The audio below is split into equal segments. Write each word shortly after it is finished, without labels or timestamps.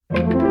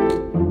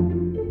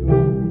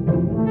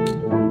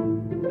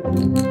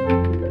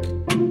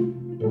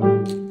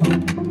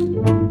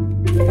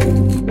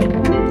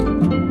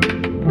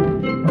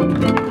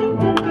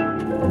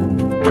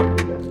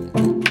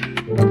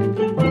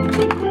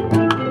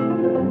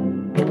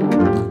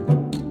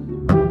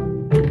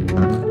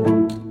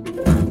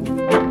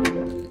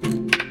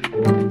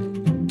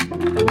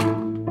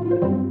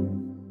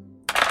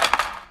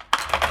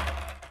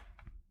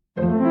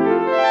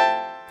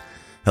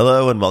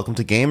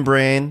welcome to Game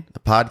Brain, a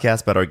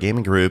podcast about our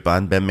gaming group.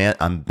 I'm Ben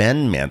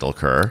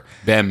Mandelker.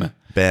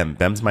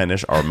 Bem's my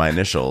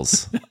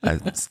initials. I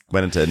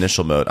went into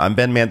initial mode. I'm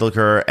Ben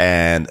Mandelker,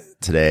 and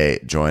today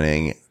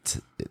joining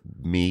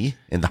me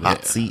in the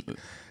hot seat.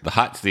 The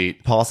hot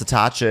seat. Paul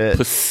Satachet.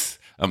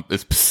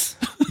 It's pss.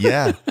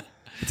 Yeah.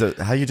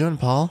 How you doing,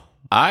 Paul?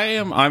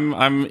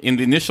 I'm in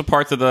the initial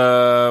parts of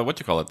the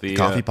the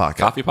coffee pocket.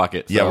 Coffee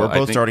pocket. Yeah, we're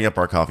both starting up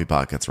our coffee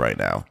pockets right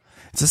now.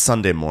 It's a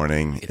Sunday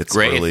morning. It's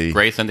gray. early. It's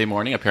gray Sunday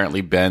morning. Apparently,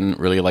 Ben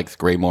really likes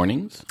gray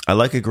mornings. I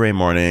like a gray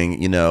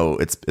morning. You know,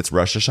 it's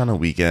Rosh Hashanah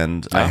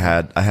weekend. Oh. I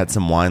had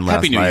some wine last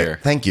Happy New night. Year.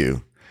 Thank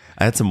you.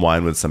 I had some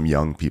wine with some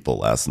young people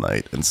last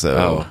night, and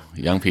so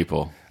young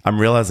people. I'm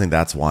realizing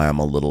that's why I'm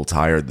a little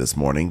tired this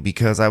morning,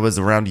 because I was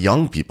around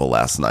young people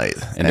last night,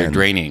 and they're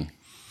draining.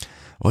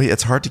 Well, yeah,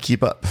 it's hard to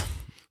keep up.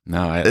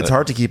 It's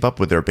hard to keep up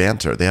with their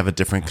banter. They have a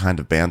different kind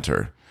of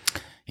banter.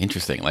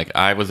 Interesting. Like,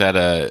 I was at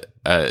a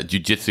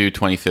jiu-jitsu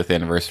 25th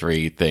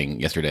anniversary thing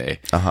yesterday,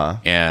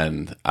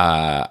 and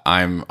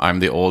I'm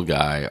the old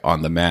guy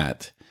on the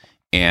mat,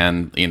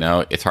 and you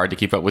know it's hard to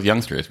keep up with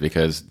youngsters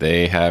because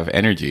they have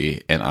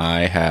energy, and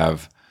I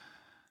have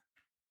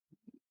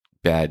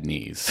bad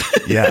knees.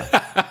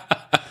 Yeah.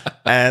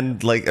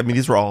 And like, I mean,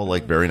 these were all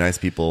like very nice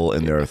people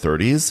in their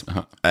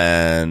 30s,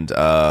 and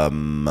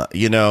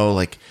you know,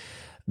 like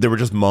there were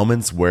just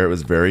moments where it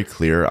was very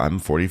clear I'm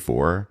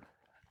 44.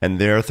 And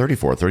they're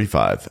 34,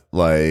 35.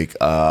 Like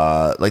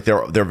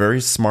they're very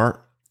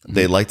smart.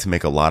 They like to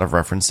make a lot of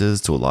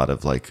references to a lot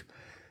of like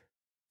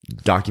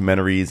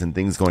documentaries and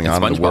things going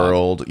on in the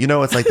world. You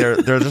know, it's like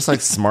they're just like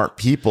smart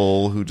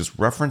people who just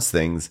reference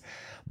things.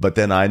 But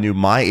then I knew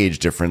my age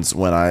difference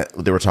when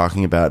they were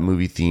talking about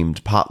movie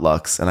themed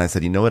potlucks, and I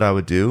said, you know what I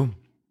would do?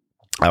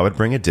 I would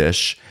bring a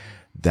dish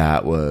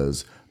that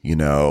was, you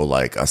know,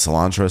 like a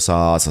cilantro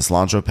sauce, a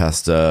cilantro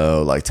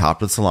pesto, like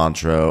topped with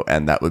cilantro,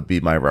 and that would be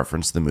my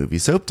reference to the movie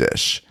Soap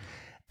Dish.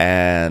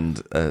 And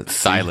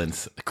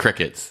silence,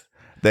 crickets.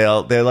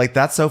 They're like,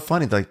 that's so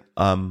funny. They're like,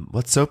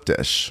 what's Soap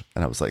Dish?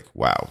 And I was like,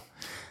 wow.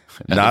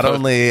 Not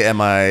only am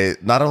I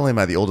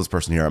the oldest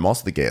person here, I'm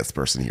also the gayest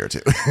person here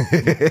too.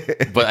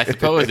 But I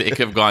suppose it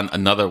could have gone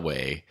another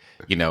way.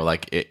 You know,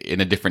 like in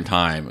a different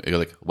time. You're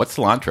like, what's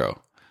cilantro?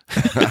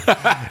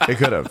 It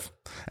could have.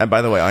 And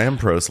by the way, I am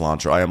pro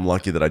cilantro. I am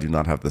lucky that I do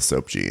not have the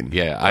soap gene.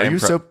 Yeah,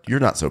 You're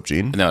not soap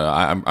gene. No,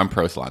 I'm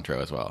pro cilantro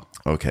as well.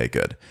 Okay,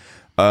 good.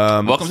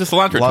 Welcome to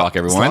cilantro talk,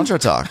 everyone. Cilantro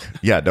talk.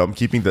 Yeah, no, I'm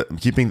keeping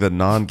the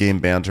non-game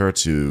banter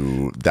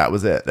to that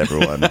was it,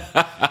 everyone,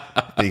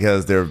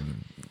 because there's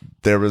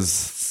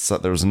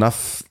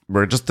enough.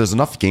 There's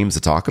enough games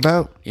to talk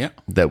about. Yeah,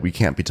 that we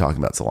can't be talking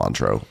about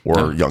cilantro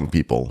or young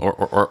people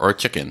or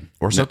chicken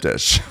or soap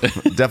dish.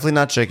 Definitely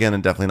not chicken,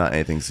 and definitely not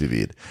anything sous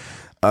vide.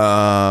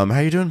 How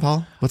you doing,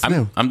 Paul? What's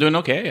new? I'm doing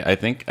okay. I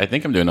think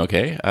I'm doing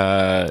okay.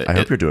 I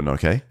hope you're doing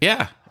okay.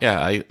 Yeah.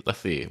 Let's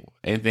see.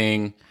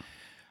 Anything?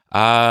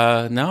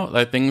 No.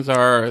 Like things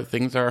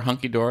are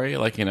hunky dory.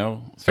 Like, you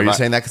know. Are you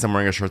saying that because I'm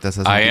wearing a shirt that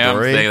says hunky dory? I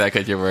am saying that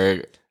because you're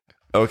wearing.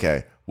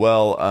 Okay.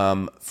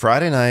 Well,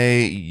 Friday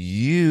night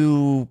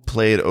you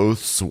played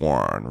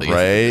Oathsworn,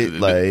 right?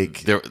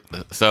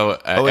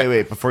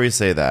 Wait. Before you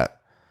say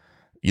that,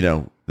 you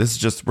know, we're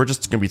just going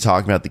to be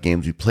talking about the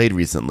games we played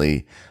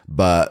recently,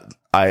 but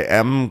I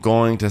am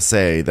going to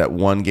say that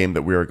one game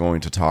that we are going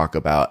to talk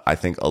about, I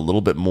think, a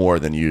little bit more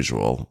than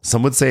usual.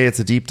 Some would say it's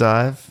a deep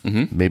dive,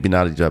 maybe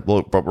not a deep dive,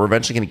 but we're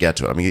eventually going to get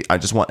to it. I mean, I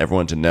just want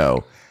everyone to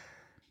know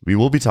we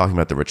will be talking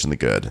about The Rich and the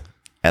Good,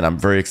 and I'm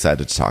very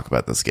excited to talk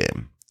about this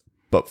game.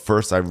 But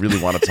first, I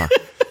really want to talk.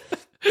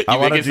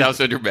 You make it sound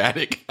so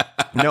dramatic.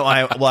 No,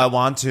 I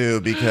want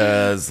to,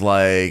 because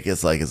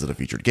is it a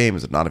featured game?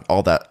 Is it not?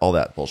 All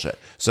that bullshit.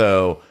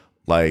 So,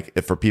 like,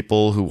 if for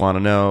people who want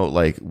to know,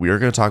 like, we are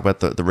going to talk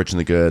about the Rich and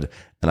the Good,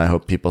 and I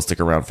hope people stick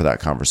around for that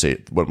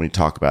conversation when we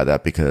talk about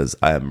that, because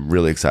I am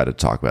really excited to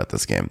talk about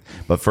this game.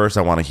 But first,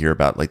 I want to hear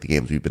about like the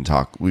games we've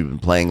been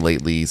playing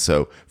lately.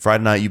 So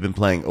Friday night, you've been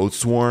playing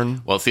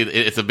Oathsworn. Well, see,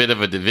 it's a bit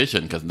of a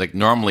division because like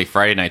normally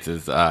Friday nights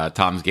is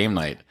Tom's game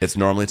night. It's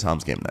normally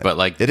Tom's game night, but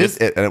like and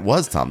it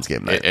was Tom's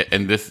game night.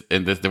 And this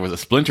there was a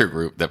splinter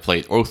group that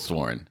played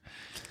Oathsworn.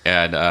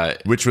 And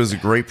which was a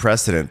great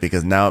precedent,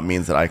 because now it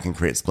means that I can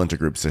create splinter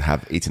groups to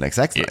have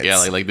 18xx nights.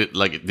 Yeah,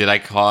 did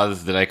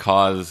I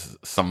cause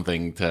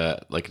something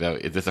to, like, you know,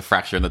 is this a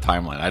fracture in the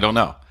timeline? I don't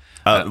know.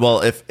 Well,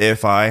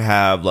 if I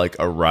have like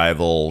a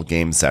rival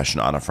game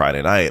session on a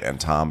Friday night and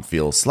Tom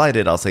feels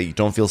slighted, I'll say, you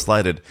don't feel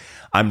slighted.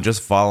 I'm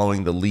just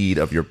following the lead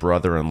of your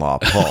brother-in-law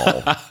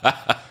Paul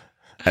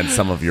and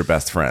some of your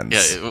best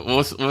friends. Yeah,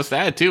 what was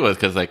sad too was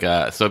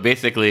because so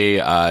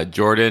basically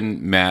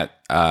Jordan, Matt,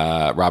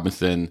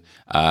 Robinson,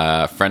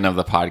 friend of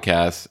the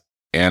podcast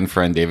and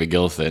friend David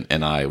Gilson,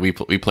 and we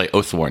play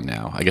Oathsworn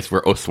now. I guess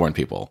we're Oathsworn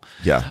people.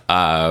 Yeah.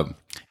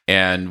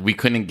 And we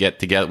couldn't get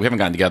together. We haven't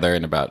gotten together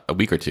in about a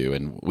week or two,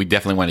 and we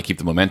definitely want to keep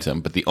the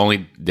momentum. But the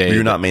only day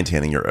you're not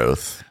maintaining your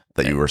oath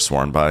that you were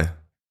sworn by.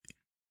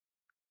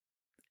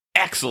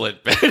 Excellent.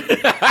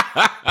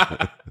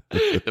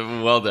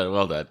 Well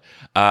done.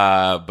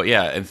 But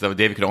yeah, and so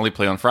David could only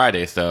play on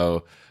Friday,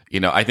 so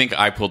I think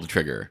I pulled the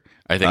trigger.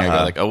 I think I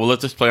got like, oh well,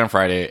 let's just play on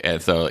Friday.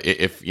 And so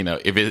if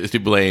it's to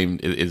blame,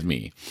 is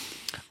me.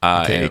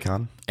 Okay,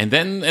 Akon. And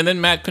then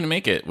Matt couldn't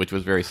make it, which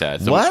was very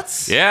sad. So,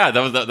 what? Yeah, that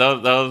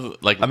was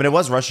like. I mean, it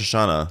was Rosh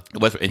Hashanah.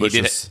 It was,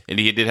 and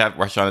he did have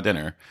Rosh Hashanah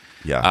dinner.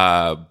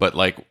 Yeah. But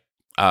like,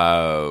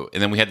 and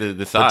then we had to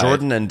decide. But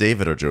Jordan and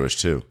David are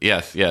Jewish too.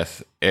 Yes,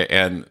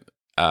 and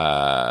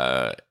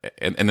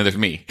then there's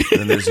me.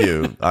 And then there's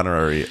you,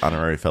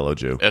 honorary fellow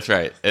Jew. That's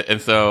right.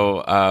 And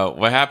so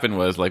what happened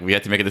was like we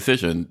had to make a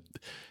decision.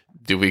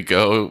 Do we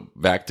go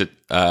back to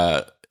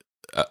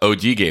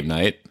OG game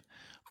night,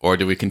 or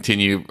do we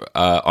continue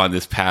on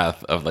this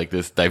path of like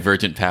this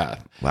divergent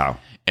path? Wow.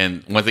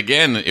 And once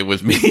again, it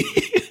was me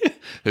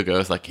who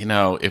goes like,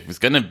 if it's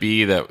going to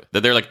be that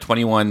there are like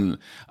 21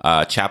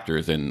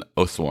 chapters in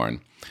Oathsworn,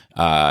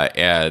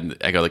 and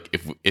I go like,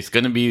 if it's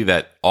going to be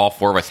that all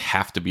 4 of us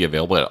have to be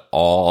available at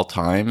all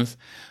times,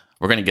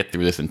 we're going to get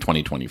through this in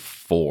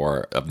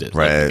 2024 of this.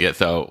 Right. Like, yeah.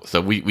 So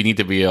we need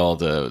to be able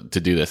to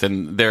do this.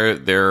 And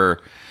there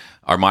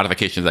are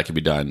modifications that can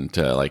be done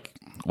to like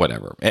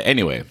whatever.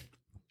 Anyway,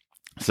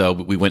 so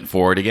we went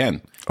forward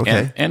again.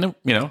 Okay. And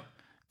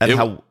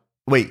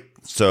wait,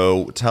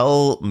 so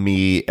tell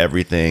me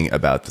everything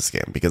about this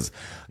game, because,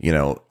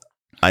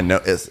 I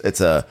know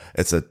it's a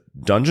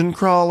dungeon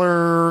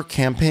crawler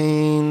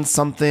campaign,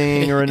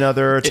 something or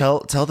another. Tell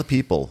the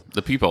people.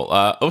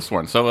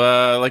 Oathsworn.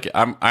 So like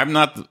I'm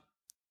not,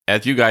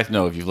 as you guys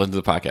know, if you've listened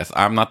to the podcast,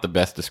 I'm not the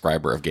best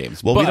describer of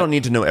games. Well, we don't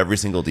need to know every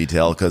single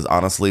detail, because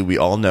honestly, we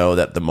all know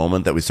that the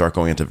moment that we start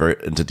going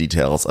into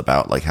details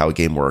about like how a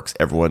game works,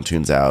 everyone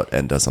tunes out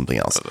and does something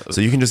else. So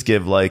you can just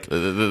give like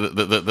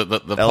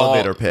the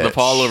elevator pitch, the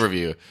Paul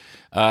overview.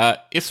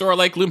 It's sort of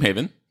like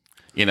Gloomhaven.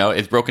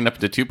 It's broken up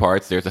into 2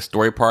 parts. There's a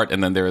story part,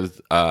 and then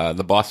there's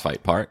the boss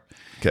fight part.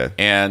 Okay,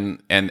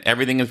 and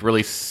everything is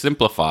really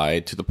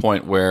simplified to the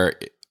point where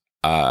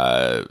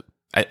I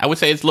would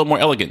say it's a little more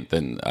elegant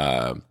than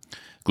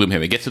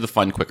Gloomhaven. It gets to the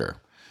fun quicker.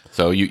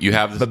 So you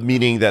have, but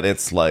meaning that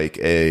it's like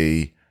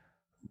it's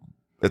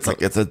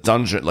a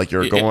dungeon. Like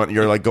you're going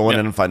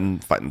in and fighting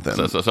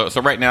things.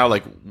 So right now,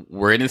 like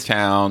we're in this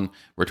town.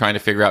 We're trying to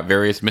figure out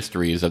various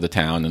mysteries of the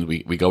town, and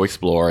we go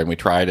explore and we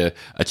try to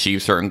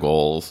achieve certain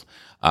goals.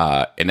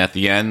 And at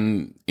the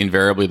end,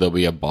 invariably there'll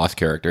be a boss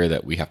character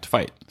that we have to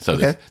fight. So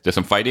there's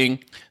some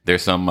fighting.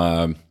 There's some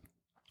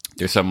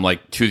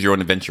like choose your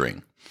own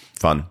adventuring.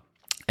 Fun.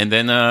 And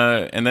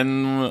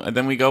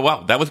then we go,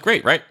 wow, that was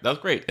great, right? That was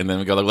great. And then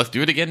we go, like, let's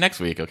do it again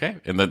next week, okay?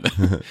 And then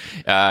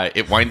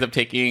it winds up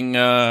taking,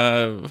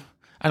 I don't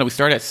know, we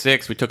started at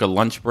 6, we took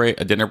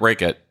a dinner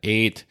break at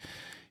 8,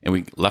 and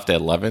we left at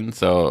 11.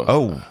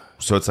 So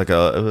so it's like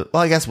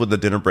I guess with the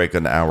dinner break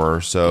an hour,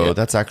 so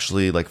that's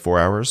actually like 4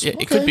 hours. Yeah,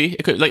 okay. It could be.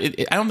 It could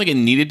like. I don't think it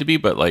needed to be,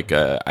 but like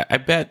I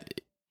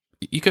bet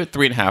you could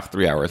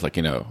 3.5 hours, like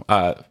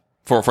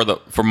for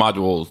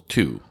module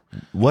 2.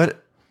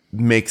 What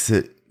makes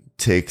it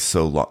take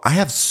so long? I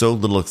have so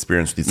little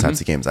experience with these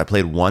types of games. I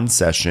played 1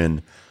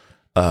 session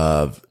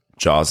of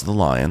Jaws of the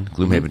Lion,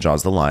 Gloomhaven Jaws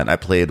of the Lion. I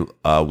played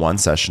 1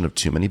 session of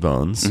Too Many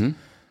Bones.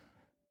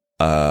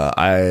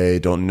 I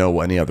don't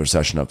know any other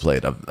session I've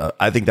played.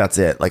 I think that's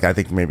it. Like I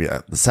think maybe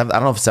the 7th. I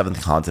don't know if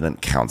 7th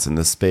Continent counts in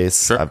this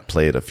space. Sure. I've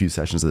played a few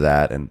sessions of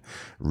that and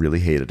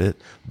really hated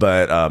it.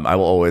 But I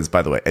will always.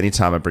 By the way,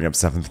 anytime I bring up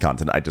 7th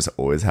Continent, I just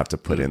always have to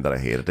put in that I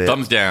hated it.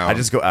 Thumbs down. I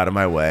just go out of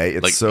my way.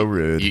 It's like, so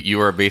rude.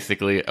 You are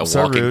basically a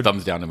walking rude.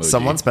 Thumbs down emoji.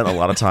 Someone spent a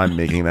lot of time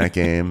making that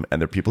game,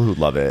 and there are people who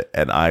love it,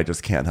 and I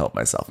just can't help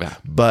myself. Yeah.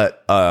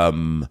 But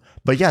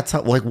yeah,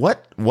 like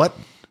what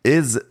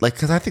is like,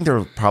 because I think there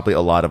are probably a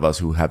lot of us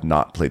who have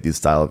not played these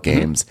style of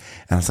games,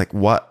 and it's like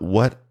what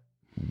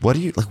are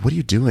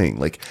you doing?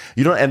 Like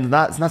you don't, and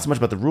it's not so much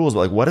about the rules, but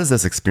like what is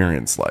this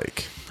experience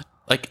like?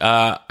 Like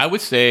I would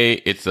say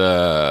it's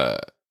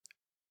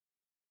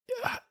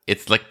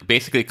like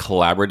basically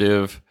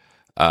collaborative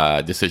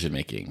decision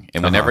making,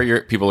 and whenever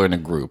people are in a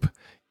group,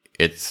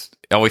 it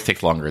always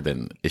takes longer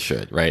than it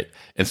should, right?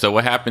 And so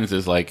what happens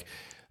is like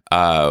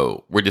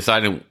we're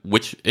deciding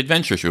which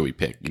adventure should we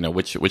pick,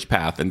 which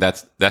path, and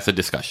that's a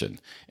discussion.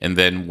 And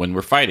then when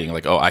we're fighting,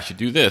 like, oh, I should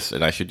do this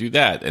and I should do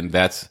that, and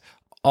that's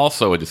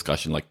also a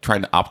discussion, like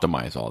trying to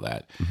optimize all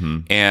that.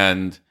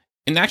 And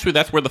actually,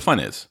 that's where the fun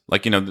is.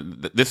 Like,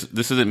 this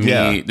isn't me.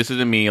 Yeah. This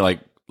isn't me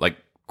like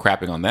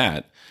crapping on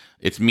that.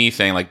 It's me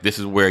saying like this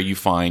is where you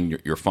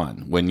find your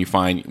fun when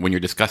you're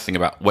discussing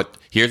about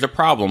here's a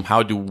problem.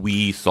 How do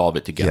we solve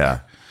it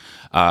together?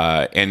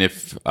 Yeah.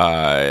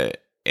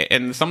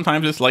 And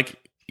sometimes it's like,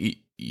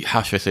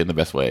 how should I say it in the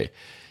best way?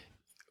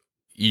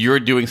 You're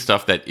doing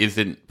stuff that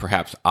isn't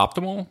perhaps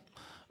optimal,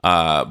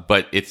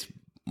 but it's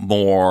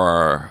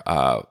more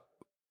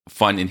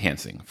fun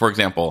enhancing. For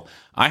example,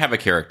 I have a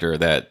character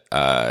that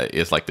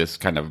is like this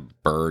kind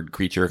of bird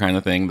creature kind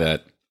of thing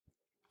that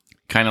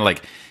kind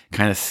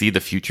of see the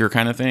future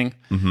kind of thing.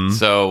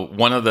 So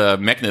one of the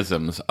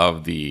mechanisms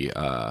of the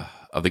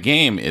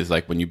game is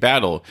like when you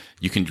battle,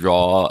 you can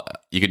draw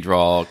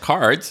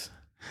cards.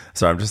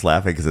 So I'm just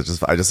laughing because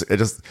it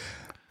just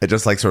It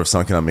just like sort of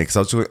sunk in on me because I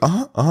was just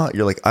like,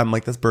 You're like, I'm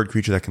like this bird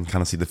creature that can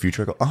kind of see the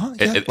future. I go,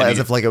 yeah. As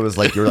if like it was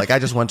like, you're like, I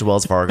just went to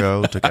Wells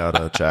Fargo, took out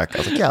a check. I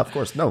was like, yeah, of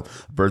course. No,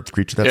 bird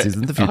creature that sees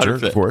in the future.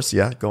 100%. Of course.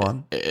 Yeah, go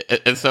on.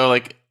 And so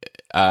like,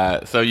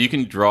 so you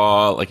can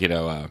draw like, you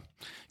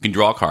can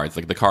draw cards,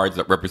 like the cards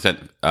that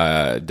represent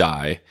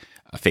die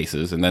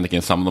faces. And then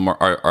again, some of them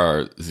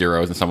are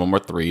zeros and some of them are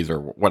threes or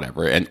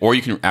whatever. Or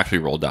you can actually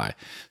roll die.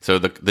 So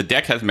the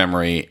deck has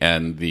memory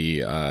and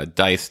the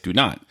dice do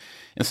not.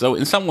 And so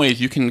in some ways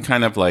you can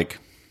kind of like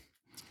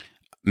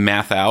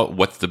math out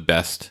what's the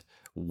best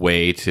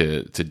way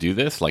to do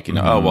this. Like,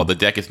 oh, well, the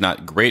deck is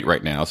not great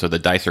right now, so the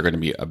dice are going to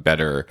be a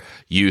better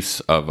use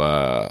of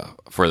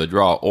for the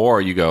draw.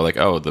 Or you go like,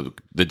 oh,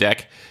 the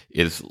deck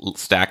is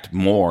stacked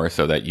more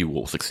so that you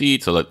will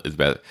succeed, so that is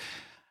better.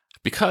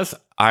 Because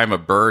I'm a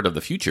bird of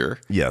the future,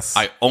 yes,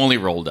 I only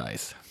roll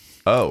dice.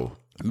 Oh.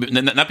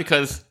 Not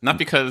because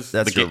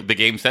the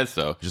game says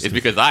so. It's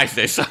because I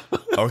say so.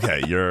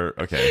 Okay, you're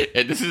okay.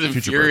 And this is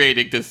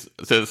infuriating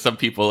to some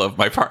people of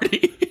my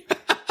party.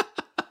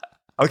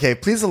 Okay,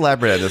 please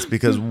elaborate on this,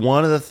 because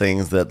one of the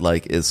things that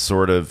like is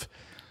sort of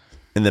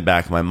in the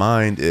back of my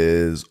mind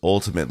is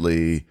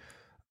ultimately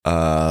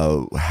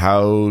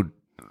how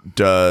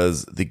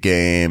does the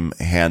game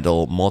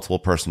handle multiple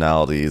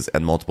personalities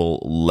and multiple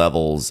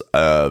levels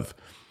of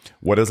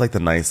what is like the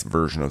nice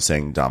version of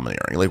saying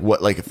domineering? Like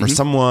what, like for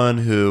someone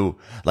who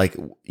like,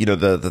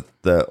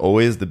 the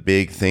always the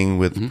big thing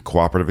with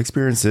cooperative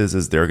experiences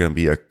is they're going to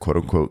be a quote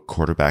unquote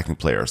quarterbacking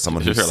player,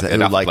 someone who's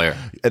like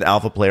an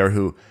alpha player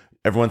who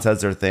everyone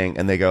says their thing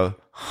and they go,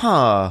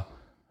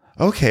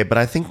 okay, but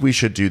I think we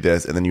should do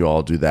this. And then you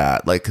all do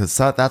that. Like, cause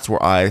that's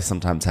where I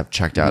sometimes have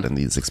checked out in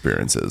these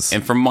experiences.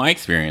 And from my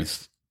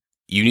experience,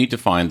 you need to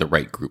find the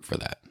right group for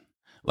that.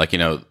 Like,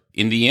 in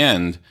the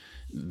end,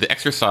 the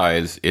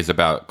exercise is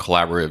about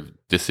collaborative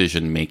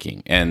decision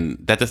making, and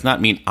that does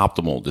not mean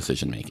optimal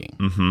decision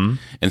making.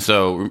 And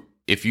so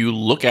if you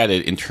look at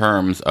it in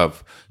terms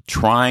of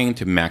trying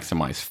to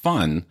maximize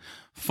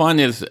fun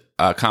is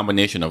a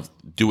combination of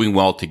doing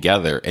well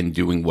together and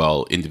doing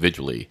well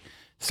individually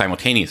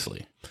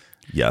simultaneously.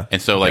 Yeah.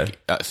 And so like,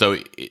 so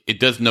it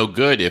does no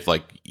good if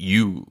like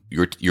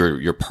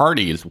your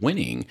party is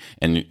winning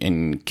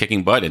and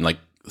kicking butt and like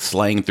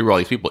slaying through all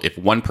these people if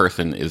one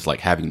person is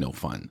like having no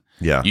fun.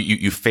 Yeah.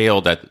 You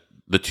failed at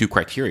the two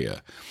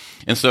criteria.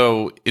 And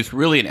so it's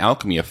really an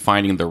alchemy of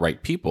finding the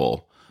right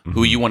people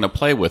who you want to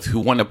play with, who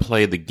want to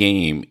play the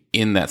game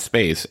in that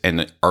space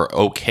and are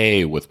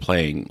okay with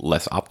playing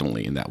less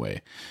optimally in that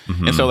way.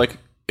 And so like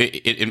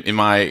in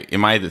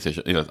my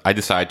decision, I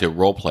decide to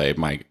role play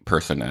my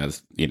person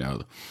as,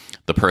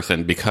 the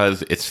person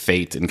because it's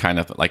fate and kind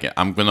of like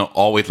I'm going to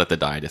always let the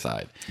die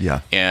decide.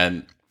 Yeah.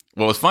 And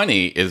what was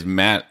funny is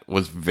Matt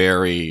was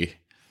very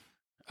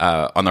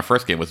on the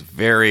first game was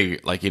very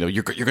like,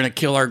 you're going to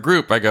kill our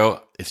group. I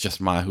go, it's just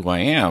who I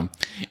am.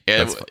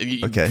 And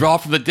draw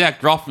from the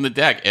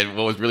deck. And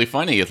what was really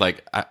funny is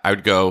like, I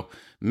would go,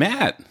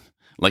 Matt,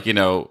 like,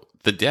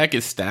 the deck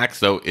is stacked,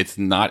 so it's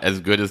not as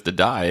good as the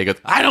die. He goes,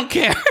 I don't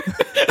care.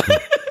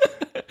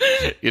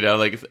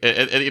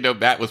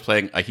 Matt was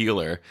playing a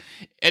healer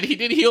and he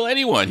didn't heal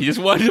anyone. He just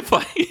wanted to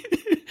fight.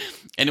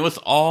 And it was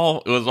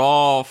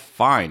all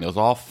fine. It was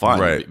all fun,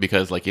 right?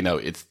 Because like,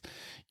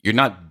 you're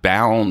not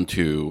bound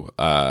to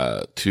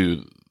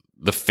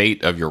the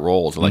fate of your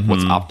roles, like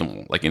what's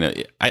optimal. Like,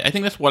 I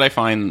think that's what I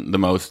find the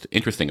most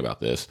interesting about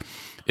this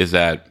is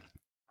that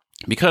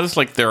because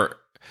like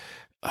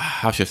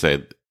how should I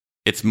say,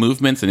 its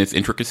movements and its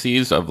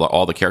intricacies of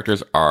all the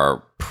characters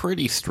are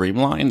pretty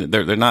streamlined.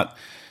 They're not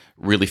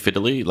really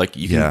fiddly. Like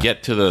you can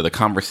get to the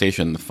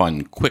conversation, the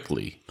fun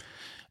quickly.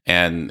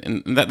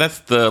 And that's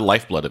the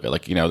lifeblood of it.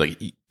 Like,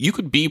 like you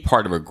could be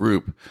part of a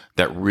group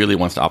that really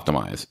wants to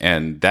optimize,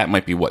 and that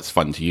might be what's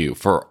fun to you.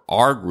 For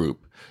our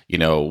group,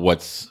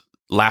 what's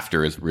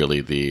laughter is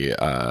really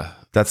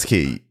that's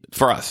key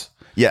for us.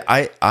 Yeah,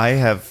 I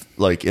have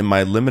like in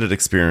my limited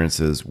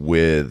experiences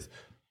with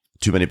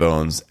Too Many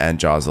Bones and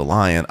Jaws the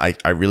Lion,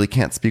 I really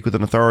can't speak with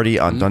an authority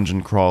on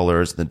dungeon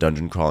crawlers, the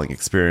dungeon crawling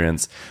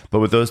experience. But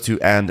with those two,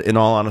 and in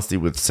all honesty,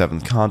 with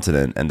Seventh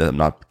Continent, and I'm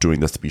not doing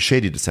this to be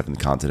shady to Seventh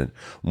Continent,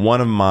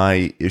 one of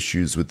my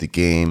issues with the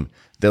game,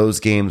 those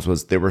games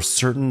was there were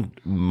certain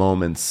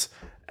moments,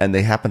 and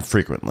they happen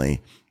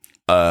frequently,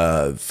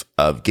 of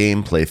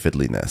gameplay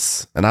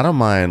fiddliness. And I don't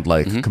mind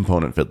like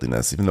component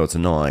fiddliness, even though it's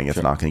annoying,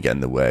 it's not going to get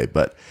in the way.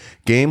 But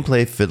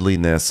gameplay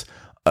fiddliness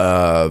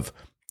of,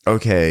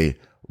 okay,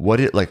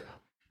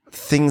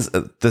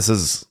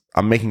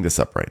 I'm making this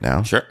up right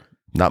now. Sure.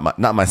 Not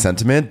my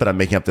sentiment, but I'm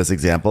making up this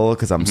example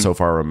because I'm so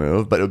far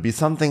removed. But it would be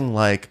something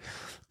like,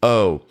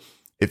 oh,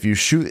 if you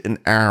shoot an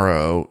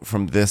arrow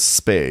from this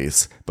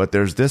space, but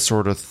there's this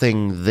sort of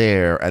thing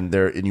there, and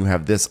you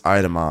have this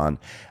item on.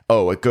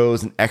 Oh, it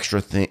goes an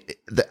extra thing.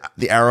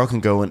 The arrow can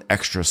go an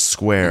extra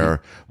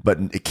square, but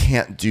it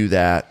can't do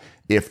that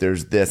if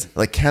there's this.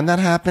 Like, can that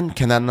happen?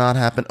 Can that not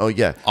happen? Oh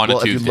yeah. On a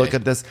Tuesday. If you look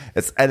at this,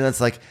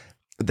 it's like.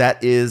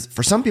 that is,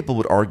 for some people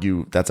would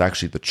argue that's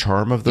actually the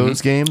charm of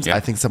those games. Yeah. I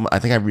think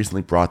I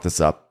recently brought this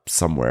up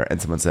somewhere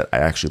and someone said I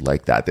actually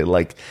like that. They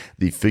like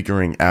the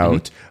figuring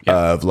out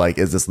of like,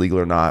 is this legal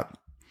or not?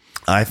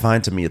 I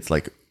find to me it's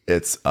like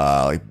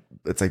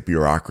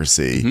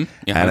bureaucracy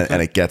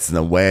and it gets in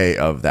the way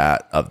of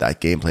that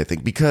gameplay thing,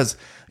 because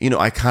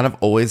I kind of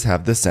always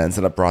have this sense,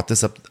 and I brought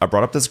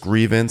up this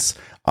grievance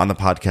on the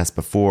podcast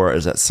before,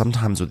 is that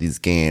sometimes with these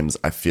games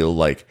I feel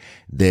like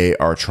they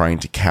are trying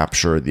to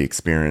capture the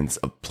experience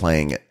of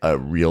playing a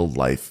real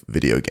life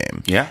video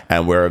game. Yeah.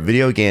 And where a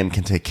video game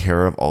can take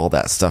care of all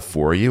that stuff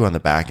for you on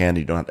the back end,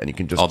 you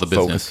can just all the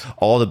business.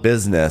 All the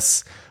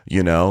business,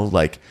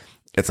 like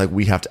it's like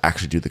we have to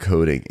actually do the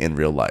coding in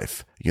real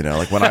life.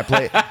 Like when I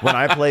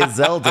play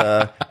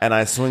Zelda and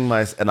I swing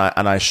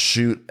I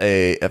shoot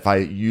if I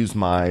use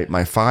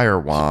my fire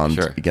wand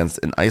against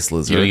an ice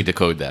lizard. You don't need to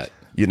code that.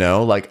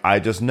 Like I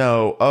just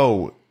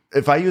know,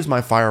 if I use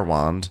my fire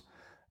wand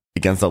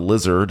against a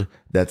lizard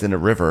that's in a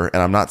river,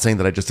 and I'm not saying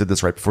that I just did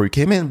this right before you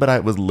came in, but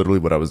it was literally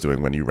what I was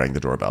doing when you rang the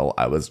doorbell.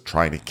 I was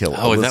trying to kill a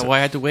lizard. Is that why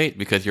I had to wait?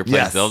 Because you're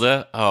playing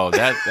Zelda? Oh,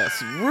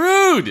 that's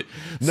rude.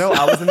 No,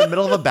 I was in the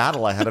middle of a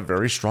battle. I had a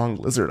very strong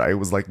lizard. I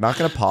was like not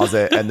going to pause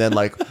it and then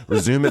like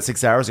resume it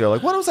 6 hours ago.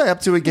 Like, what was I up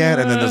to again?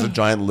 And then there's a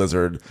giant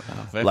lizard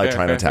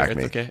trying to attack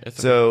me.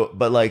 It's so, okay.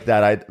 But like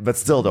that, but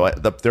still though,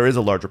 there is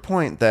a larger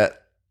point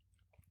that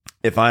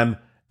if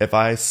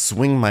I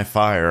swing my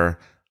fire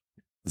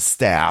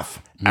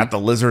staff at the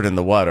lizard in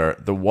the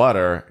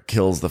water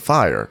kills the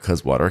fire,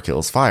 because water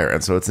kills fire,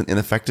 and so it's an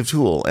ineffective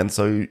tool. And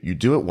so you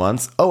do it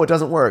once, it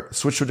doesn't work,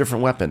 switch to a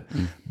different weapon.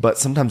 But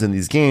sometimes in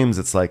these games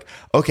it's like,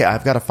 okay,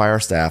 I've got a fire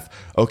staff,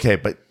 okay,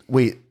 but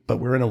wait, but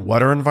we're in a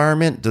water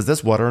environment. Does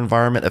this water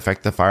environment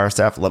affect the fire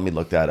staff? Let me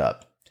look that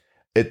up.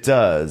 It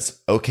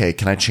does. Okay,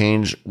 can I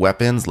change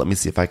weapons? Let me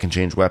see if I can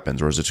change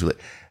weapons, or is it too late?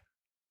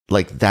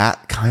 Like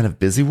that kind of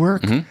busy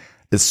work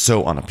is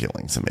so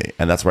unappealing to me,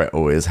 and that's where I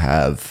always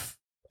have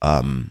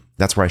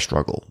that's where I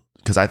struggle,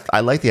 because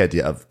I like the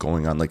idea of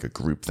going on like a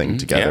group thing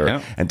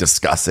together and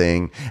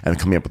discussing and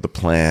coming up with a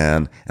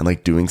plan and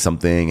like doing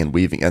something and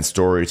weaving and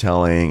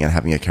storytelling and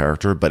having a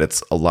character. But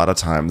it's a lot of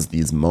times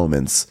these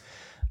moments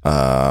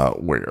where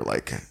you're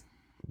like,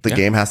 the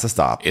game has to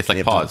stop. It's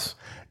like pause.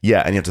 And you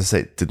have to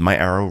say,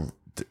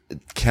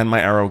 can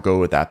my arrow go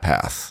with that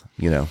path?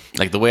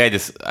 Like the way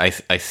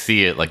I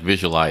see it, like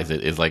visualize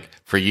it, is like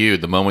for you,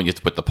 the moment you have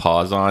to put the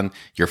pause on,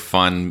 your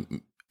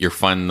fun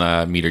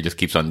meter just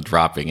keeps on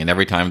dropping, and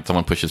every time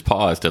someone pushes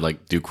pause to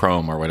like do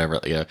Chrome or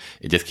whatever, it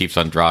just keeps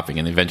on dropping,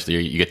 and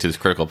eventually you get to this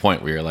critical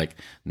point where you're like,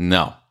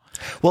 no.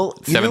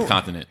 Well, seventh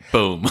continent,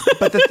 boom.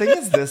 But the thing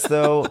is this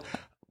though,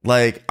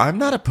 like I'm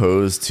not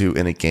opposed to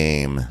in a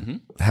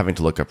game having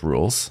to look up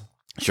rules.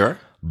 Sure.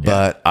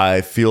 But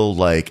I feel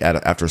like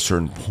after a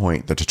certain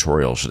point, the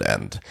tutorial should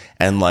end.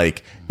 And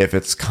like, if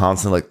it's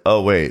constantly like,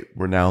 oh wait,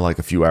 we're now like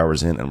a few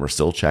hours in and we're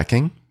still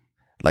checking,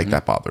 like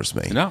that bothers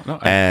me. No.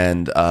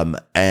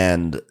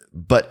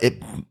 But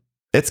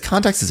its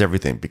context is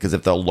everything, because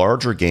if the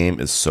larger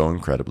game is so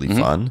incredibly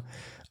fun,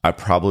 I'd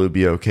probably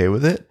be okay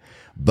with it.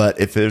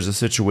 But if there's a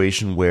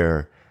situation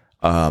where,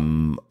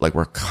 like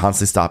we're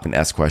constantly stopping to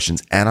ask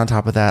questions, and on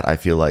top of that, I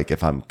feel like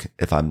if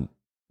I'm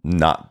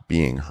not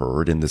being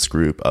heard in this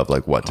group of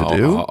like what to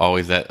do,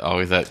 always that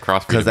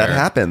cross, because that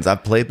happens.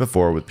 I've played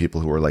before with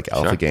people who are like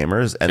alpha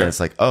gamers, and it's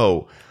like,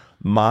 oh,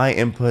 my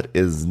input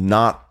is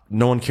not,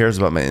 no one cares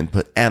about my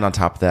input, and on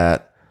top of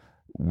that,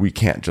 we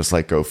can't just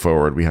like go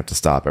forward, we have to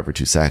stop every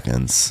 2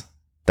 seconds.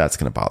 That's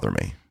going to bother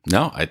me.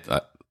 No,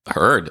 I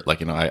heard,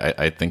 like,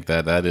 I think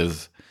that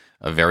is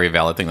a very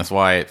valid thing. That's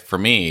why for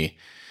me,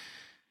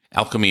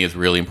 alchemy is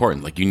really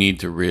important. Like you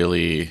need to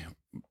really,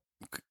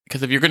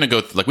 because if you're going to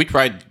go, like we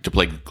tried to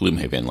play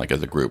Gloomhaven like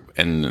as a group,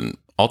 and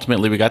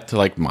ultimately we got to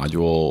like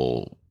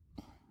module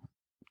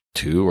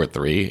 2 or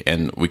 3,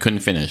 and we couldn't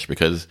finish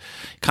because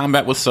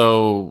combat was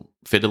so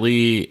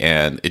fiddly,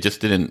 and it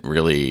just didn't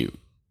really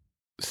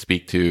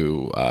speak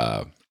to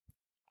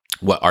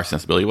what our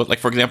sensibility was. Like,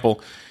 for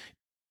example,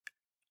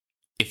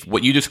 if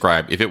what you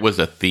described, if it was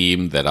a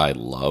theme that I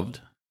loved,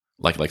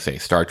 like say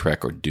Star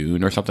Trek or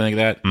Dune or something like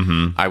that,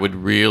 I would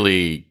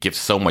really give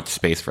so much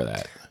space for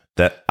that.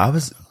 That I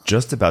was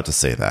just about to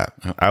say that.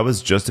 I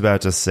was just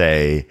about to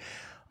say,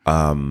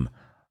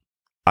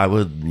 I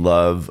would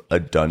love a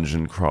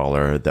dungeon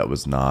crawler that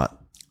was not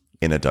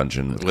in a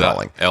dungeon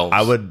crawling. Elves.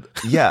 I would,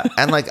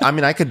 and like, I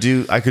mean, I could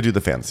do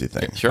the fantasy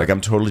thing. Sure. Like, I'm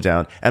totally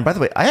down. And by the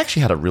way, I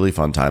actually had a really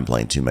fun time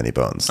playing Too Many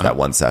Bones that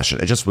one session.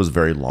 It just was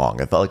very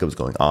long. I felt like it was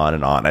going on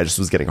and on. I just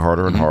was getting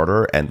harder and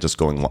harder, and just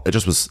going. It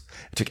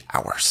took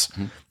hours.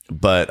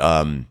 But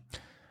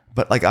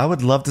like, I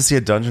would love to see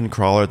a dungeon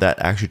crawler that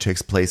actually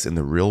takes place in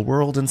the real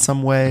world in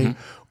some way,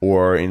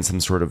 or in some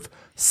sort of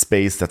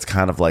space that's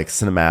kind of like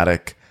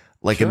cinematic,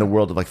 like in the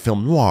world of like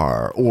film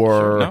noir,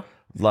 or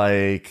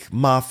like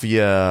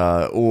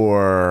mafia,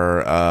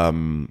 or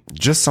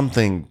just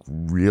something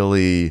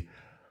really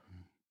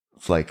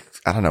like,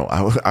 I don't know.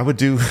 I would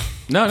do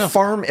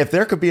farm if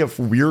there could be a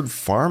weird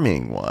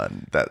farming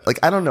one that, like,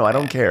 I don't know. I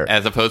don't care.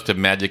 As opposed to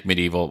magic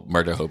medieval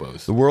murder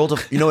hobos. The world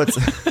of,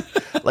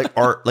 it's like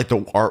art,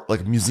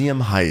 like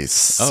museum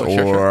heists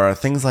or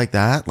things like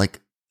that. Like,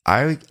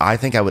 I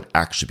think I would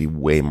actually be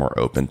way more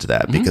open to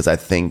that because I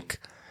think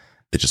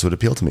it just would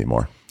appeal to me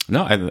more.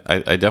 No,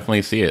 I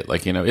definitely see it.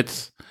 Like,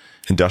 it's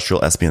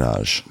industrial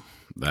espionage.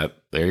 There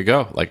you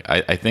go. Like,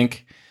 I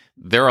think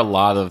there are a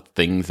lot of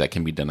things that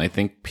can be done. I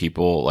think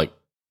people, like,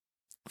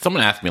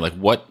 someone asked me, like,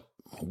 what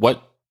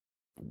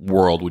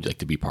world would you like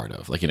to be part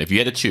of? Like, if you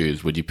had to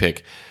choose, would you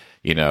pick,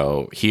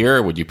 here?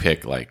 Or would you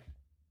pick, like,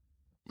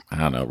 I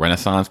don't know,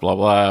 Renaissance, blah,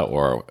 blah,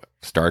 or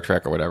Star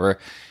Trek or whatever?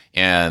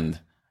 And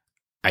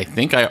I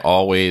think I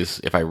always,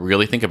 if I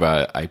really think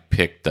about it, I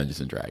pick Dungeons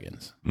and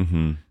Dragons.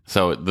 Mm-hmm.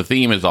 So the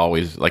theme is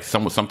always like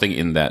something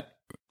in that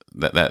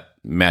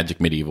magic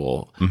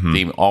medieval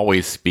theme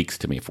always speaks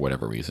to me for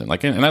whatever reason.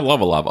 Like, and I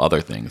love a lot of other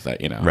things that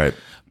right.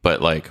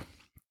 But like,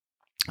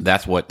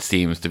 that's what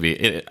seems to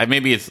be.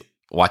 Maybe it's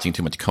watching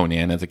too much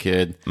Conan as a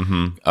kid.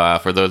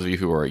 Mm-hmm. For those of you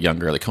who are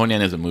younger, like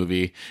Conan is a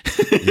movie,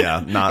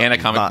 and a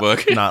comic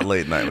book, not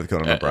Late Night with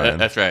Conan O'Brien.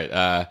 That's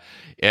right.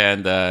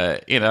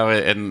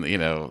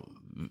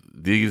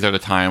 These are the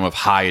time of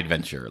high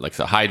adventure. Like,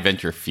 so high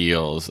adventure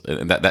feels,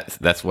 and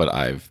that's what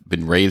I've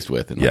been raised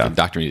with and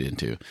indoctrinated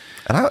into.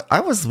 And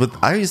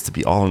I used to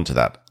be all into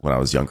that when I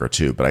was younger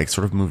too, but I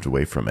sort of moved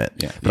away from it.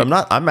 Yeah.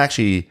 But I'm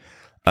actually,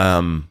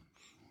 I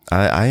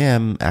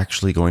am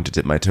actually going to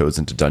dip my toes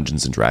into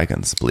Dungeons and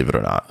Dragons, believe it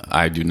or not.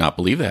 I do not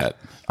believe that.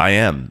 I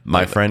am.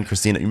 My friend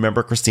Christina, you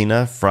remember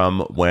Christina from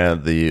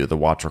when the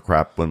Watch Your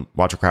Crap, when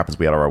Watch Your Crap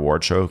we had our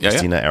award show,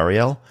 Christina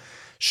Ariel?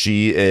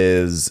 She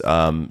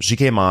she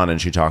came on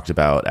and she talked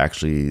about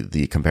actually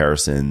the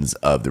comparisons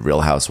of the Real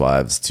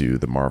Housewives to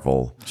the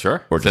Marvel.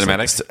 Sure. Or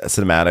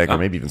cinematic, or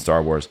maybe even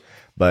Star Wars.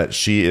 But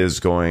she is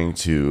going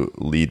to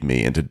lead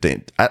me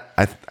into,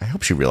 I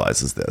hope she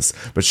realizes this,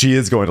 but she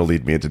is going to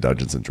lead me into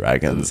Dungeons and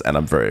Dragons, and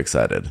I'm very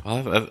excited.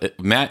 Well,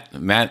 Matt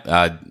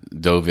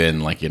dove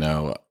in, like,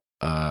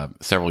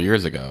 several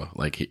years ago.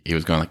 Like, he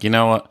was going like, you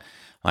know what?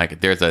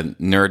 Like, there's a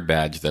nerd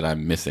badge that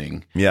I'm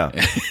missing. Yeah.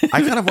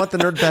 I kind of want the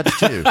nerd badge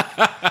too.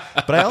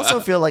 But I also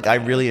feel like I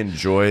really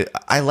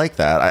I like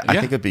that. I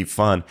think it'd be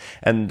fun.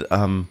 And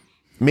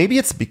maybe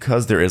it's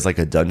because there is like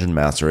a dungeon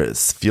master. It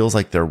feels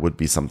like there would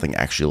be something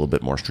actually a little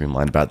bit more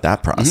streamlined about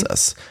that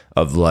process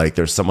of, like,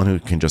 there's someone who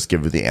can just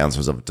give you the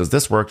answers of, does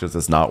this work? Does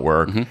this not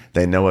work?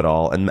 They know it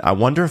all. And I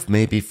wonder if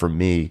maybe for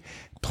me,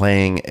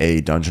 playing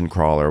a dungeon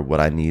crawler, what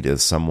I need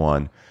is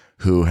someone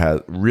who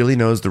really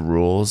knows the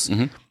rules.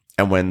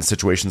 And when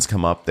situations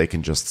come up, they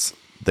can just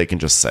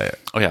say it.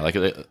 Oh yeah,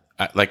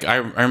 like I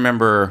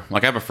remember,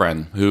 like, I have a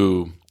friend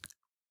who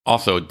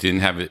also didn't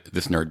have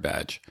this nerd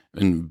badge,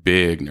 and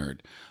big nerd,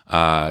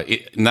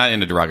 not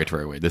in a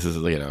derogatory way. This is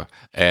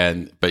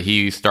but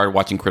he started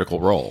watching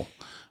Critical Role,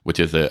 which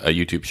is a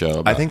YouTube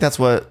show. I think that's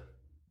what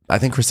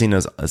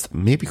Christina's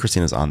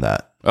on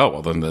that. Oh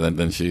well,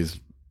 then she's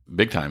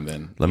big time.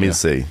 Then let me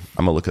see.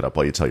 I'm gonna look it up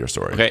while you tell your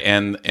story. Okay,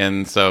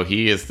 and so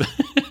he is.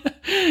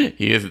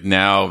 He is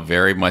now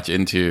very much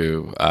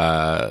into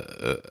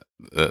Dungeons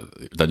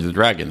and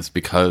Dragons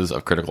because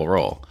of Critical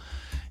Role,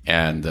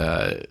 and she's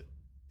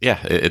on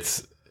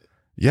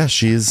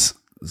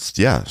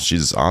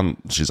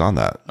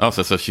that. Oh,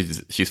 so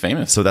she's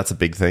famous. So that's a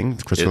big thing.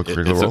 Critical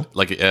Role,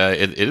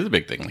 it is a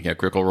big thing. Like,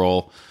 Critical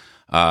Role.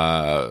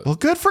 Well,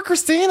 good for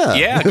Christina.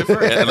 Yeah, good for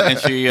her. And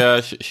she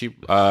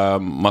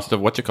must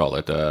have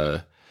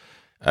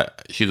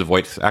she's a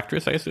voice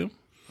actress, I assume.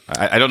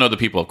 I don't know the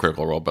people of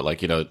Critical Role, but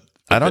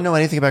I don't know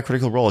anything about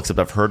Critical Role except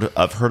I've heard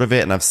of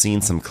it, and I've seen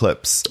some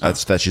clips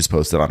that she's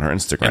posted on her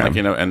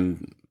Instagram.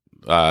 And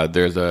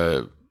there's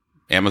a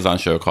Amazon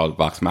show called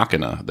Vox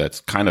Machina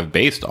that's kind of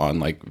based on,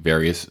 like,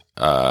 various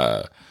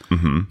campaigns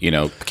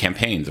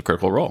of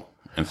Critical Role,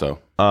 and so.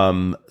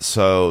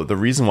 So the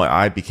reason why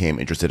I became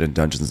interested in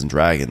Dungeons and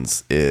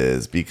Dragons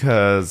is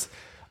because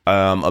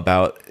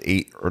about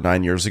 8 or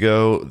 9 years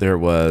ago there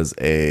was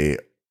a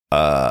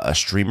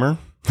streamer.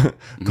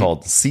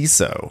 called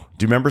CISO.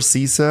 Do you remember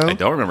CISO? I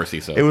don't remember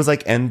CISO. It was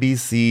like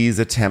NBC's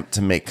attempt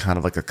to make kind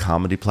of like a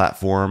comedy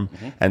platform.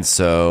 And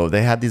so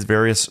they had these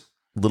various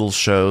little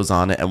shows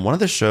on it. And one of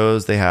the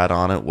shows they had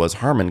on it was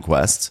Harmon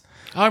Quest.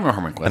 I remember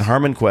Harmon Quest. And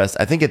Harmon Quest,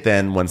 I think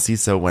when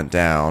CISO went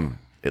down,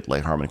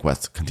 Harmon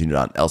Quest continued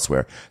on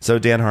elsewhere. So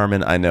Dan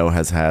Harmon, I know,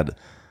 has had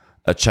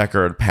a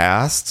checkered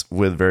past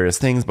with various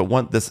things.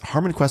 But this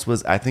Harmon Quest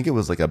I think it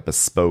was like a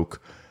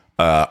bespoke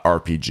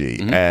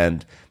RPG.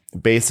 And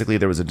basically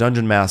there was a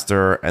dungeon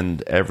master,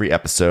 and every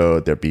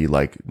episode there'd be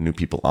like new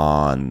people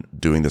on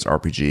doing this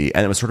RPG,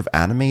 and it was sort of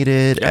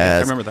animated. I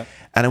remember that.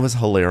 And it was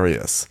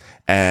hilarious.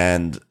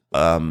 And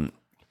I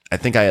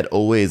think I had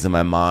always in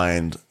my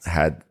mind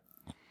had,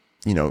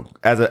 when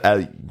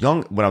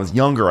I was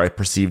younger, I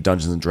perceived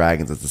Dungeons and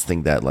Dragons as this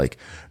thing that, like,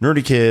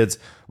 nerdy kids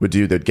would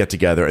do. They'd get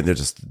together and they'd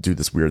just do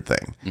this weird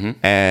thing.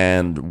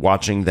 And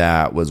watching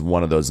that was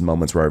one of those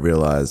moments where I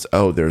realized,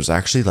 oh, it's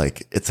actually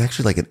like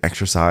an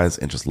exercise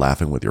in just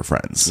laughing with your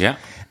friends. Yeah.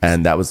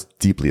 And that was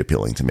deeply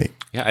appealing to me.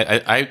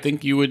 Yeah, I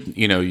think you would,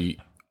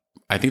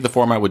 I think the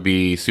format would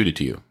be suited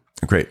to you.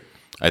 Great.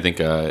 I think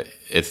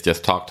it's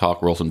just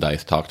talk, roll some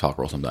dice, talk,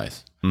 roll some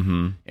dice.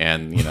 Mm-hmm.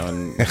 And,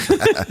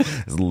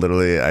 It's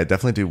literally, I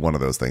definitely do one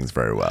of those things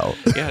very well.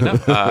 Yeah, no,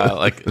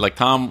 like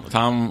Tom,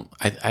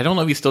 I don't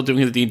know if he's still doing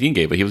his D&D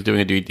game, but he was doing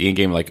a D&D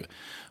game like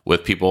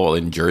with people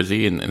in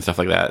Jersey and stuff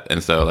like that.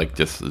 And so like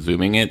just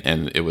zooming it,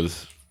 and it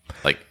was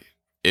like,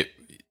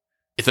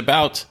 it's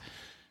about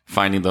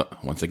finding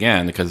once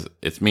again, because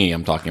it's me,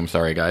 I'm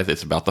sorry guys,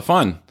 it's about the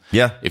fun.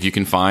 Yeah. If you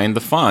can find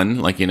the fun,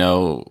 like,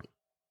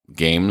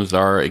 games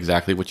are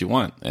exactly what you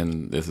want.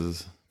 And this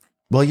is...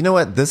 Well, you know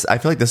what? I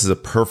feel like this is a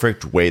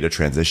perfect way to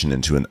transition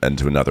into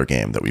another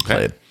game that we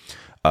played.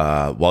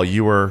 While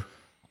you were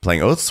playing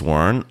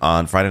Oathsworn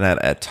on Friday night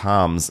at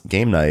Tom's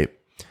game night,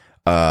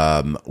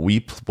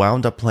 we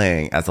wound up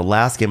playing as the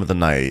last game of the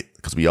night,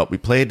 because we all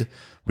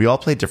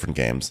played different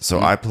games. So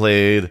I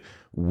played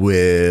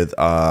with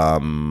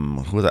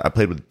who was that? I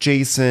played with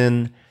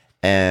Jason,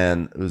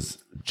 and it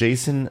was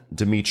Jason,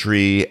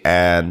 Dimitri,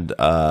 and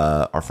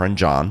our friend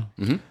John.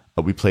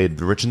 We played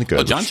The Rich and the Good.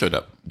 Oh, John showed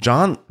up.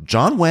 John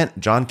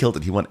killed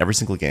it. He won every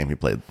single game he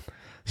played.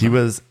 He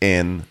was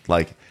in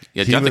like...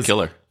 Yeah, John's a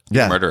killer.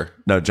 Yeah. Murderer.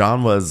 No,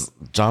 John was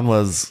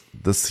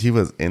this. He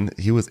was in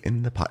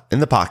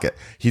the pocket.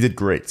 He did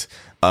great.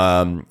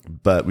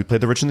 But we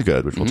played The Rich and the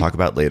Good, which we'll talk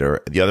about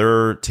later. The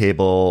other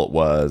table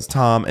was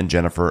Tom and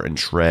Jennifer and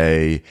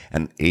Trey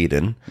and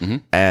Aiden.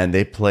 And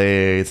they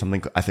played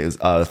something, I think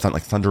it was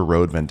like Thunder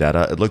Road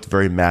Vendetta. It looked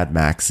very Mad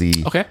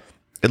Maxy. Okay.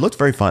 It looked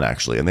very fun,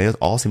 actually, and they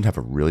all seemed to have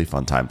a really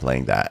fun time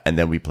playing that. And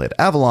then we played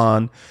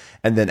Avalon,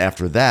 and then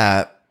after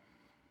that,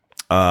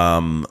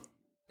 it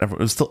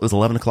was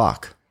 11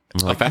 o'clock.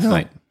 And we're like, fast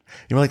night.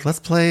 You were like, let's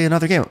play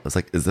another game. I was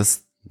like, is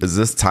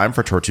this time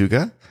for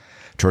Tortuga?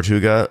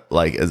 Tortuga,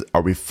 like,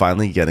 are we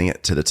finally getting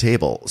it to the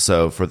table?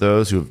 So for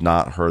those who have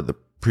not heard the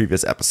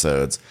previous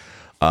episodes,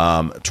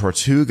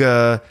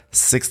 Tortuga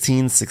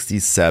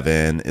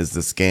 1667 is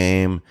this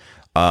game.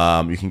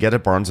 You can get it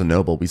at Barnes and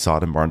Noble. We saw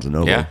it in Barnes and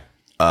Noble. Yeah.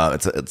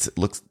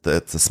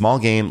 It's a small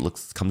game.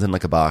 Comes in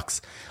like a box.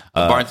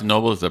 Barnes and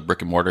Noble is a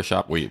brick and mortar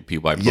shop where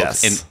people buy books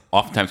Yes. and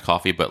oftentimes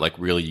coffee, but like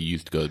really you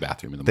used to go to the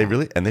bathroom in the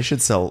morning. They should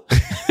sell.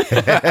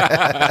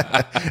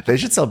 They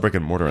should sell brick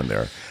and mortar in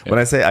there. When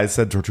I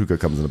said Tortuga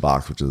comes in a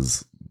box, which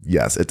is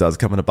yes, it does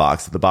come in a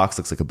box. The box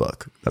looks like a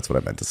book. That's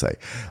what I meant to say.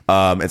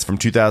 It's from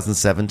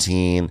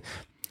 2017.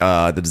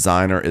 The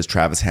designer is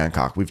Travis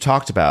Hancock. We've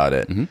talked about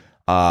it.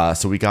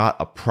 So we got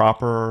a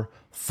proper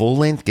full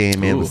length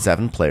game in with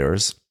 7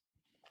 players.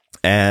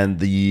 And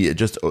the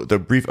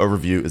brief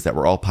overview is that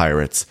we're all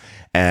pirates,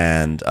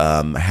 and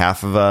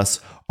half of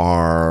us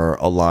are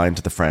aligned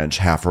to the French,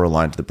 half are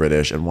aligned to the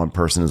British, and one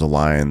person is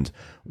aligned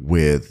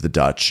with the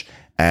Dutch.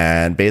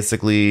 And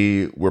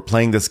basically, we're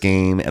playing this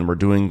game, and we're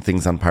doing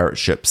things on pirate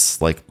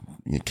ships, like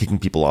kicking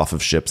people off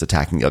of ships,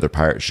 attacking the other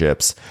pirate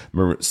ships,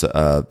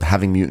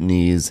 having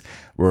mutinies.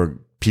 We're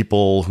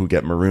people who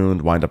get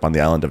marooned wind up on the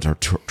island of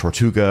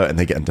Tortuga, and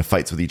they get into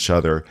fights with each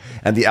other.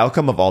 And the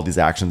outcome of all these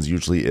actions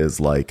usually is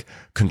like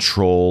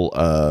control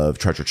of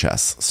treasure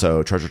chests.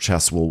 So treasure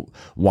chests will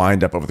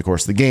wind up over the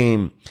course of the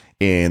game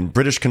in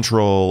British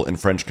control, in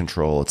French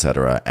control,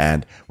 etc.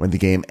 And when the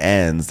game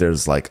ends,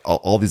 there's like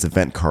all these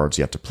event cards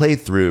you have to play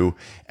through.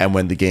 And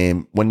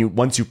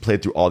once you've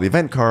played through all the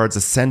event cards,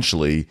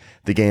 essentially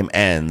the game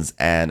ends.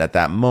 And at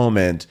that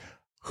moment,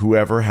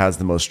 whoever has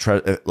the most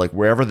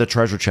wherever the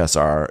treasure chests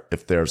are,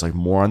 if there's like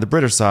more on the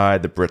British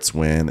side, the Brits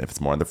win. If it's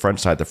more on the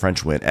French side, the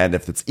French win. And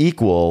if it's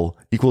equal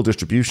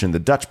distribution, the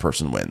Dutch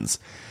person wins.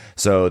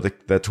 So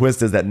the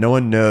twist is that no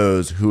one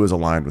knows who is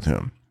aligned with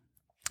whom.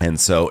 And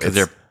so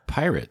they're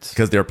pirates.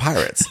 Because they're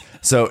pirates.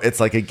 So it's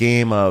like a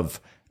game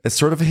of, it's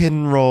sort of a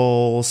hidden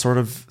role, sort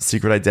of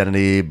secret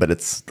identity, but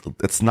it's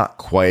not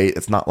quite.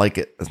 It's not like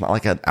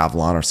an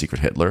Avalon or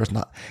Secret Hitler. It's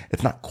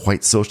not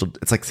quite social.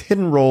 It's like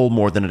hidden role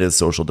more than it is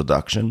social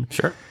deduction.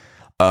 Sure.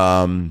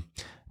 Tom,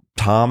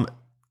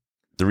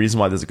 the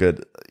reason why this is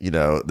good,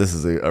 this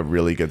is a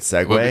really good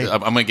segue. Well, I'm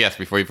gonna guess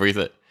before you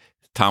say it.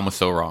 Tom was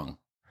so wrong.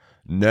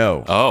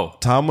 No. Oh.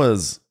 Tom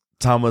was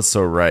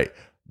so right,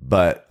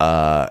 but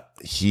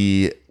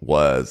he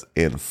was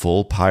in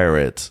full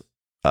pirate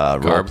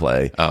role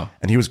play. Oh.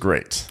 And he was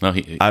great. No,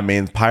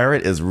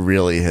 pirate is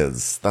really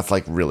that's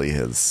like really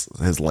his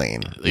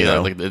lane. You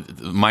know? Like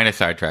minus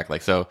sidetrack.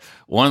 Like, so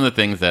one of the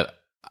things that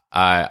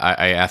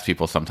I ask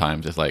people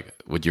sometimes is like,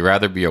 would you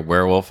rather be a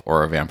werewolf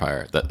or a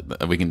vampire?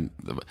 That we can,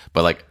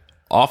 but like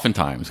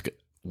oftentimes,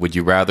 would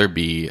you rather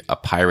be a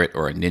pirate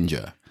or a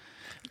ninja?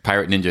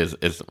 Pirate ninja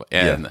is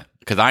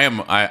because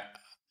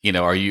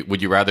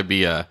would you rather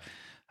be a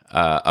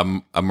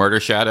murder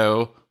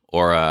shadow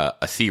or a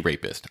sea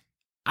rapist?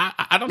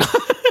 I don't know.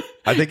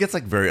 I think it's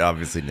like very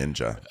obviously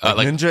ninja.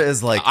 Like, ninja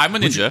is like, I'm a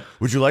ninja.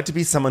 Would you like to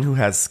be someone who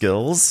has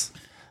skills,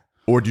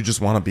 or do you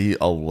just want to be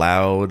a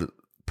loud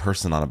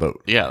person on a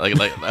boat. Yeah, like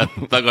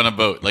thug on a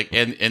boat. Like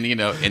and you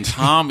know, and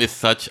Tom is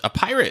such a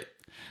pirate.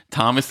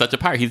 Tom is such a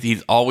pirate.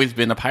 He's always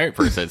been a pirate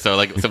person. So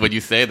when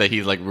you say that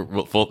he's like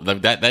full,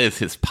 that is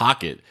his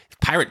pocket, his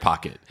pirate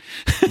pocket.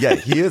 Yeah,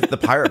 he is the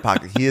pirate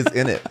pocket. He is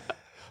in it.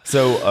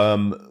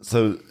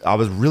 So I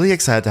was really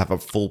excited to have a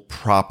full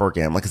proper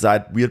game, like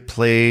because we had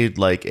played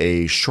like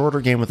a shorter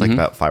game with like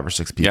about 5 or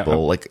 6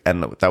 people, like,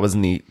 and that was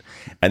neat.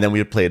 And then we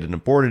had played an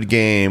aborted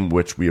game,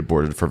 which we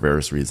aborted for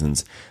various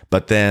reasons.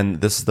 But then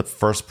this is the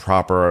first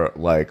proper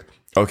like,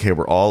 okay,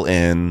 we're all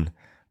in,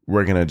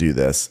 we're gonna do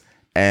this.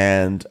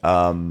 And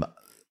the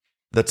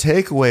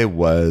takeaway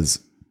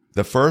was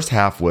the first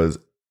half was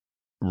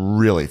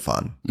really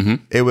fun.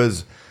 It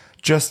was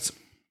just,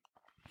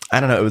 I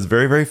don't know, it was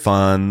very, very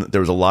fun.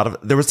 There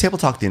was table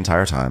talk the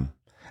entire time.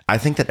 I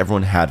think that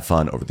everyone had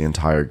fun over the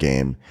entire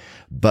game.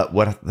 But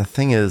what the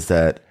thing is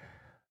that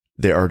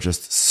there are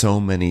just so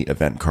many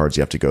event cards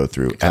you have to go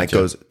through, and it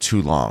goes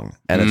too long,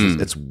 and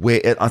it's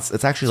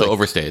actually so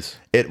overstays.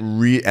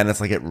 And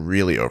it's like it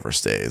really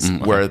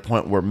overstays. Where at the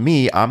point where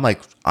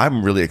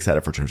I'm really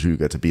excited for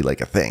Tortuga to be like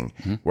a thing,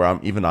 where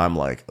I'm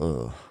like,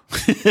 ugh.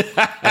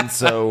 And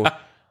so,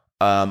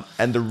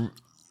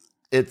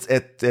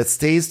 it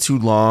stays too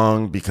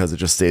long because it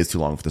just stays too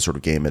long for the sort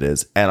of game it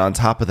is, and on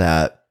top of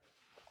that,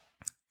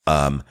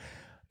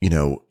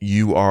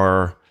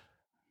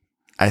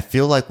 I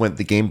feel like when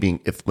the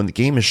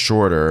game is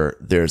shorter,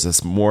 there's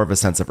this more of a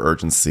sense of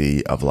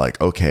urgency of like,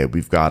 okay,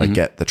 we've got to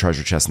get the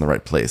treasure chest in the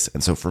right place.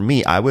 And so for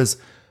me, I was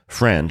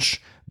French,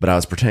 but I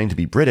was pretending to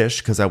be British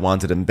because I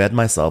wanted to embed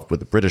myself with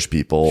the British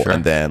people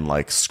and then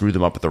like screw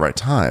them up at the right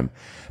time.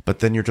 But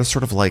then you're just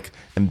sort of like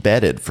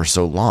embedded for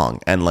so long,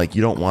 and like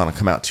you don't want to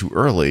come out too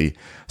early.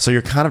 So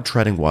you're kind of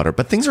treading water,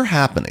 but things are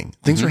happening.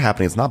 Things are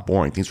happening. It's not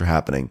boring. Things are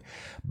happening.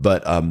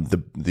 But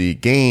the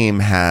game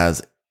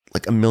has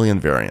like a million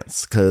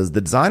variants because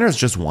the designers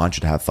just want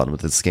you to have fun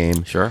with this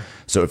game. Sure.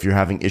 So if you're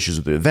having issues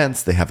with the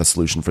events, they have a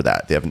solution for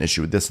that. They have an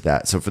issue with this,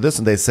 that. So for this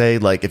one, they say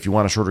like, if you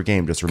want a shorter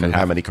game, just remove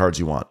how many cards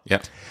you want.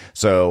 Yeah.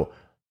 So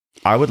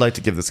I would like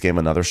to give this game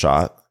another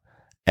shot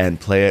and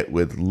play it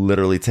with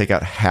literally take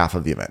out half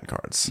of the event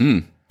cards.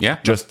 Yeah.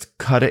 Just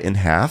cut it in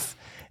half.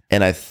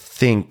 And I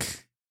think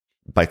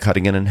by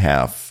cutting it in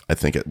half, I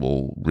think it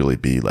will really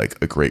be like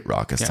a great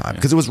raucous time.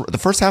 Because the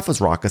first half was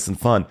raucous and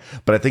fun,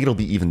 but I think it'll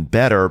be even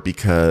better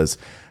because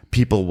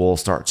people will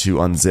start to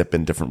unzip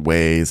in different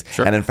ways.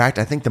 Sure. And in fact,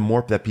 I think the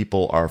more that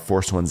people are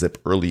forced to unzip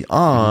early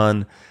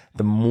on,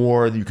 the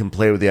more you can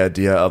play with the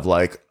idea of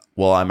like,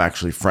 well, I'm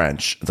actually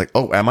French. It's like,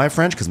 oh, am I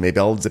French? Because maybe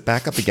I'll zip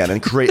back up again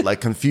and create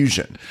like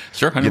confusion.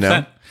 Sure,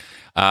 100%.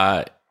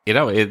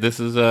 This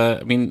is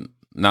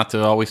not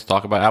to always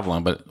talk about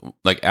Avalon, but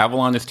like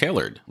Avalon is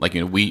tailored. Like,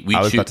 we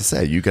I was about to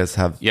say, you guys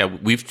have. Yeah,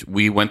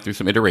 we went through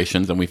some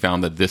iterations and we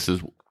found that this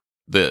is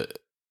the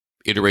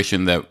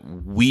iteration that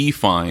we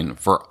find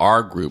for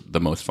our group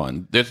the most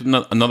fun. There's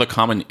another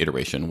common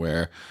iteration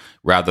where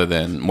rather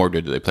than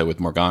Mordred, they play with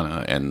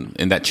Morgana, and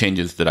that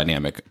changes the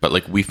dynamic. But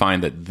like we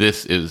find that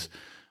this is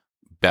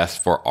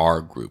best for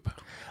our group.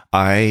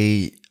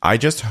 I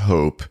just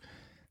hope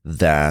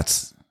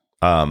that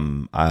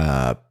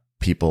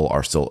people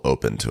are still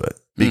open to it,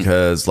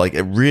 because like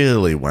it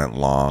really went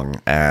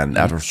long, and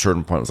after a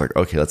certain point it was like,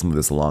 okay, let's move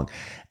this along.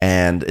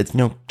 And it's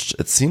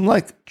it seemed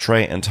like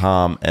Trey and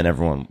Tom and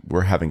everyone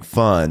were having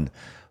fun,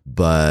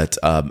 but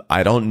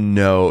I don't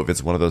know if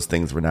it's one of those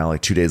things where now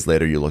like 2 days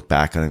later you look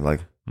back and like,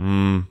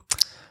 I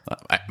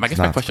guess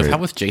my question is, how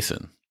was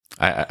Jason?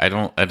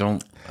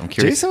 I'm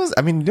curious. Jason was,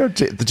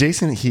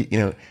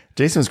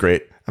 Jason was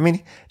great. I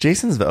mean,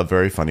 Jason's a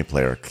very funny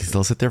player.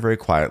 He'll sit there very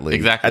quietly.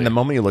 Exactly. And the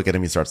moment you look at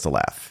him, he starts to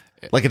laugh.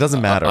 Like, it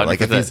doesn't matter. 100%.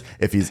 Like,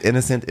 if he's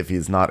innocent, if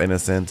he's not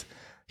innocent,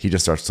 he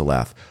just starts to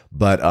laugh.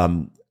 But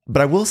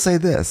I will say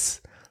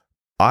this.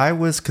 I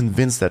was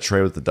convinced that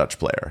Trey was the Dutch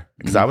player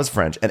because I was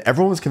French, and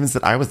everyone was convinced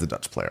that I was the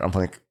Dutch player. I'm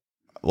like,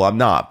 well, I'm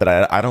not, but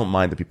I don't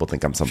mind that people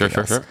think I'm something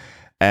else. Sure.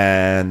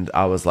 And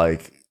I was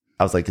like,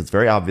 it's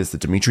very obvious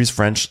that Dimitri's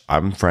French,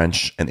 I'm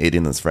French, and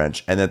Aiden is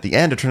French. And at the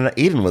end, it turned out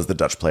Aiden was the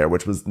Dutch player,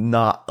 which was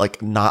not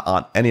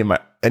on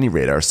any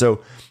radar.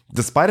 So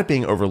despite it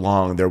being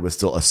overlong, there was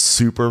still a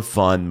super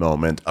fun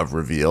moment of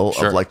reveal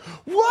of like,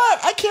 what?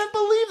 I can't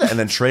believe that. And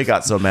then Trey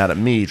got so mad at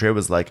me. Trey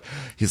was like,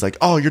 he's like,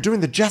 oh, you're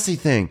doing the Jesse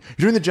thing.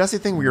 You're doing the Jesse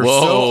thing where you're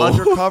so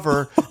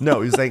undercover.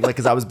 No, he was saying like,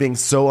 because I was being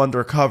so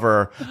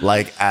undercover,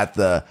 like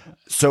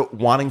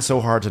wanting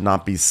so hard to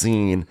not be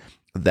seen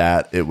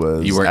that it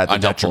was you were at the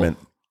unhelpful. detriment.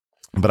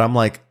 But I'm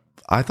like,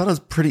 I thought it was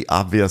pretty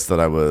obvious that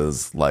I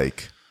was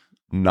like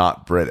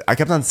not British. I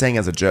kept on saying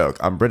as a joke,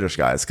 I'm British,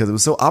 guys, because it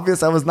was so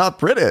obvious I was not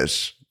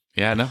British.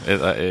 Yeah, no,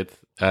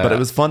 but it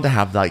was fun to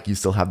have like you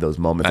still have those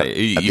moments at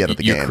the end of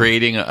the game. You're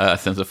creating a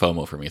sense of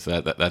FOMO for me, so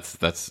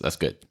that's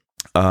good.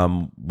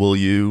 Will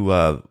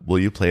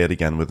you play it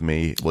again with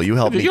me? Will you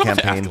help me you campaign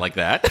don't have to act like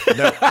that?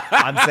 No,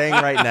 I'm saying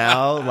right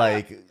now,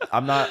 like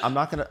I'm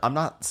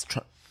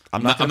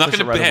I'm not going to push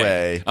it right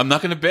away. I'm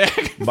not going to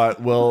beg.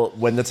 But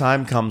when the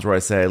time comes where I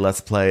say,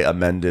 let's play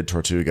amended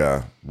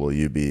Tortuga, will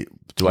you be...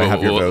 Do I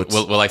have your vote?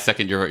 Will I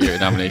second your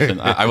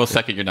nomination? I will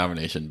second your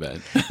nomination,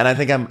 Ben. And I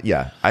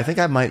think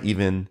I might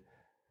even...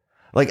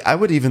 Like, I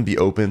would even be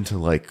open to,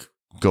 like,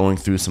 going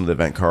through some of the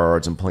event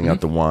cards and pulling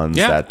out the ones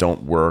that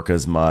don't work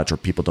as much or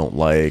people don't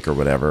like or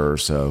whatever.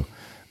 So...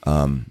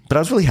 but I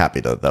was really happy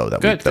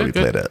that we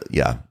played it.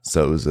 Yeah.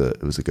 So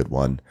it was a good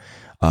one.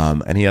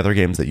 Any other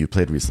games that you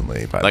played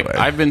recently, by the way?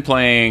 I've been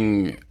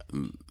playing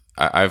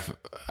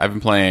been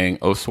playing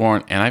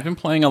Oathsworn, and I've been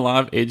playing a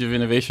lot of Age of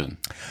Innovation.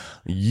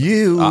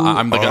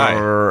 I'm the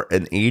guy.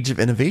 An Age of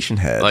Innovation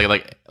head.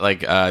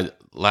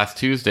 Last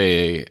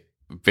Tuesday,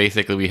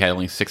 basically we had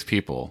only 6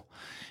 people.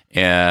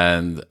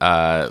 And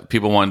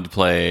people wanted to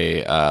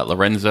play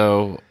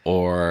Lorenzo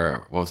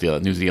or what was the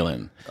other? New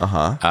Zealand.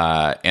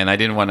 And I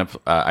didn't want to.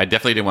 I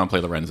definitely didn't want to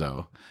play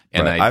Lorenzo.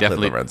 And I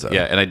definitely played Lorenzo.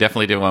 Yeah, and I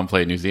definitely didn't want to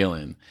play New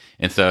Zealand.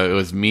 And so it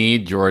was me,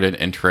 Jordan,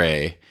 and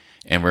Trey,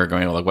 and we were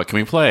going like, what can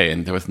we play?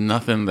 And there was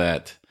nothing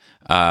that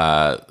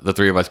the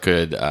three of us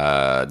could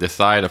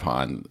decide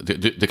upon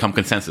to come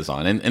consensus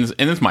on. And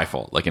it's my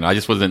fault. Like, I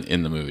just wasn't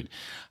in the mood.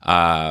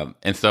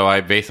 And so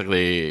I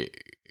basically.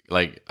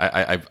 Like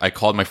I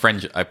called my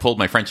friend. I pulled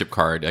my friendship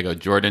card. I go,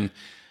 Jordan,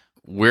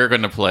 we're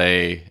going to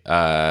play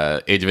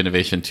Age of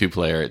Innovation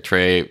 2-player.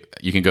 Trey,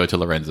 you can go to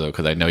Lorenzo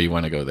because I know you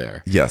want to go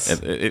there. Yes,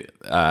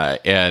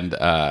 and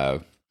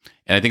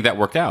I think that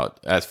worked out.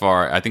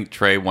 I think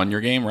Trey won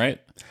your game, right?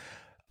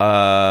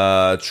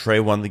 Trey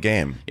won the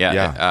game.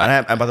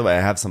 Yeah. And by the way, I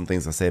have some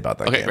things to say about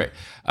that game. Okay, great.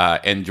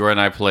 And Jordan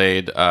and I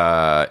played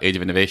Age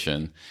of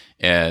Innovation,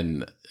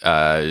 and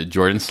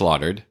Jordan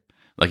slaughtered.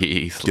 Like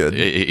good.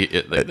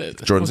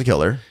 Jordan's a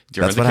killer.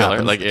 Jordan's a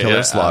killer. Like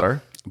killer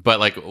slaughter. But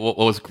like, what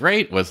was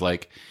great was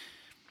like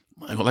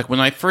when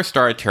I first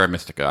started Terra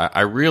Mystica, I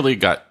really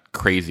got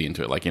crazy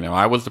into it. Like,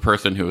 I was the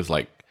person who was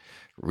like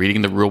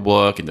reading the rule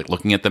book and like,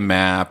 looking at the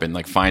map and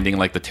like finding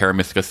like the Terra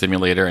Mystica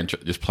simulator and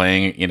just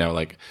playing,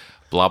 like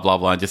blah blah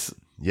blah. Just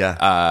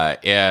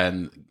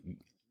and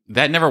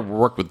that never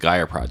worked with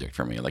Gaia Project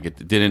for me. Like,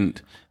 it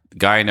didn't.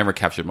 Gaia never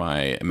captured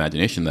my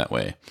imagination that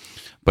way.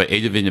 But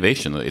Age of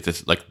Innovation, it's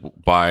just like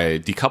by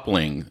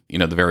decoupling,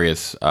 the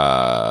various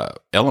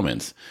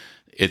elements,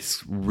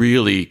 it's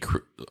really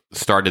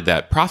started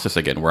that process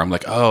again where I'm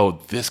like, oh,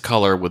 this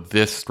color with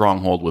this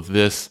stronghold with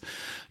this,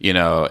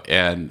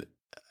 and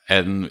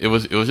it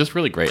was just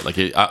really great. Like,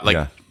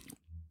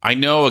 I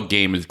know a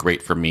game is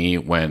great for me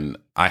when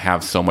I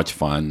have so much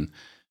fun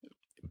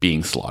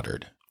being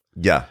slaughtered.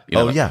 Yeah.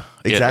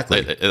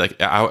 Exactly.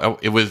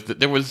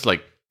 There was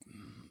like.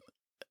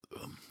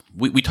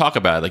 We talk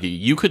about it, like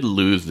you could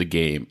lose the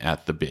game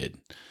at the bid.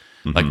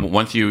 Mm-hmm. Like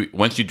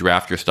once you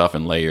draft your stuff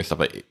and lay your stuff,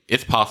 like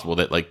it's possible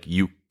that like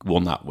you will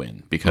not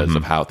win because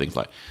of how things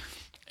like.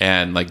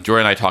 And like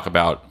Jordan and I talk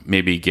about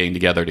maybe getting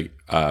together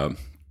to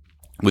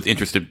with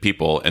interested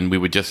people, and we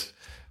would just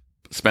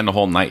spend a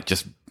whole night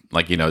just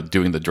like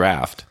doing the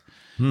draft,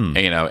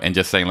 and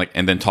just saying like,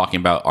 and then talking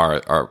about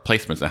our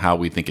placements and how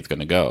we think it's going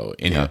to go,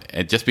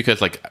 and just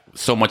because like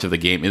so much of the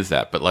game is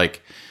that, but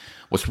like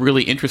what's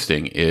really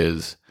interesting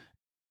is.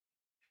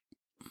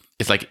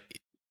 It's like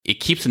it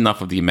keeps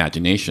enough of the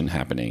imagination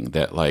happening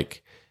that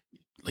like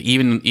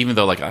even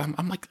though like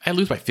I'm like I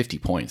lose by 50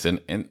 points and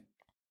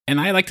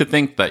I like to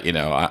think that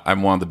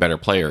I'm one of the better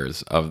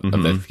players of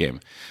this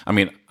game. I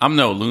mean, I'm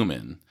no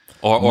Lumen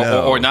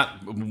or not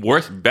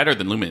better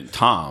than Lumen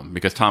Tom,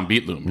 because Tom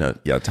beat Lumen. No,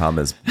 yeah, Tom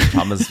is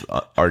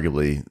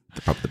arguably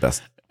probably the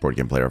best board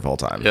game player of all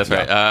time. That's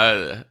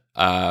right.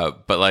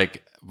 But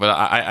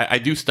I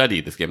do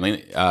study this game,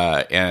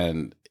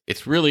 and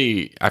it's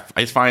really I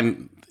just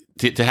find.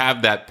 To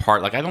have that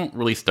part, like I don't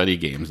really study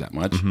games that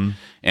much,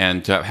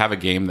 and to have a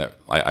game that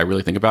I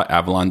really think about.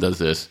 Avalon does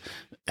this,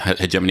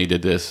 Hegemony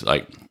did this,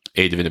 like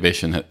Age of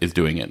Innovation is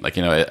doing it. Like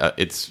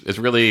it's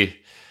really,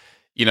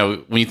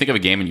 when you think of a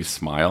game and you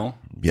smile,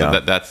 so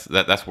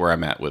that's where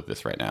I'm at with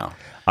this right now.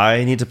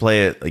 I need to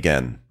play it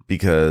again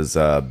because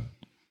the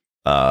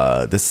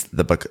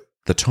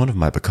tone of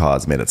my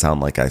because made it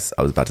sound like I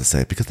was about to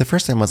say because the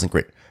first time wasn't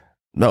great.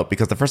 No,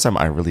 because the first time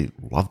I really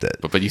loved it.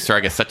 But you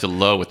started at such a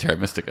low with Terra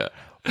Mystica.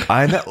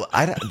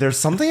 There's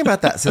something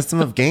about that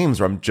system of games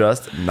where I'm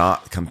just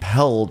not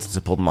compelled to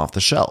pull them off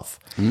the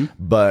shelf. Mm-hmm.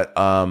 But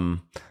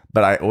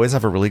I always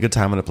have a really good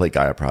time when I play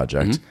Gaia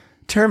Project. Mm-hmm.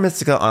 Terra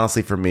Mystica,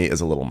 honestly, for me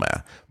is a little meh.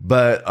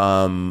 But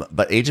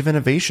Age of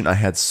Innovation, I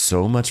had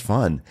so much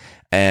fun.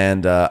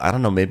 And I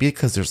don't know, maybe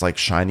because there's like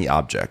shiny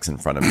objects in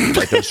front of me.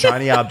 Like those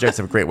shiny objects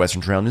of Great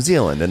Western Trail New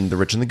Zealand and the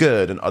rich and the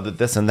good and other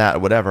this and that or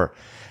whatever.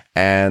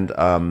 And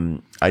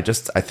I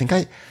think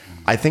Age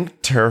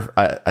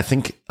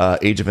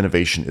of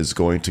Innovation is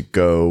going to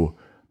go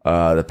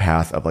the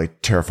path of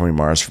like Terraforming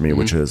Mars for me,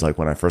 which is like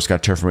when I first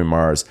got Terraforming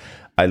Mars,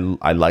 I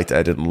liked it,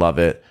 I didn't love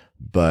it,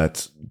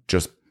 but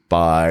just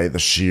by the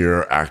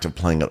sheer act of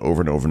playing it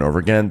over and over and over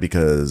again,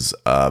 because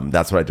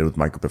that's what I did with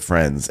my group of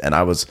friends, and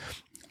I was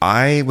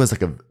a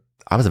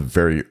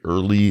very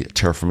early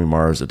Terraforming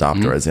Mars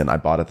adopter, as in I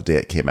bought it the day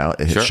it came out,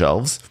 it hit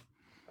shelves.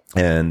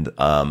 and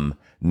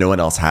no one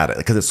else had it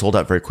because it sold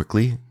out very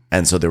quickly.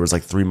 And so there was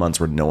like 3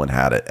 months where no one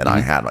had it, and I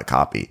had my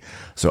copy.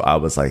 So I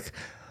was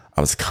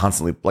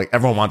constantly like,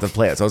 everyone wanted to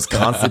play it. So I was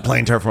constantly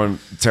playing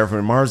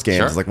Terraforming Mars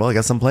games. I was like, well, I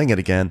guess I'm playing it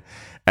again.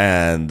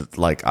 And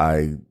like,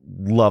 I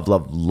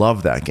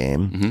love that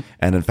game.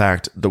 And in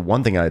fact, the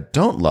one thing I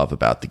don't love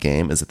about the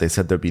game is that they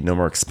said there'd be no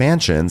more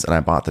expansions. And I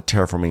bought the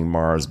Terraforming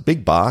Mars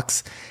big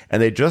box,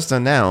 and they just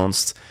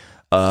announced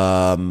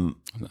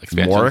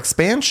more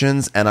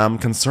expansions, and I'm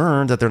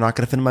concerned that they're not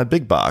going to fit in my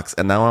big box.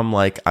 And now I'm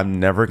like, I'm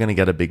never going to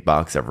get a big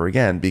box ever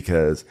again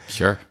because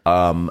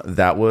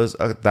that was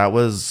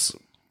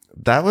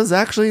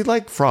actually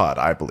like fraud.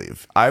 I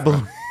believe I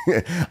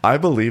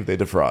believe they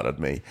defrauded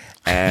me,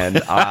 and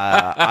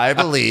I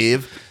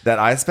believe that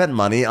I spent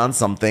money on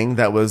something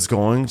that was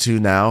going to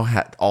now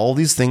all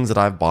these things that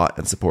I've bought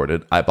and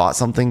supported. I bought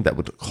something that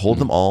would hold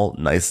them all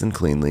nice and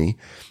cleanly.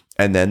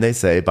 And then they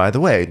say, by the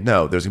way,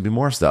 no, there's going to be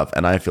more stuff.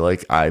 And I feel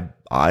like I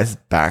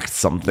backed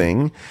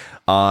something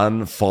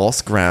on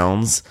false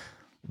grounds,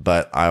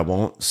 but I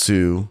won't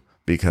sue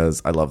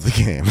because I love the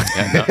game.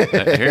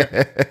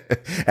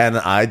 And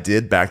I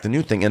did back the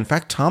new thing. In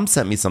fact, Tom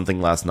sent me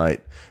something last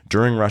night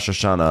during Rosh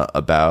Hashanah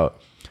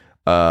about,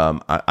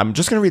 I'm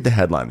just going to read the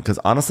headline because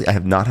honestly, I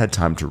have not had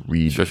time to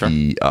read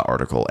the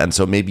article. And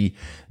so maybe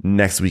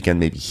next weekend,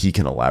 maybe he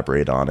can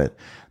elaborate on it.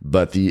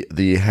 But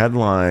the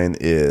headline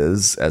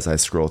is, as I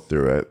scroll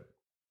through it,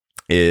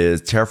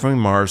 is Terraforming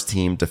Mars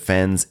team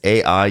defends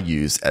AI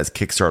use as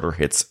Kickstarter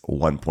hits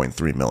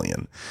 1.3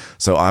 million.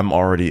 So I'm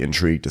already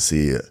intrigued to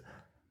see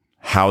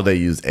how they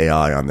use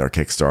AI on their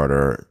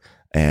Kickstarter.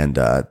 And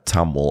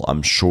Tom will,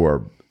 I'm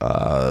sure,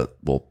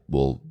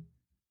 will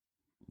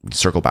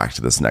circle back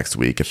to this next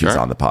week if he's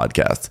on the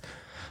podcast.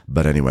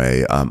 But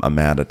anyway, I'm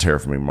mad at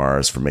Terraforming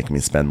Mars for making me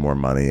spend more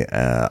money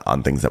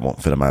on things that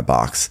won't fit in my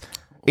box.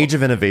 Age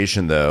of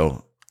Innovation,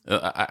 though,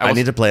 I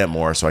need to play it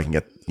more so I can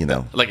get,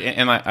 like,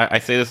 and I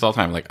say this all the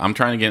time, like, I'm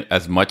trying to get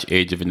as much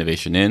Age of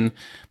Innovation in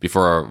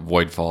before our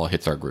Voidfall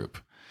hits our group.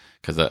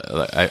 Because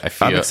I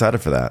feel I'm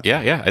excited for that.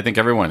 Yeah, I think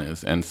everyone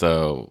is, and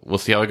so we'll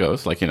see how it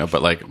goes. Like,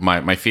 but like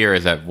my fear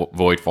is that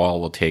Voidfall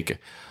will take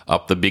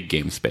up the big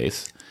game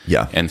space.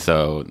 Yeah, and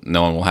so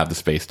no one will have the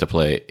space to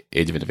play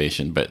Age of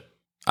Innovation. But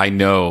I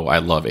know I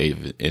love Age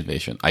of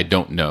Innovation. I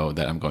don't know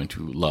that I'm going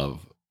to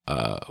love.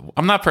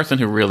 I'm not a person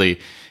who really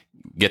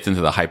gets into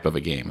the hype of a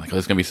game. Like, oh,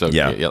 it's gonna be so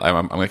good.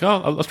 I'm like,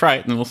 oh, let's try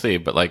it and we'll see.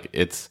 But like,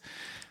 it's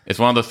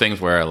one of those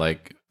things where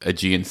like a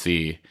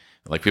GNC.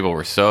 Like, people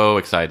were so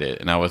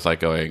excited, and I was like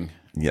going,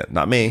 yeah,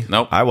 not me.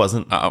 Nope. I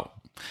wasn't. Not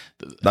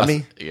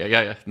me.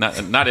 Yeah.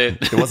 Not it.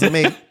 It wasn't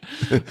me.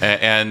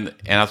 and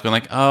I was going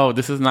like, oh,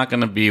 this is not going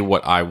to be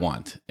what I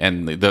want.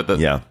 And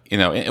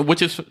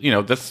which is,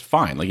 that's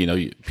fine. Like,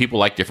 people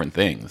like different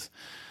things,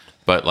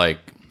 but like,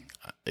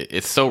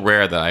 it's so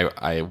rare that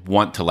I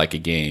want to like a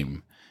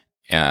game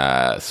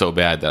so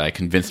bad that I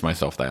convinced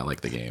myself that I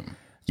like the game.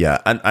 Yeah,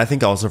 and I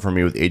think also for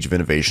me with Age of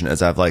Innovation,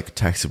 as I've like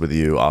texted with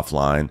you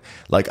offline,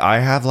 like I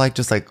have like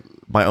just like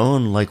my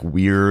own like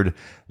weird,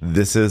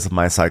 this is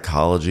my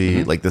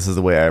psychology, like this is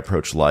the way I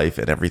approach life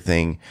and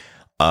everything.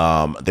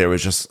 There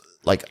was just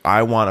like,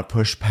 I want to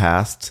push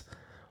past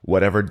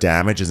whatever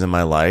damage is in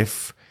my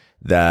life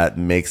that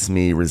makes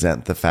me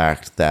resent the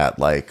fact that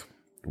like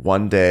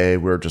one day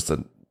we're just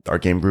our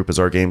game group is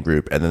our game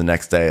group, and then the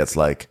next day it's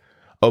like,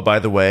 oh, by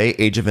the way,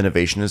 Age of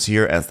Innovation is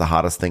here and it's the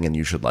hottest thing and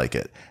you should like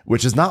it.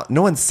 Which is not,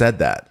 no one said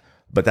that,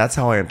 but that's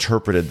how I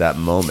interpreted that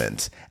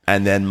moment.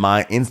 And then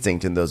my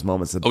instinct in those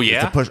moments is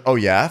to push, oh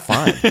yeah,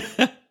 fine.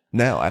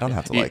 No, I don't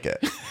have to like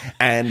it.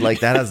 And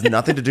like, that has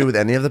nothing to do with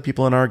any of the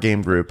people in our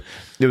game group.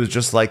 It was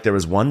just like, there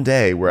was one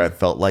day where I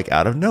felt like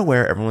out of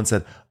nowhere, everyone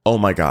said, oh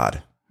my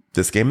God,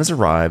 this game has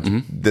arrived.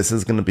 This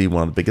is going to be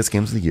one of the biggest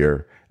games of the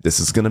year. This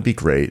is going to be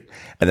great.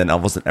 And then all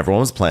of a sudden everyone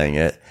was playing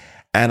it.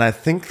 And I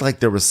think like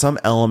there was some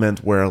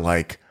element where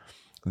like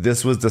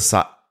this was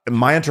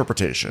my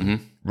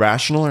interpretation,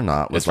 rational or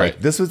not, was like,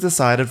 this was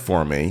decided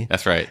for me.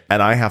 That's right.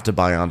 And I have to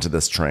buy onto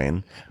this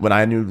train when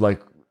I knew like,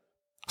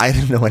 I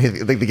didn't know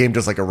anything. Like the game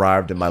just like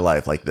arrived in my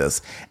life like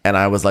this. And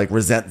I was like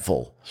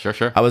resentful.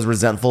 Sure. I was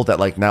resentful that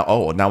like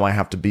now I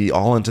have to be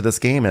all into this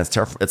game. And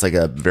it's like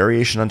a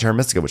variation on Terra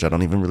Mystica, which I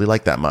don't even really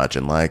like that much.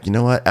 And like, you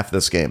know what? F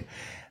this game.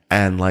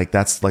 And like,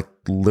 that's like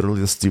literally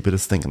the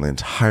stupidest thing in the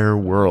entire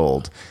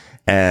world.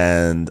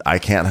 And I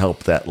can't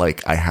help that,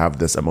 like, I have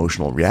this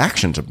emotional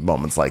reaction to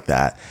moments like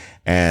that.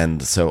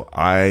 And so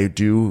I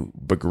do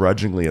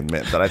begrudgingly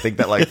admit that I think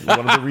that, like,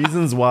 one of the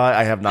reasons why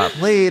I have not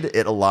played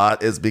it a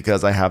lot is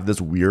because I have this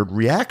weird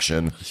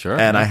reaction. Sure.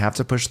 And I have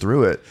to push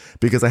through it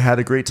because I had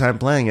a great time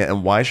playing it.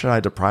 And why should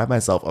I deprive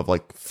myself of,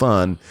 like,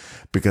 fun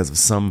because of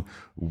some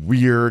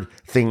weird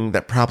thing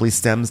that probably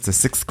stems to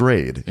sixth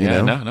grade? You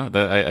know?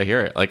 No, I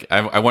hear it. Like,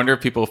 I wonder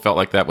if people felt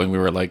like that when we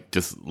were like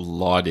just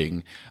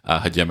lauding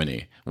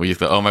hegemony. We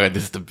just go, oh my God,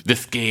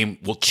 this game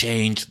will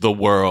change the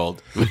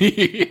world. When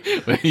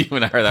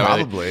I heard that,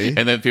 probably.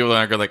 And then people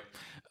are like,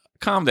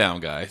 calm down,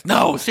 guys.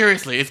 No,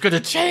 seriously, it's going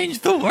to change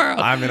the world.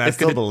 I mean, I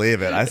still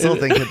believe it. I still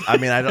think it, I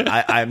mean,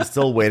 I'm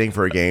still waiting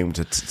for a game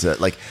to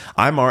like,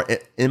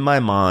 in my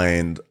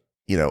mind,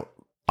 you know,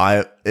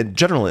 in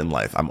general in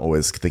life, I'm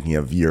always thinking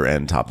of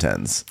year-end top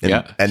 10s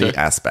in any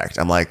aspect.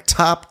 I'm like,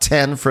 top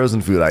 10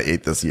 frozen food I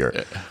ate this year.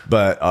 Yeah.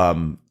 But,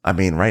 I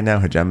mean, right now,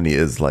 hegemony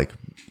is like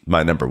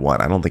my number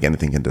one. I don't think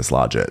anything can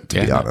dislodge it,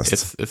 to be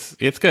honest.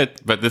 It's good,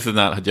 but this is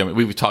not hegemony.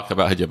 We've talked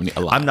about hegemony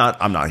a lot. I'm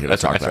not here to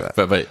talk about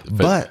that.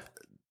 But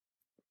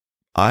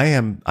I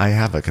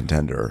have a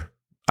contender.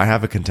 I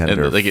have a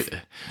contender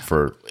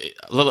for.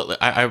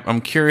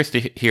 I'm curious to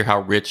hear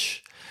how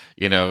rich,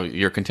 you know,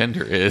 your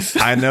contender is.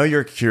 I know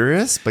you're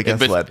curious, but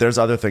guess what? There's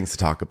other things to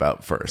talk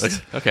about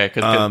first. Okay,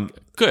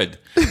 good.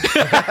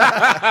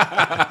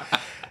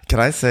 Can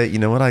I say, you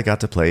know what I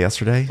got to play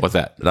yesterday? What's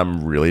that? That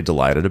I'm really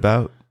delighted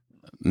about.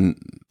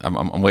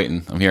 I'm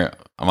waiting. I'm here.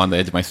 I'm on the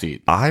edge of my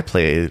seat. I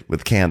played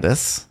with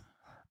Candace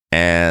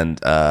and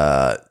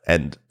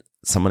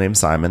someone named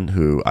Simon,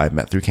 who I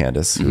met through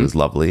Candace, who is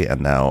lovely,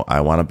 and now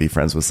I want to be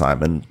friends with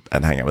Simon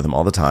and hang out with him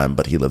all the time.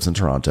 But he lives in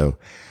Toronto.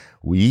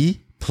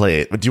 We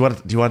played. Do you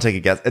want to take a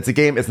guess? It's a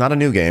game. It's not a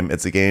new game.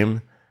 It's a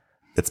game.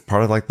 It's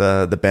part of like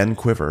the Ben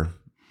quiver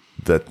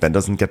that Ben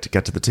doesn't get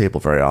to the table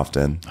very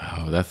often.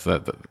 Oh, that's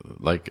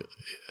like.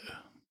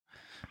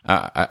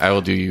 I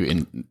will do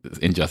you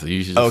injustice.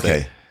 You should just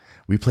say.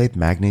 We played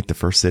Magnate the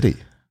First City.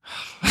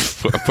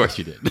 Of course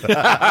you did. Which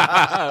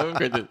I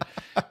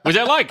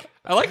like.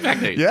 I like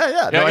Magnate.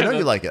 Yeah. No, I know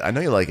you like it. I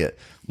know you like it.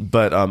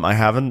 But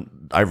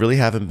I really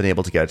haven't been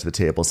able to get it to the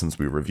table since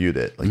we reviewed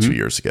it like 2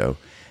 years ago.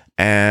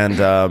 And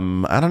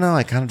I don't know.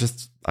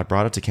 I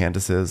brought it to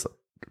Candace's.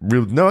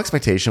 No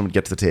expectation would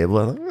get to the table.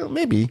 I was like, well,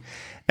 maybe.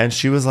 And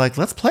she was like,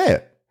 let's play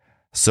it.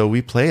 So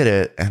we played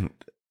it. And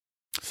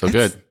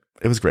good.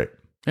 It was great.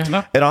 Yeah,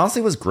 no. It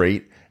honestly was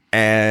great.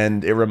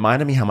 And it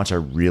reminded me how much I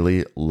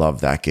really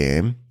love that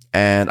game.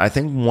 And I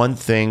think one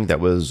thing that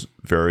was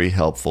very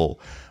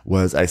helpful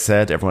was I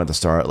said to everyone at the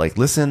start, like,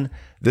 listen,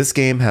 this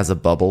game has a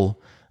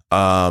bubble.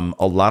 A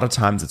lot of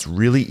times it's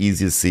really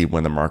easy to see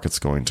when the market's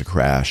going to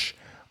crash.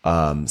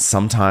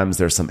 Sometimes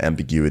there's some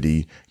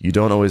ambiguity. You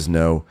don't always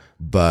know,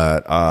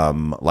 but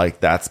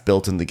like that's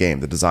built in the game.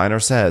 The designer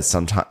says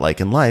sometimes,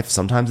 like in life,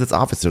 sometimes it's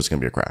obvious there's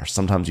going to be a crash.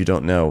 Sometimes you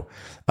don't know.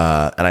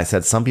 And I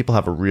said some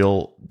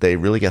people they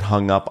really get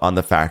hung up on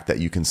the fact that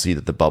you can see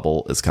that the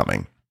bubble is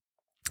coming.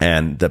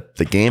 And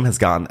the game has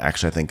gotten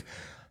actually, I think,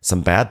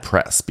 some bad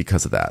press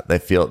because of that.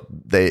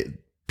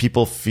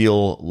 People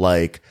feel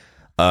like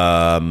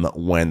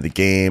when the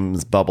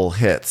game's bubble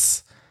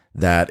hits,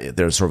 that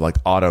there's sort of like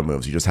auto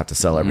moves. You just have to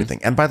sell everything.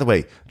 And by the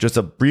way, just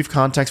a brief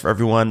context for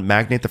everyone,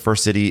 Magnate the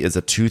First City is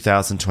a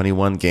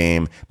 2021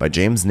 game by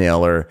James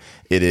Naylor.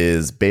 It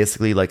is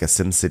basically like a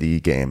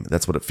SimCity game.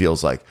 That's what it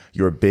feels like.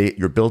 You're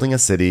building a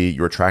city.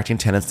 You're attracting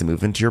tenants to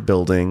move into your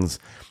buildings.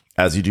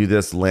 As you do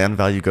this, land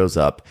value goes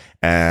up,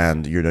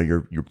 and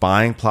you're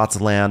buying plots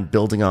of land,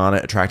 building on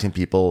it, attracting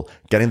people,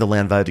 getting the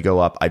land value to go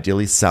up,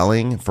 ideally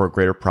selling for a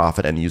greater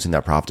profit and using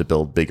that profit to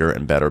build bigger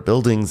and better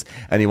buildings.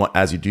 And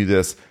as you do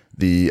this,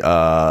 the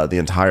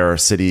entire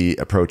city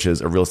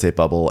approaches a real estate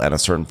bubble, and at a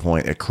certain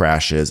point it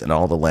crashes and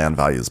all the land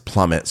values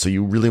plummet. So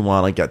you really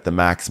want to get the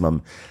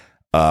maximum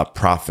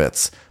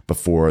profits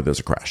before there's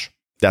a crash.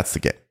 That's the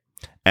game.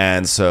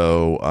 And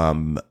so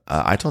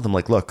I told them,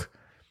 like, look,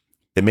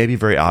 it may be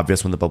very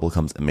obvious when the bubble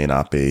comes. It may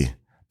not be,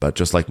 but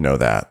just like know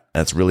that.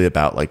 And it's really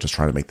about like just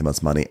trying to make the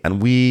most money.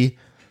 And we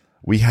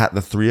had,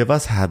 the three of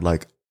us had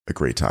like a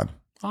great time.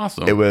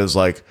 Awesome. It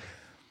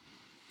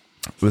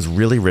was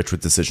really rich with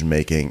decision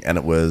making, and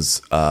it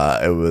was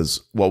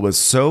what was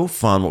so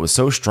fun, what was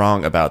so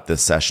strong about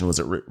this session was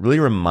it really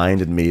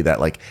reminded me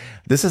that like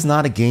this is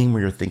not a game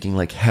where you're thinking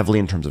like heavily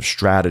in terms of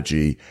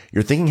strategy.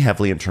 You're thinking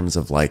heavily in terms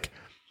of like,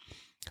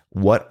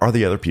 what are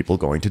the other people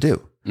going to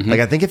do?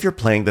 Like, I think if you're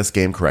playing this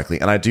game correctly,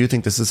 and I do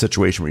think this is a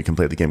situation where you can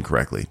play the game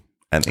correctly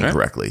and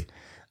incorrectly.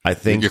 I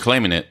think you're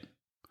claiming it.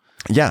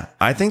 Yeah,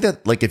 I think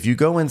that like if you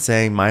go in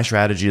saying my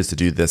strategy is to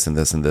do this and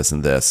this and this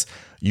and this,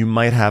 you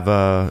might have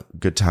a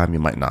good time, you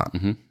might not,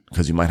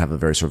 because you might have a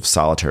very sort of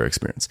solitary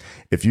experience.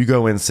 If you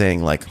go in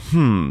saying like,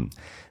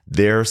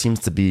 there seems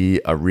to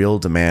be a real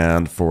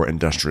demand for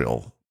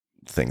industrial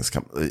things,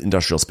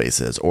 industrial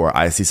spaces, or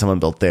I see someone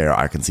built there,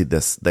 I can see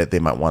this, that they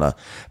might want to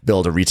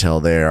build a retail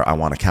there, I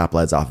want to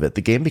capitalize off of it.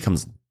 The game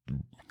becomes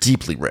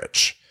deeply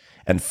rich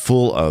and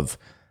full of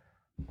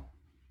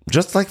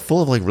like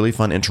really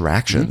fun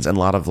interactions and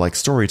a lot of like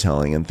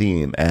storytelling and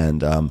theme.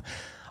 And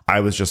I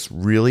was just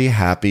really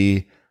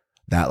happy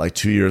that like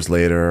 2 years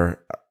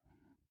later,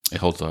 it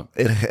holds up.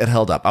 It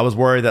held up. I was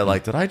worried that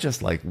like, did I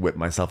just like whip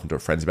myself into a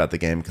frenzy about the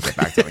game because I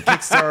backed out on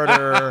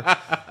Kickstarter?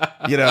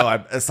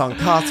 I sung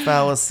cost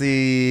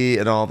fallacy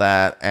and all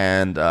that.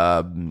 And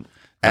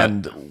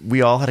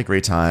we all had a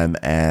great time.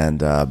 And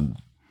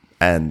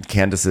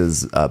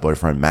Candace's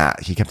boyfriend,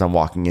 Matt, he kept on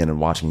walking in and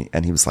watching,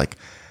 and he was like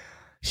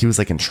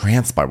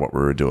entranced by what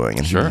we were doing,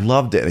 and he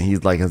loved it. And he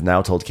like has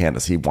now told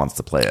Candace he wants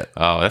to play it.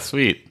 Oh, that's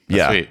sweet.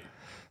 That's sweet.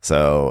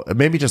 So it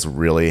made me just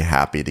really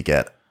happy to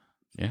get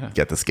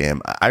get this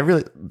game. I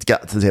really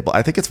got to the table.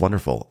 I think it's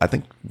wonderful. I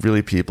think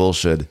really people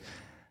should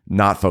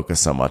not focus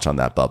so much on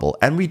that bubble.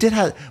 And we did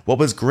have, what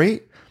was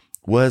great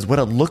was when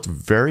it looked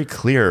very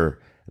clear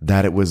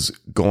that it was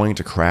going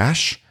to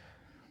crash,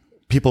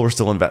 people were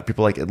still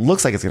people like, it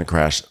looks like it's going to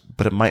crash,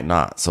 but it might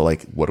not. So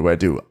like, what do I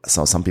do?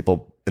 So some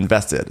people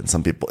invested and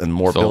some people in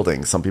more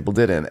buildings, some people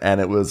didn't.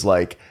 And it was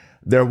like,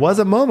 there was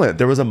a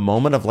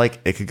moment of like,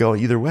 it could go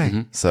either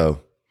way.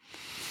 So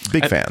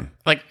big fan.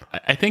 Like,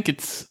 I think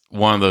it's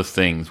one of those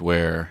things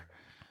where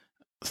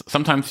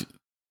sometimes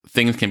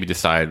things can be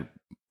decided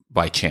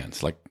by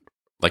chance. Like,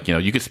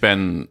 you could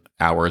spend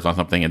hours on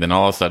something and then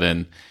all of a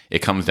sudden it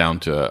comes down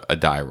to a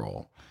die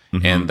roll.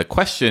 And the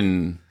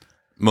question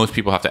most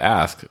people have to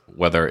ask,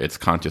 whether it's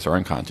conscious or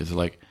unconscious, is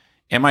like,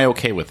 am I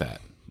okay with that?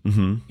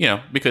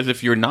 Because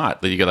if you're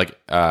not, then you get like,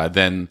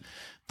 then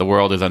the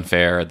world is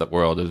unfair, the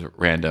world is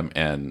random,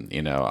 and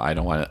I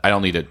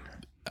don't need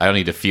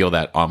to feel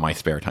that on my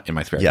spare time, in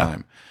my spare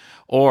time.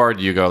 Or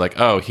do you go like,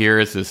 oh, here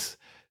is this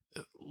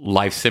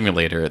life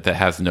simulator that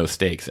has no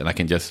stakes and I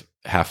can just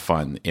have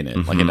fun in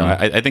it.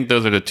 Like, I think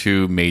those are the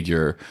two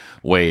major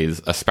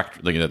ways, a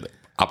spectrum, the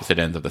opposite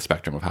ends of the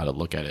spectrum of how to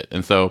look at it.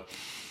 And so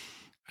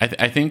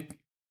I think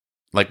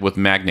like with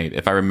Magnate,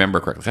 if I remember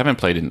correctly, I haven't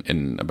played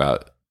in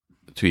about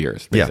 2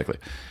 years, basically.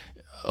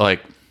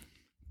 Like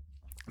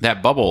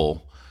that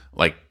bubble,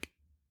 like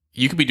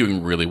you could be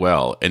doing really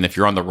well. And if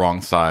you're on the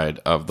wrong side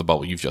of the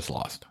bubble, you've just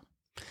lost.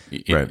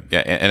 Right.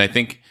 Yeah. And I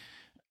think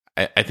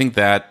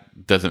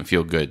that doesn't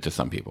feel good to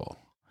some people.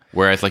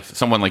 Whereas like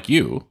someone like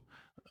you,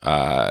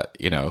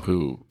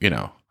 who,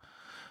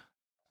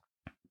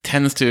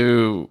 tends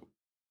to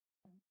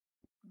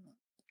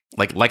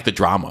like the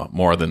drama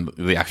more than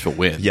the actual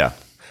win. Yeah.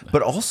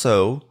 But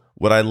also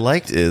what I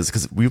liked is,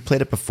 because we've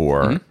played it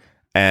before,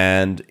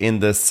 and in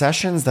the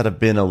sessions that have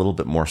been a little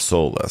bit more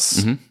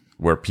soulless,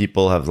 where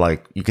people have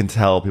like, you can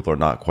tell people are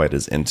not quite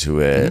as into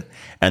it,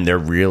 and they're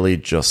really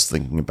just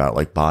thinking about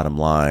like bottom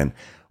line.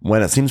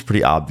 When it seems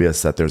pretty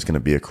obvious that there's going to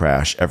be a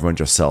crash, everyone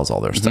just sells all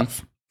their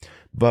stuff.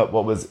 But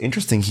what was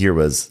interesting here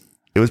was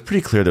it was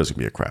pretty clear there was going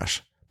to be a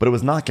crash, but it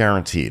was not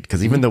guaranteed,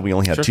 because even though we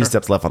only had two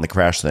steps left on the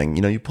crash thing,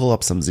 you pull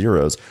up some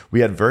zeros. We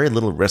had very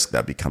little risk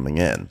that be coming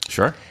in.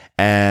 Sure.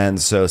 And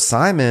so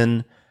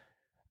Simon,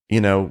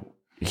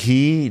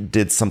 he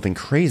did something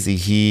crazy.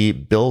 He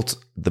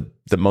built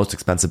the most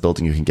expensive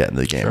building you can get in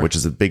the game, which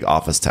is a big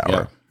office tower.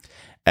 Yeah.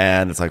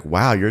 And it's like,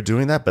 wow, you're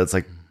doing that, but it's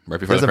like, right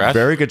before there's a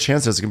very good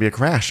chance there's going to be a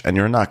crash, and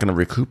you're not going to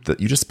recoup that.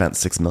 You just spent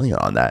 $6 million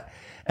on that,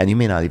 and you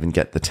may not even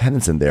get the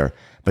tenants in there.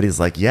 But he's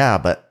like, yeah,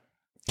 but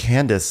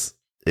Candace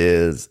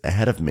is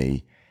ahead of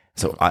me.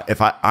 So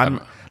if I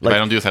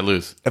don't do this, I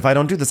lose. If I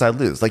don't do this, I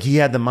lose. Like, he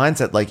had the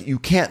mindset, like, you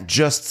can't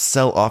just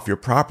sell off your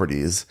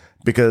properties,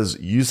 because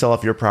you sell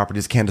off your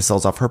properties, Candace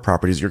sells off her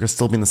properties, you're going to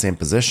still be in the same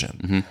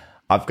position.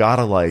 I've got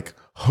to like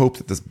hope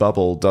that this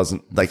bubble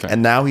doesn't like,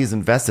 and now he's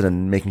invested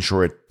in making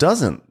sure it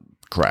doesn't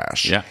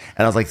crash. Yeah.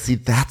 And I was like, see,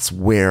 that's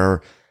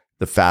where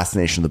the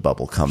fascination of the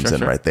bubble comes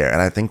in right there.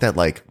 And I think that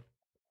like,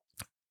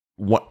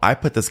 what I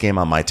put this game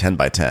on my 10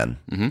 by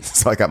 10,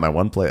 so I got my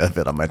one play of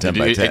it on my 10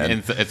 by 10.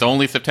 And it's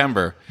only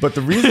September. But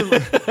the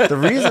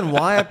reason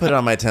why I put it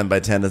on my 10 by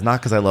 10 is not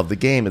because I love the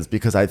game, is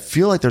because I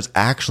feel like there's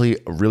actually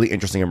a really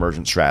interesting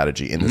emergent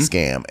strategy in this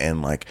game,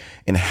 and like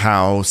in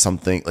how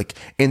something like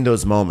in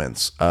those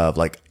moments of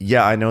like,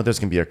 yeah, I know there's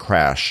gonna be a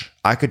crash.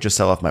 I could just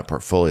sell off my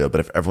portfolio, but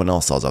if everyone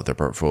else sells off their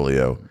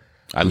portfolio,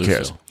 who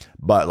cares? Still.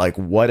 But like,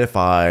 what if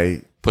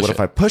I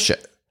push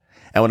it,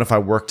 and what if I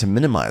work to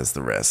minimize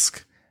the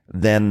risk?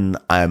 Then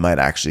I might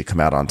actually come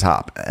out on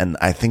top. And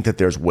I think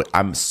that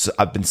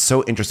I've been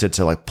so interested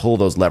to like pull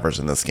those levers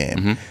in this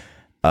game.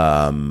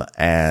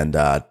 And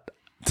to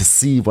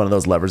see one of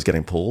those levers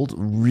getting pulled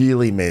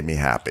really made me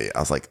happy. I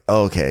was like,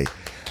 okay,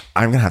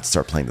 I'm going to have to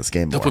start playing this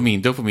game more.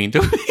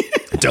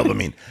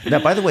 Dopamine. Now,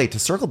 by the way, to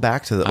circle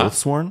back to the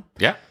Oathsworn.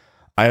 Yeah.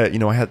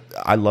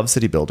 I love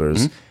city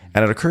builders,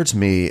 and it occurred to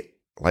me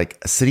like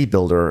a city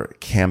builder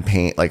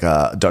campaign, like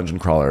a dungeon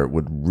crawler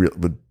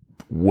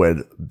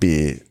would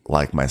be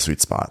like my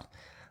sweet spot.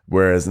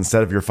 Whereas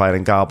instead of you're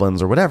fighting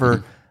goblins or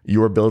whatever,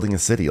 you're building a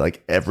city.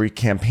 Like every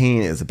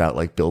campaign is about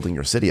like building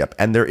your city up.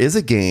 And there is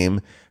a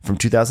game from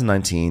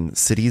 2019,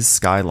 Cities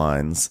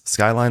Skylines.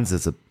 Skylines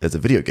is a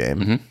video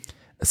game,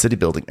 a city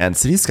building. And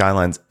Cities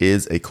Skylines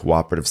is a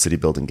cooperative city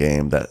building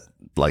game that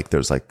like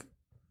there's like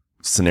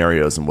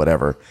scenarios and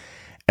whatever.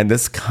 And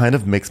this kind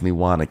of makes me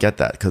want to get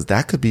that, because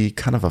that could be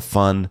kind of a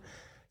fun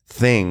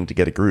thing to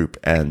get a group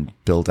and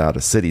build out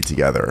a city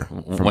together.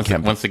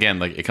 Once again,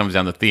 like it comes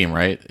down to theme,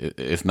 right?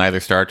 It's neither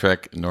Star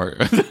Trek nor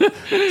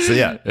so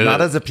yeah,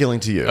 not as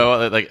appealing to you.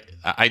 Oh, like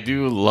I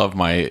do love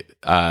my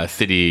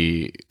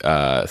city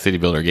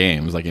builder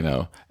games. Like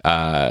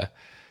I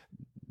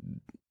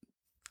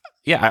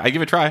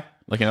give it a try.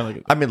 Like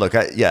I mean, look,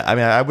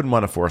 I wouldn't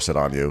want to force it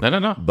on you.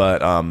 No.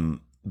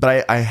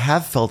 But I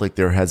have felt like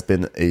there has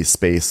been a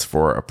space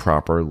for a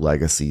proper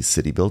legacy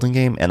city building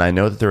game. And I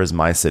know that there is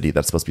My City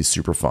that's supposed to be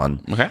super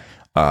fun. Okay.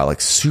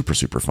 Like super,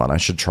 super fun. I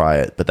should try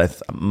it. But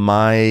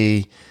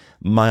my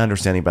my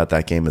understanding about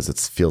that game is it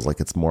feels like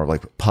it's more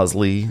like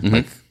puzzly.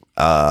 Like,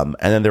 and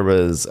then there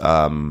was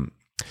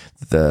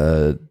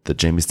the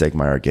Jamie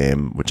Stegmaier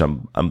game, which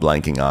I'm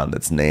blanking on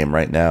its name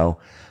right now.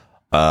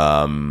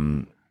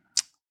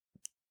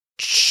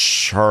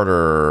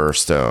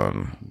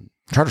 Charterstone,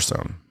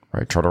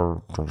 right?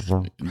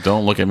 Charterstone.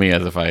 Don't look at me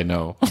as if I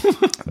know.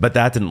 But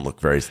that didn't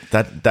look very.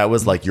 That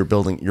was like you're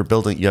building. You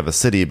have a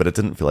city, but it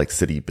didn't feel like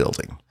city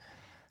building.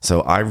 So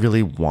I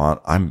really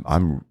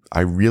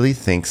really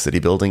think city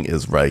building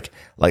is like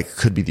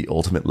could be the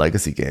ultimate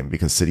legacy game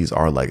because cities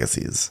are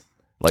legacies.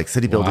 Like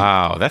city building.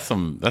 Wow, that's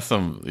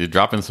some. You're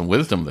dropping some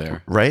wisdom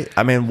there, right?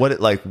 I mean,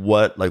 what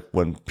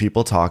when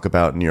people talk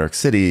about New York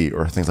City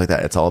or things like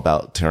that, it's all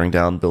about tearing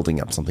down, building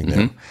up something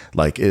new.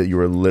 Like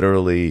you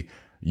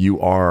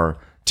are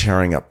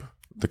tearing up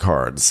the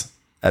cards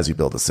as you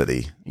build a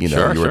city. You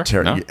know,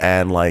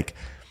 and like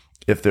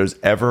if there's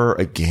ever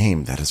a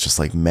game that is just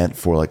like meant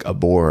for like a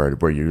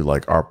board where you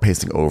like are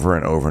pacing over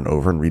and over and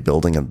over and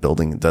rebuilding and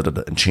building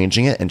and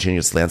changing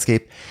its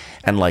landscape,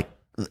 and like.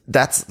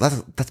 That's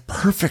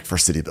perfect for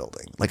city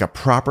building, like a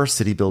proper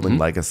city building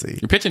legacy.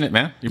 You're pitching it,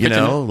 man.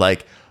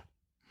 Like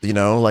in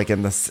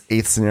the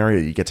 8th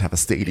scenario, you get to have a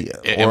stadium,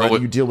 or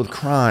you deal with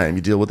crime,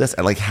 you deal with this,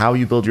 and like how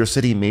you build your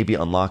city maybe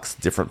unlocks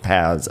different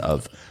paths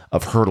of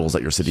hurdles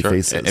that your city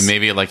faces. And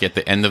maybe like at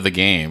the end of the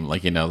game,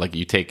 like like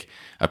you take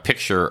a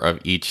picture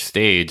of each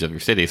stage of your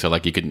city, so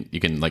like you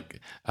can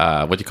like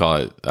what do you call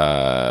it,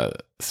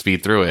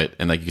 speed through it,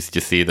 and like you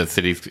just see the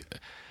cities.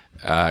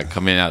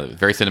 Coming out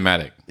very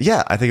cinematic.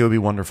 Yeah, I think it would be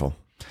wonderful.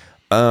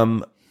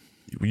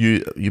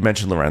 You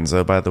mentioned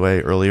Lorenzo, by the way,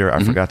 earlier.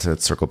 I forgot to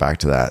circle back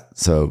to that.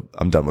 So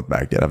I'm done with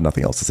Magnate. I have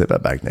nothing else to say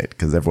about Magnate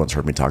because everyone's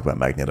heard me talk about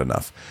Magnate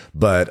enough.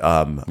 But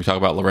we talk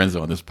about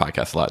Lorenzo on this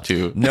podcast a lot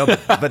too. No,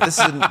 but this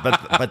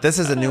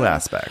is a new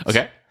aspect.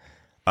 Okay.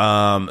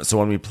 So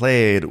when we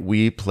played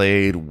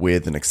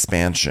with an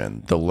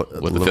expansion.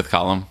 With the fifth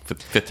column,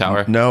 fifth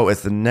tower? No,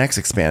 it's the next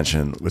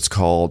expansion. It's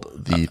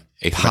called the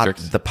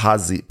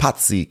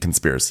Pazzi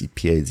Conspiracy,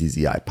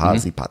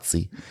 Pazzi,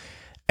 Pazzi.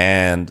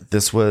 And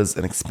this was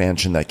an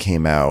expansion that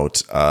came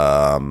out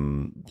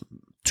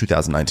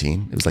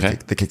 2019. It was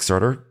like the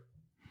Kickstarter.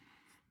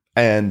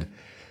 And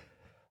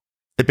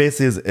it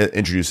basically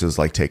introduces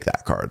like take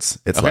that cards.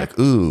 It's like,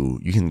 ooh,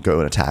 you can go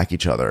and attack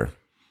each other.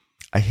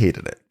 I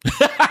hated it.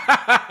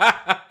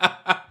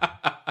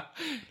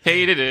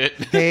 Hated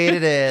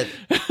it.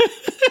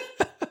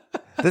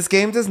 This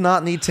game does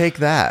not need take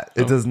that.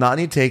 It does not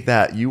need take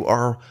that. You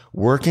are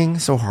working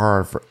so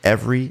hard for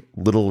every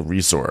little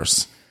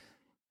resource.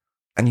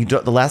 And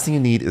the last thing you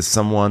need is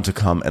someone to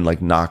come and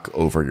like knock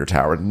over your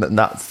tower,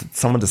 not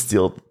someone to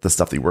steal the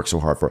stuff that you work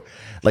so hard for.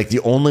 Like the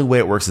only way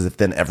it works is if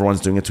then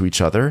everyone's doing it to each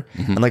other.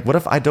 And like, what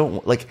if I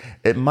don't like?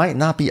 It might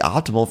not be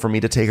optimal for me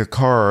to take a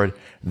card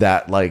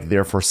that like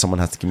therefore someone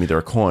has to give me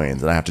their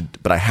coins, and I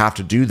have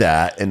to do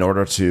that in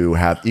order to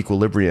have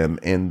equilibrium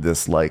in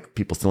this like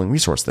people stealing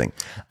resource thing.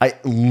 I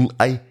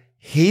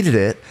hated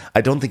it.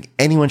 I don't think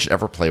anyone should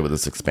ever play with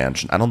this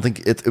expansion. I don't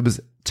think it was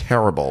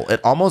terrible. It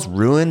almost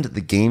ruined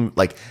the game,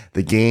 like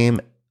the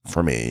game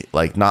for me,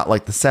 like not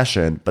like the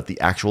session, but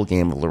the actual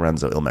game of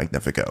Lorenzo Il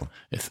Magnifico.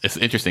 It's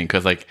interesting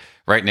because like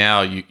right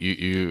now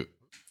you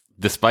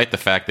despite the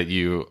fact that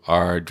you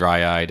are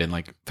dry-eyed and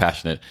like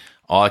passionate,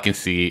 all I can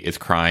see is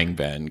crying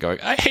Ben going,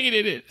 I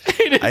hated it.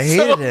 I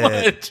hated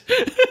it.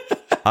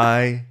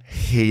 I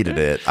hated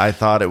it. I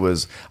thought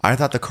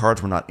the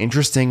cards were not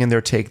interesting in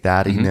their take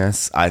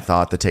thatiness. I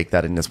thought the take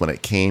thatiness when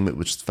it came,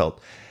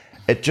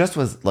 it just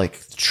was like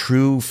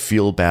true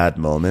feel bad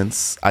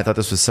moments. I thought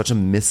this was such a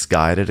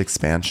misguided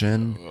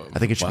expansion. I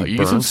think it should be burnt. You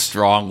used some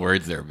strong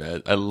words there,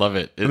 man. I love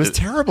it. It was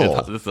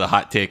terrible. This is a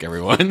hot take,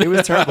 everyone. It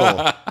was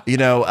terrible.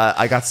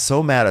 I got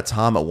so mad at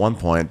Tom at one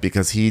point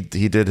because he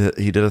did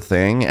a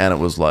thing, and it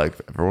was like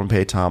everyone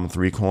pay Tom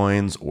 3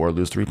 coins or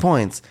lose 3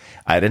 points.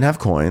 I didn't have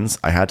coins.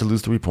 I had to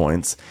lose 3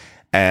 points,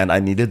 and I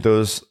needed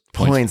those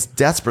points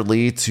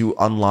desperately to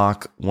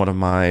unlock one of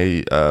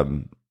my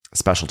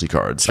specialty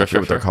cards. I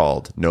forget what they're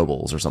called,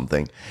 nobles or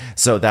something.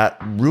 So that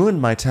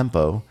ruined my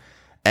tempo,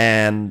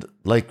 and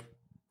like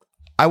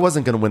I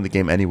wasn't going to win the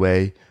game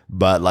anyway,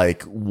 but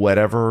like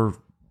whatever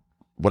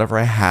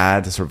I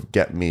had to sort of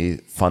get me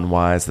fun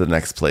wise to the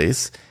next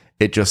place,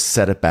 it just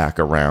set it back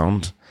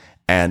around,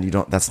 and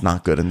that's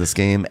not good in this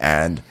game.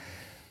 And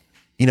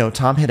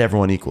Tom hit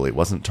everyone equally. It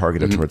wasn't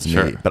targeted towards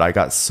me, but I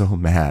got so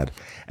mad,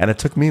 and it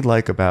took me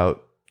like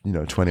about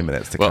 20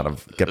 minutes to kind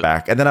of get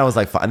back. And then I was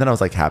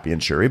like, happy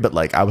and cheery, but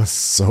like I was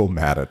so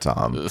mad at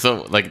Tom.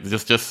 So like,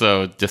 just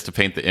to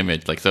paint the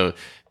image, like, so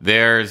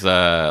there's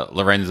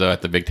Lorenzo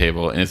at the big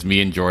table, and it's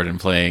me and Jordan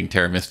playing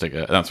Terra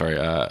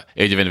Mystica.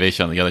 Age of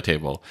Innovation on the other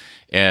table.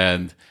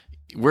 And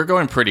we're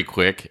going pretty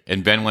quick,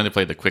 and Ben wanted to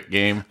play the quick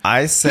game.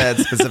 I said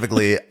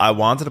specifically, I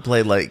wanted to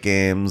play light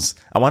games.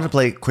 I wanted to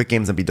play quick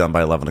games and be done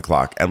by 11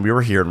 o'clock. And we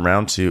were here in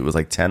round 2. It was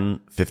like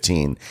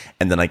 10:15.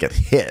 And then I get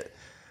hit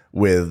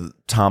with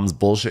Tom's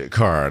bullshit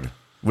card.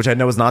 which I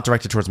know was not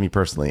directed towards me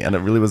personally. And it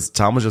really was,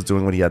 Tom was just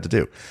doing what he had to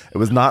do. It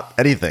was not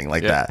anything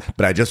like that.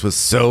 But I just was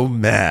so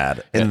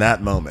mad in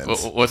that moment.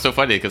 What's so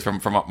funny, because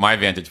from my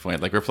vantage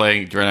point, like we're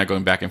playing, Jordan and I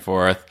going back and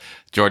forth.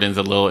 Jordan's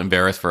a little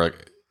embarrassed for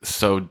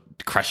so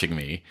crushing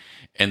me.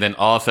 And then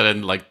all of a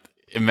sudden, like,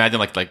 imagine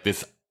like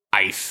this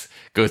ice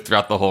goes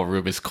throughout the whole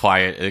room, is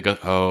quiet, and it goes,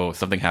 oh,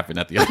 something happened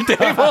at the other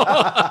table.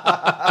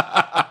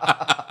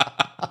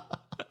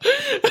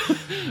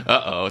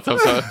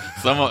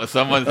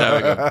 Someone's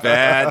having a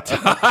bad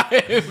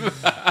time.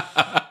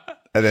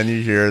 And then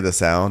you hear the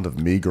sound of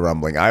me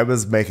grumbling. I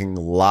was making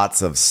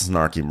lots of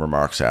snarky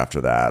remarks after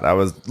that. I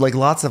was like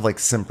lots of like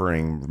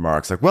simpering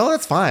remarks, like, well,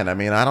 that's fine. I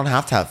mean, I don't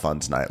have to have fun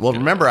tonight. Well,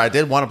 remember, I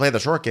did want to play the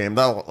short game.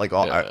 Though, like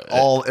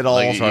all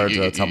started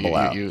to tumble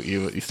out.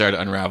 You started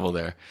to unravel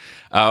there.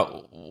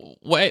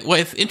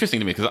 It's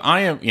interesting to me, because I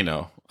am,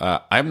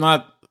 I'm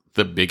not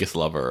the biggest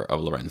lover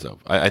of Lorenzo.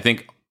 I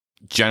think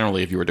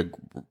generally, if you were to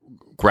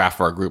graph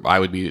our group, I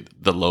would be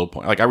the low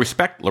point. Like, I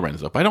respect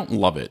Lorenzo, but I don't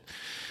love it.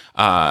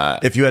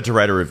 If you had to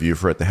write a review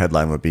for it, the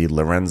headline would be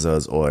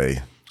Lorenzo's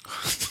Oi.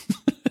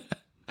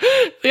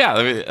 Yeah,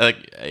 I mean,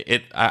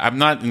 I'm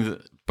not,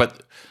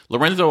 but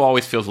Lorenzo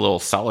always feels a little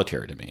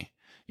solitary to me,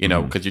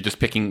 because you're just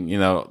picking,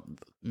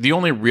 the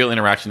only real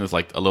interaction is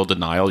like a little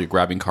denial. You're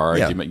grabbing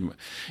cards,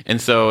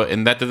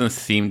 and that doesn't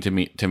seem to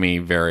me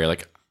very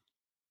like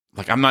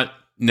I'm not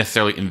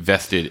necessarily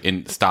invested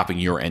in stopping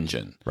your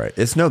engine. Right.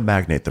 It's no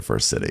Magnate the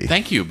First City.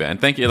 Thank you, Ben.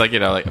 Thank you.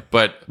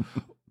 But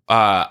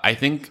I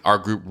think our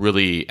group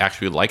really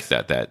actually likes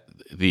that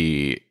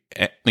the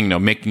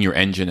making your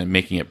engine and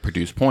making it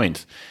produce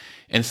points.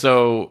 And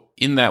so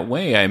in that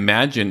way, I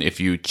imagine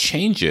if you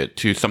change it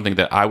to something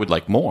that I would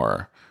like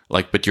more,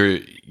 like, but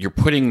you're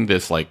putting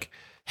this like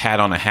hat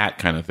on a hat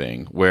kind of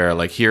thing, where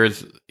like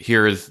here's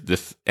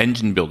this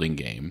engine building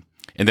game,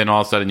 and then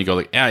all of a sudden you go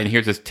like, yeah, and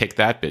here's this take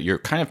that bit. You're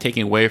kind of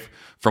taking away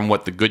from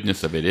what the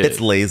goodness of it is. It's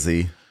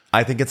lazy.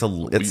 I think it's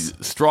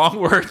strong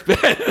words,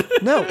 Ben.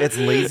 No, it's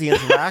lazy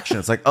interaction.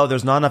 It's like, oh,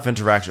 there's not enough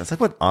interaction. It's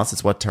like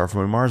it's what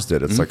Terraforming Mars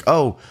did. It's like,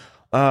 oh,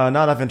 not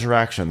enough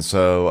interaction.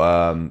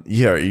 So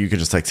you could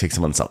just like take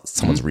someone's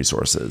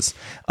resources.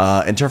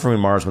 In Terraforming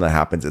Mars, when that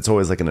happens, it's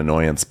always like an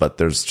annoyance, but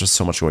there's just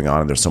so much going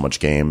on, and there's so much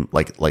game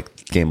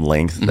game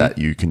length that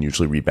you can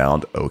usually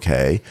rebound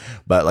okay.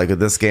 But like with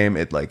this game,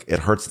 it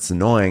hurts. It's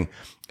annoying.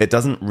 It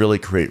doesn't really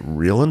create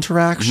real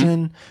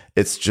interaction.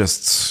 It's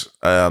just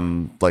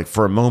like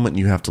for a moment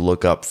you have to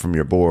look up from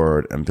your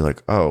board and be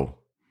like, oh,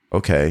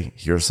 okay,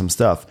 here's some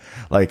stuff.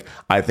 Like,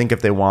 I think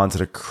if they wanted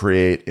to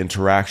create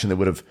interaction, they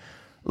would have,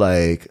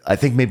 like, I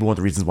think maybe one of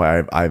the reasons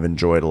why I've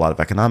enjoyed a lot of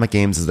economic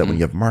games is that when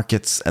you have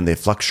markets and they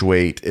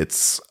fluctuate,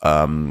 it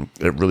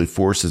really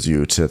forces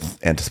you to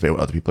anticipate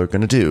what other people are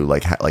going to do.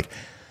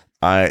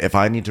 If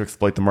I need to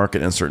exploit the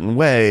market in a certain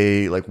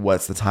way, like,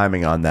 what's the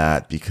timing on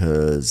that?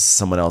 Because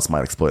someone else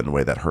might exploit it in a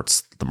way that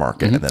hurts the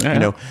market. And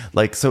then,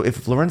 so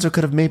if Lorenzo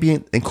could have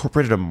maybe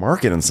incorporated a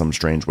market in some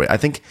strange way, I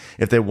think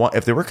if they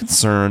were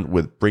concerned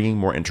with bringing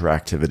more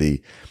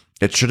interactivity,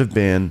 it should have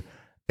been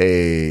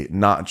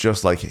not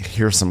just like,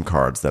 here's some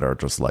cards that are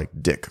just like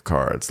dick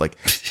cards. Like,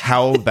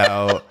 how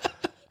about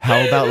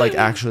like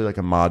actually like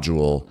a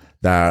module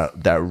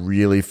that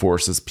really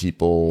forces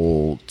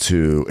people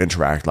to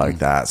interact like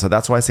that. So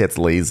that's why I say it's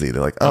lazy.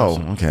 They're like,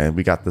 oh, okay,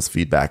 we got this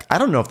feedback. I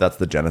don't know if that's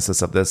the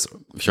genesis of this,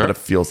 but it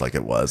feels like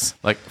it was.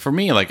 Like, for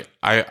me, like,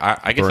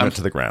 I guess burn it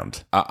to the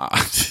ground. I'm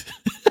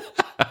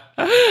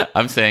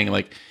saying,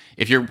 like,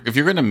 if you're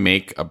going to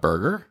make a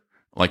burger,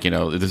 like,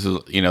 this is,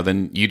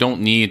 then you don't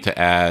need to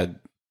add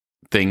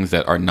things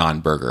that are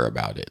non-burger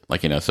about it.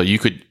 Like, so you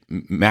could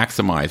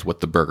maximize what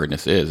the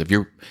burgerness is. If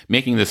you're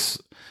making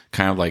this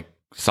kind of like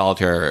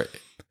solitaire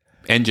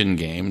engine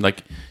game,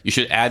 like, you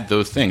should add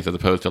those things, as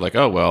opposed to like,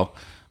 oh, well,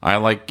 I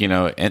like,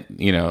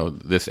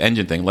 this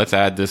engine thing, let's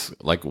add this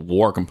like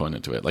war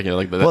component to it.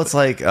 Well, it's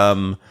like,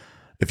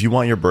 if you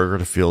want your burger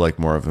to feel like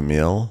more of a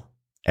meal,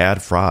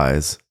 add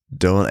fries,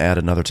 don't add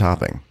another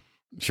topping.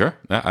 Sure.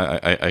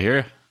 I hear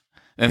you.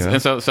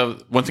 And so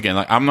once again,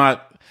 like,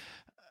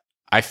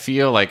 I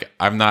feel like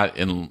I'm not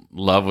in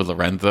love with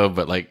Lorenzo,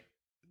 but like,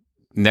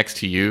 next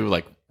to you,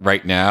 like,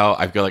 right now,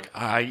 I feel like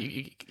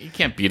you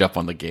can't beat up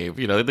on the game.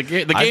 The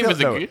game is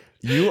a.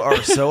 You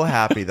are so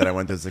happy that I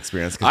went through this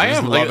experience, because you're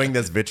just loving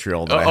this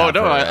vitriol. That I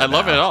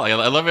love it all. I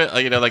love it.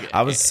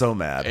 I was so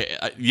mad.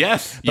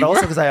 Yes, but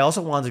also because I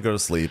also wanted to go to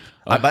sleep.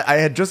 I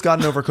had just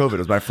gotten over COVID. It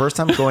was my first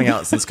time going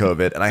out since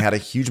COVID, and I had a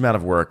huge amount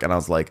of work, and I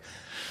was like,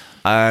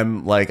 I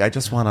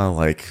just want to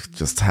like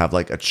just have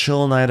like a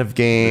chill night of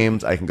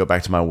games. I can go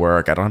back to my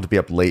work. I don't have to be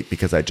up late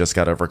because I just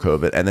got over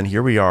COVID, and then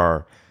here we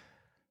are.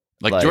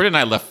 Like, Jordan and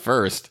I left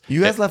first.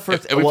 You guys left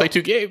first. And we played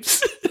 2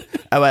 games.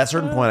 At a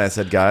certain point, I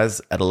said, guys,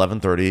 at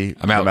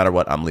 11:30, no matter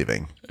what, I'm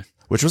leaving.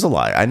 Which was a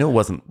lie. I knew it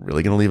wasn't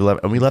really going to leave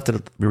 11. And we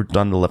were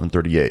done at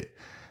 11:38.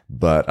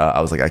 But I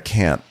was like, I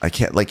can't.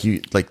 Like,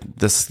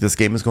 this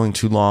game is going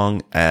too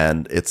long.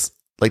 And it's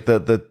like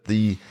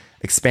the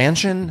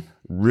expansion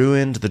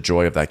ruined the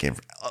joy of that game,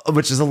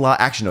 which is a lot.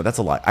 Actually, no, that's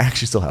a lie. I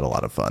actually still had a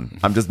lot of fun.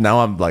 I've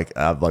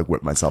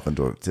whipped myself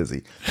into a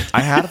tizzy.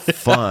 I had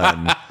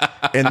fun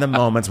in the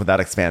moments when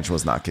that expansion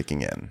was not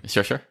kicking in.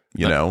 Sure.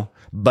 You know,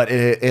 but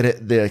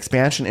the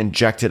expansion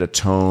injected a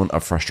tone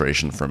of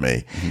frustration for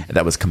me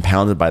that was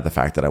compounded by the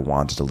fact that I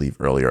wanted to leave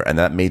earlier, and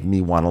that made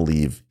me want to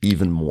leave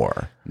even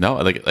more. No,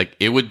 like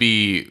it would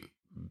be,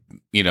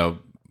 it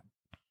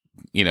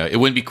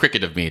wouldn't be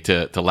cricket of me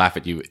to laugh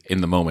at you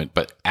in the moment,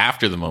 but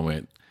after the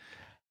moment,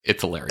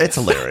 it's hilarious.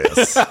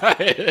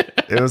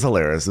 It was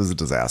hilarious. It was a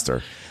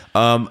disaster.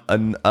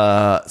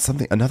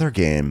 Another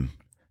game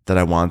that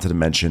I wanted to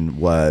mention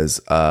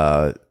was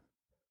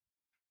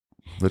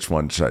which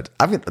one should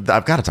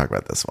I've got to talk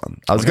about this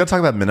one. I was going to talk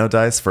about Minnow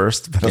Dice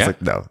first, but I was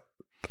like, no,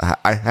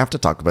 I have to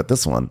talk about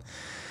this one.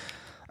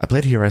 I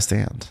played Here I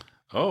Stand.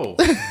 Oh,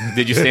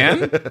 did you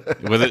stand?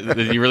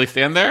 Did you really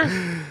stand there?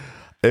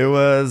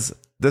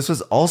 This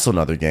was also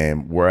another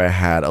game where I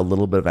had a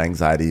little bit of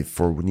anxiety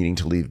for needing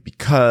to leave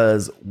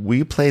because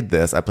we played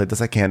this. I played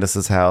this at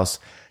Candace's house.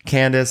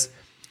 Candace,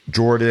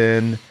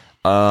 Jordan,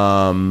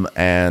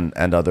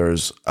 and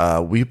others.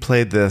 We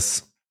played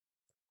this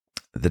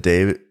the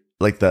day,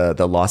 like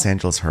the Los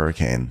Angeles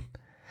hurricane.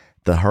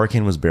 The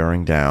hurricane was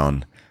bearing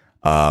down.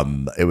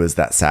 It was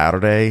that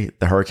Saturday.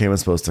 The hurricane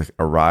was supposed to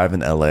arrive in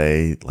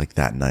LA like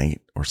that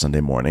night or Sunday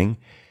morning.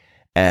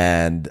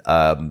 And,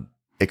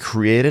 it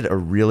created a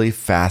really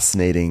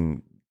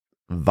fascinating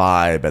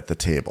vibe at the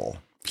table.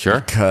 Sure.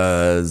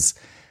 Because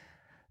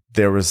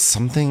there was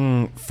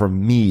something for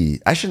me,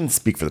 I shouldn't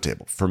speak for the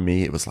table. For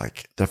me, it was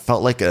like, there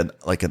felt like an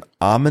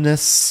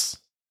ominous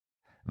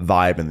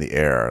vibe in the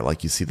air.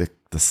 Like you see the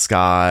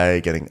sky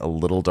getting a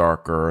little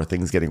darker,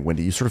 things getting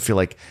windy. You sort of feel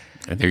like,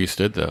 and there you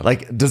stood though.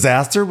 Like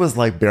disaster was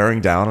like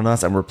bearing down on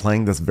us and we're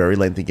playing this very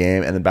lengthy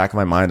game. And in the back of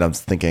my mind, I'm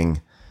thinking,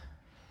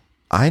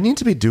 I need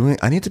to be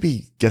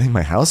getting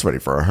my house ready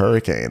for a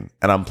hurricane,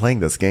 and I'm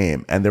playing this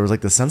game. And there was like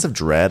this sense of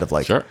dread of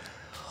like, sure.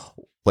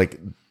 Like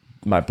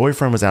my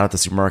boyfriend was out at the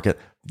supermarket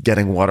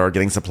getting water,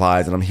 getting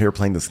supplies, and I'm here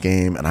playing this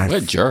game. And what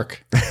a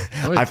jerk.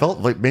 I felt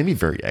like made me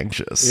very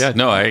anxious. Yeah,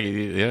 no, I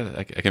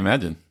can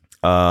imagine.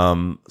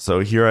 So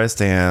Here I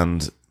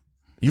Stand.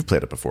 You've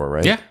played it before,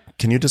 right? Yeah.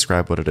 Can you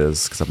describe what it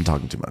is? Because I've been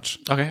talking too much.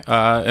 Okay.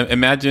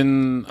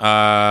 Imagine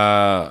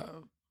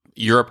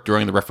Europe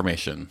during the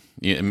Reformation.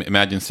 You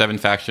imagine 7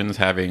 factions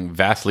having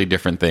vastly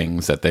different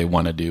things that they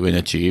want to do and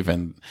achieve,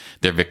 and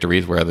their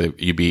victories, whether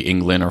you be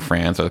England or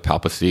France or the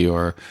papacy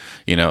or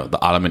the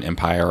Ottoman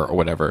Empire or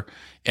whatever,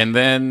 and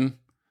then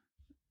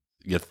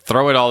you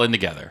throw it all in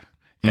together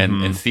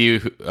and see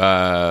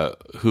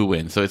who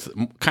wins. So it's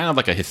kind of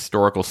like a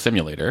historical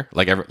simulator.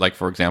 Like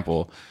for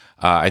example,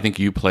 I think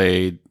you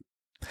played.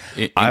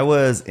 I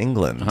was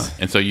England,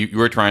 and so you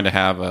were trying to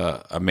have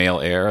a male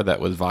heir that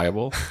was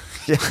viable.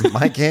 Yeah,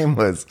 my game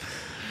was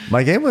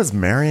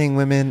marrying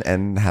women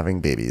and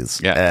having babies.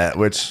 Yeah,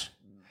 which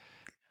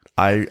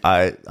I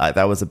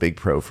that was a big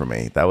pro for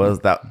me. That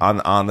was that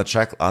on the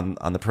check on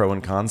the pro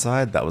and con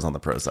side. That was on the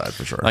pro side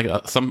for sure.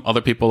 Like some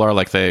other people are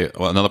like, say,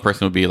 another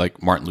person would be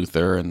like Martin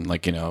Luther, and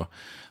like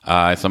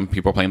some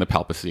people are playing the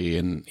papacy,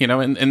 and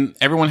and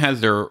everyone has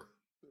their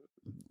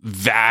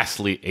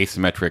vastly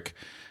asymmetric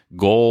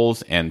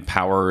goals and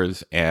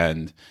powers,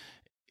 and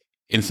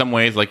in some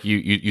ways, like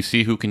you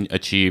see who can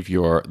achieve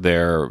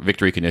their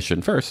victory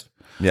condition first.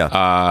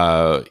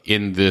 Yeah.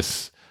 In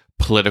this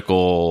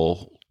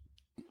political,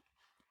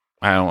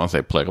 I don't want to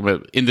say political,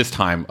 but in this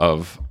time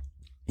of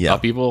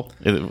upheaval.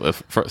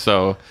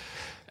 So,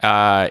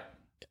 I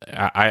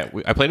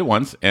played it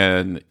once,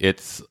 and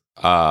it's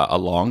a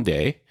long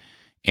day.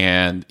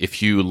 And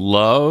if you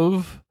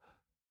love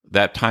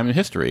that time in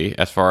history,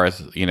 as far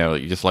as you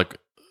just like.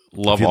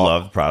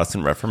 Love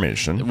Protestant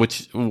Reformation,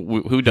 which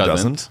who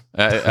doesn't?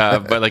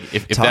 But like,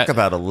 if talk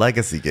about a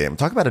legacy game,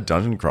 talk about a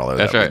dungeon crawler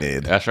we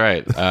need. That's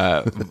right.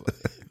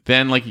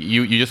 Then like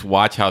you just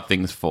watch how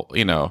things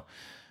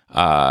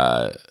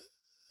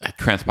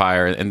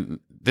transpire, and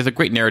there's a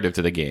great narrative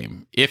to the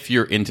game if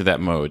you're into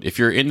that mode. If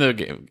you're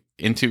into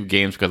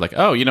games because like,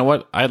 oh, you know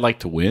what, I'd like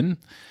to win.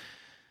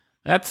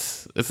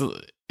 It's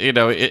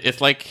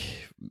like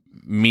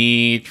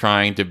me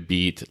trying to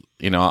beat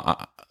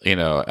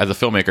as a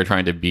filmmaker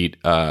trying to beat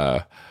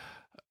an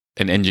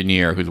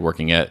engineer who's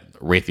working at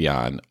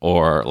Raytheon,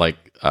 or like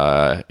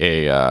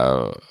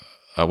a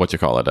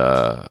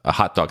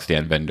hot dog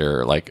stand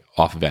vendor like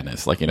off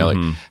Venice. Like like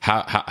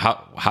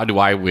how do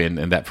I win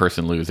and that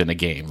person lose in a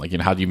game? Like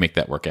how do you make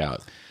that work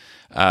out?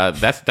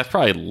 That's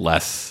probably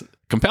less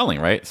compelling,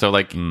 right? So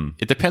like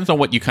it depends on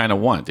what you kind of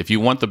want. If you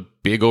want the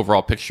big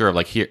overall picture of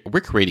like, here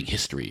we're creating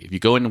history, if you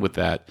go in with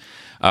that,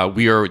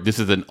 this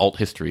is an alt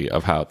history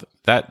of how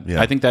that.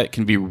 Yeah. I think that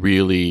can be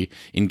really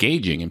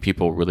engaging, and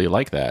people really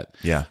like that.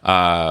 Yeah.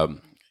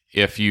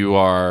 If you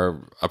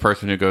are a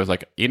person who goes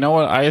like, you know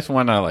what, I just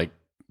want to like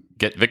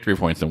get victory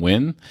points and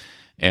win,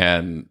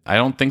 and I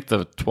don't think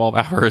the 12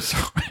 hours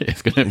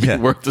is going to be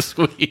worth the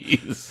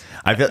squeeze.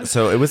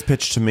 So it was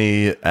pitched to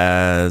me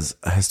as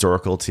a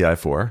historical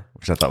TI4,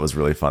 which I thought was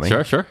really funny.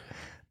 Sure.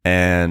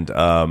 And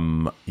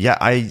yeah,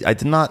 I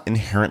did not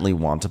inherently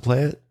want to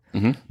play it,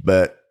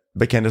 but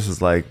Candace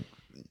was like,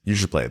 you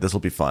should play it. This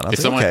will be fun. I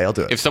was like, okay, I'll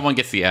do it. If someone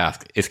gets the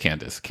ask, it's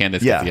Candace.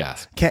 Candace gets the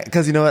ask.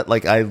 Because you know what?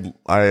 Like I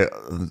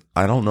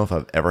don't know if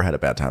I've ever had a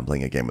bad time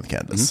playing a game with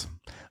Candace.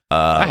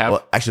 I have.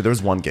 Well, actually, there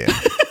was one game,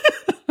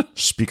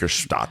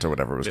 Speakerstadt or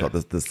whatever it was called.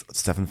 This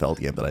Stefan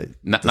Feld game that I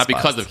not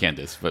because of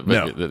Candace, but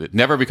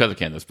never because of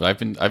Candace.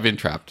 But I've been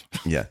trapped.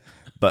 Yeah,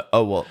 but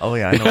I know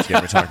what game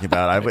you're talking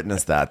about. I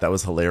witnessed that. That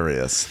was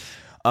hilarious.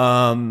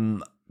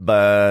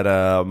 But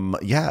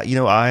yeah, you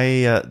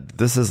know,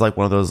 this is like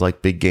one of those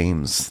like big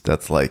games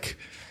that's like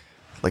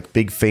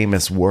big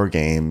famous war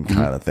game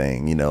kind of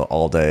thing, you know,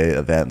 all day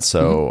event.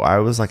 So I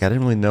was like, I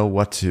didn't really know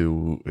what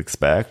to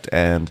expect,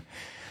 and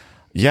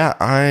yeah,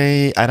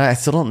 I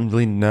still don't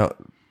really know.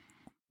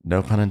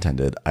 No pun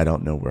intended. I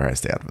don't know where I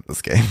stand with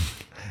this game.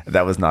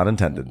 That was not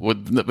intended.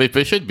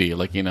 It should be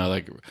like, you know,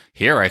 like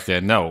here I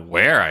stand. No,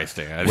 where I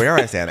stand. Where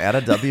I stand. Add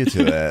a W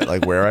to it.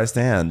 Like where I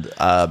stand.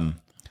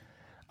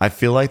 I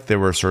feel like there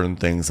were certain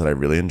things that I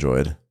really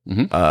enjoyed.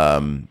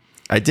 The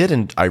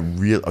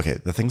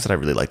things that I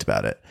really liked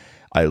about it.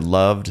 I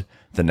loved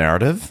the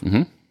narrative.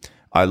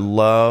 I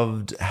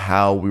loved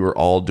how we were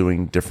all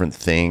doing different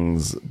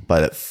things,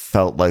 but it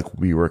felt like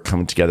we were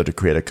coming together to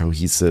create a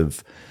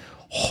cohesive,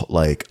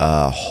 like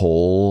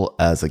whole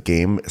as a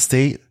game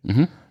state.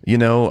 You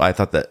know, I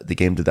thought that the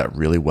game did that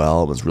really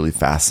well. It was really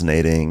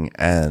fascinating,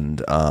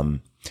 and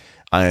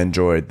I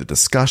enjoyed the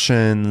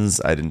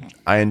discussions.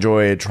 I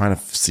enjoyed trying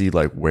to see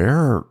like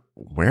where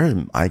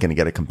am I going to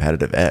get a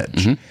competitive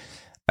edge.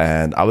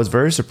 And I was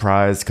very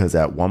surprised because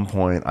at one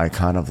point I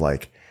kind of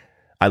like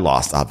I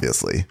lost.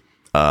 Obviously,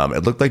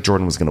 it looked like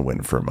Jordan was going to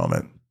win for a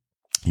moment.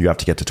 You have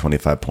to get to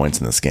 25 points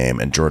in this game,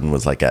 and Jordan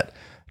was like at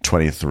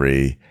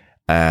 23.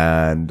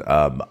 And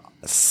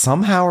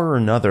somehow or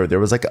another, there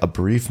was like a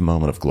brief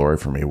moment of glory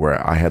for me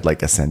where I had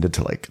like ascended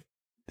to like,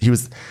 he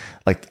was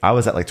like, I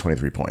was at like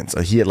 23 points.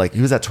 He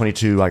was at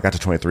 22. I got to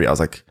 23. I was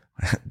like,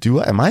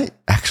 am I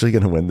actually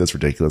going to win this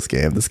ridiculous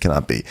game? This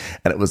cannot be.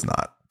 And it was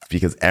not,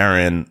 because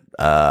Aaron,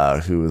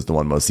 who was the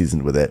one most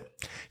seasoned with it,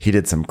 he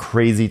did some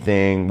crazy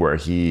thing where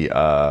he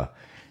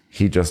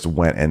just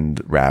went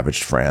and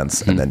ravaged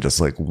France and then just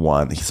like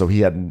won. So he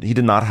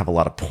did not have a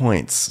lot of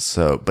points.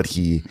 So, but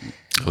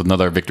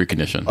another victory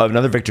condition.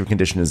 Another victory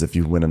condition is if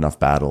you win enough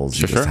battles,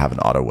 you just have an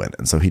auto win.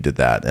 And so he did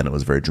that, and it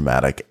was very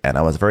dramatic. And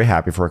I was very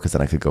happy for it because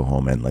then I could go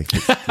home and like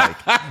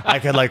I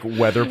could like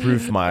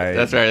weatherproof my.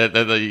 That's right.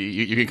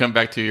 You can come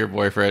back to your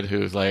boyfriend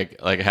who's like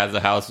has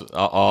the house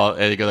all,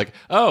 and you go like,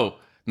 oh,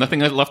 nothing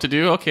left to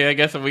do. Okay, I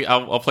guess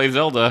I'll play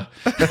Zelda.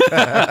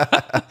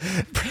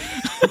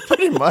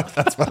 Pretty much,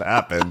 that's what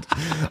happened.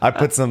 I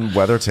put some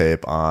weather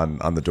tape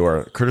on the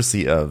door,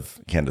 courtesy of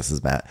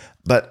Candace's mat,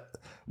 but.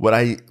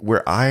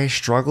 Where I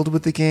struggled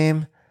with the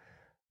game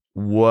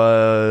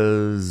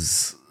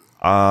was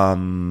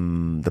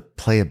the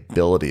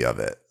playability of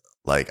it.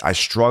 Like I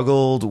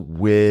struggled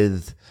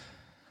with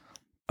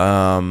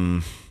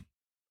the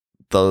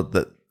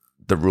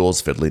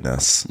rules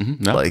fiddliness.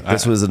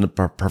 This was a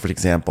perfect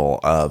example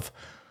of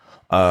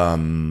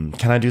can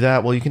I do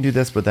that? Well, you can do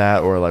this with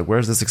that, or like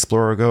where's this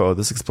explorer go? Oh,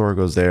 this explorer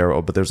goes there.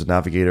 Oh, but there's a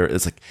navigator.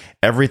 It's like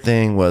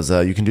everything was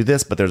you can do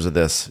this, but there's a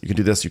this. You can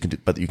do this,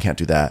 but you can't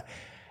do that.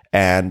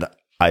 And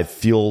I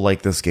feel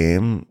like this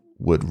game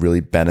would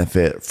really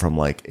benefit from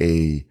like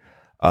a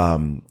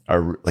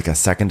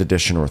second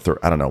edition or third.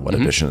 I don't know what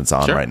edition it's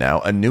on right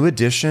now. A new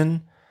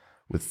edition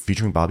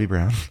featuring Bobby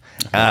Brown.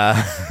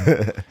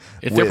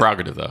 It's their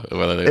prerogative though.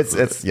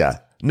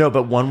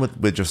 But one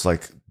with just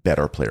like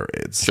better player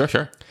aids.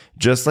 Sure.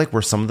 Just like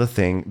where some of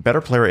the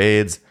better player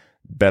aids,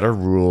 better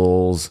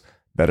rules,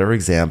 better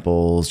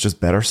examples, just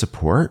better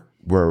support,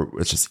 where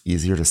it's just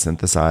easier to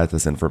synthesize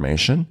this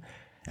information.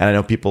 And I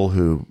know people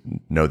who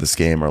know this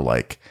game are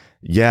like,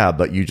 yeah,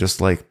 but you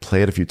just like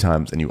play it a few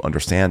times and you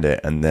understand it,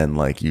 and then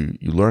like you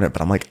learn it.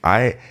 But I'm like,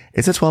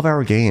 it's a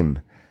 12-hour game.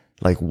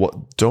 Like,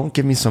 what? Don't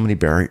give me so many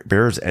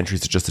barriers to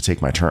entries just to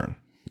take my turn,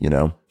 you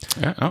know?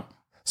 Yeah. Oh.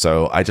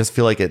 So I just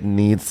feel like it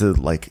needs to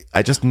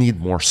I just need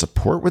more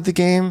support with the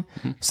game,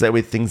 so that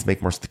way things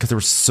make more. Because there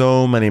were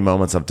so many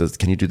moments of,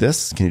 can you do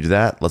this? Can you do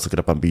that? Let's look it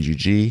up on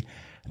BGG.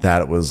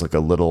 That it was like a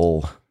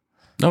little.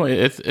 No,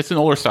 it's an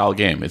older style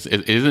game. It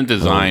isn't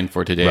designed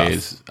for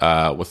today's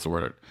what's the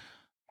word,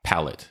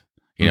 palette.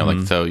 You know,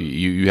 like so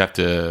you have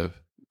to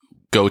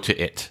go to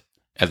it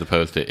as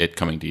opposed to it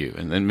coming to you.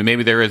 And then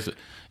maybe there is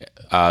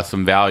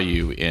some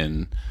value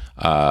in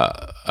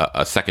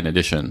a second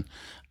edition.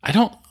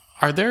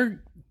 Are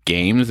there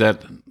games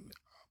that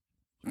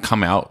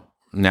come out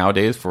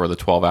nowadays for the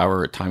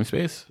 12-hour time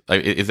space?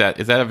 Like, is that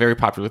a very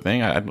popular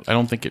thing? I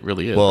don't think it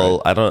really is.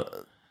 Well, right?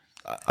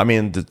 I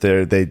mean,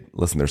 they're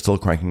still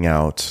cranking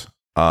out.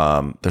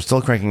 They're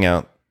still cranking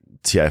out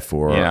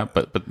TI4. Yeah,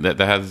 but that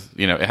has,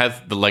 you know, it has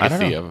the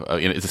legacy of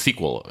it's a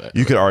sequel.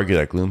 You could argue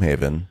that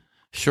Gloomhaven.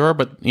 Sure,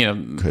 but you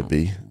know, could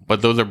be.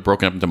 But those are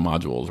broken up into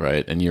modules,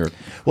 right? And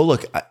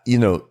look, you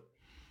know,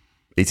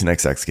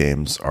 18xx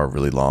games are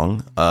really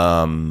long.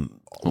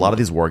 a lot of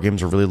these war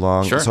games are really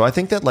long. Sure. So I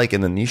think that like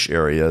in the niche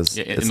areas,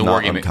 it's in the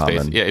not wargaming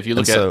uncommon. space. Yeah, if you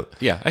look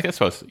I guess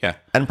suppose. Yeah.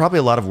 And probably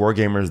a lot of war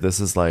gamers, this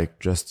is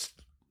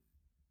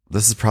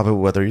probably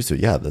what they're used to.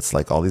 Yeah, that's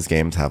like all these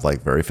games have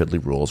like very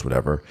fiddly rules,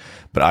 whatever.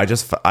 But I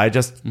just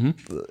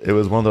it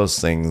was one of those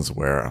things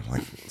where I'm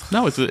like,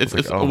 no, it's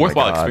a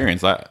worthwhile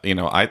experience.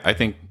 I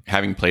think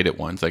having played it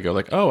once, I go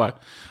like, oh,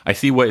 I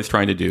see what it's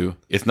trying to do.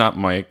 It's not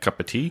my cup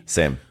of tea.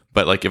 Same.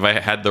 But like if I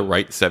had the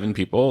right 7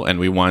 people and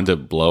we wanted to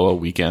blow a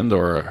weekend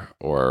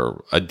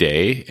or a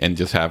day and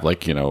just have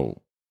like,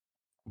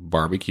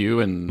 barbecue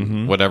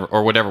and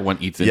whatever one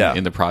eats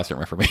in the Protestant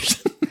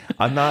Reformation.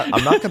 I'm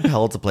not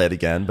compelled to play it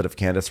again, but if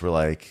Candace were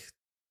like,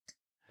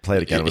 play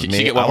it again with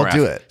me, I would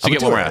do it. She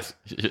get one more ask.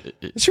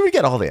 She would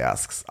get all the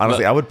asks.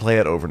 Honestly, I would play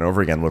it over and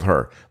over again with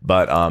her,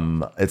 but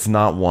it's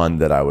not one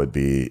that I would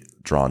be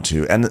drawn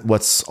to. And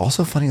what's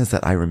also funny is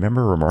that I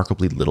remember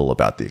remarkably little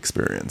about the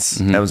experience.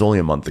 And it was only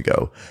a month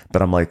ago,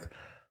 but I'm like,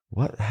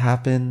 what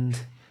happened?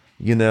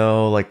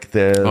 Like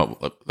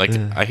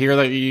I hear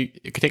that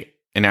it could take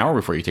an hour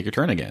before you take your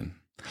turn again.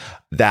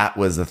 That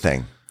was the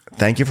thing.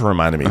 Thank you for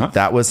reminding me.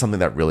 That was something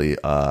that really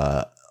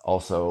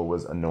also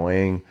was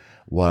annoying,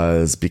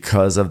 was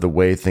because of the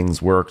way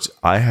things worked.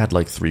 I had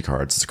like 3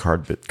 cards. It's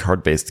a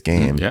card-based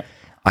game. Yeah.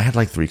 I had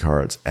like 3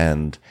 cards,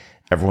 and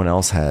everyone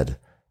else had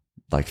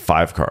like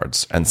 5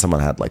 cards, and someone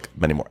had like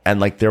many more. And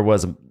like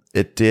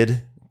it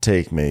did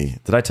take me.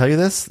 Did I tell you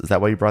this? Is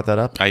that why you brought that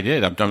up? I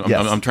did. I'm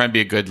trying to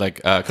be a good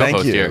co-host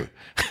Thank you.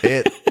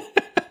 here.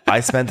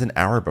 I spent an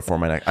hour before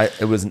my next.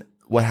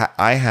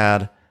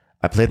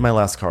 I played my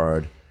last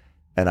card,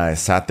 and I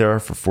sat there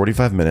for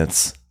 45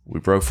 minutes. We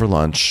broke for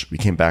lunch. We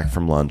came back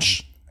from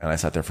lunch, and I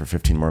sat there for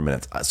 15 more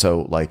minutes.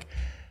 So like,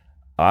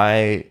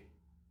 I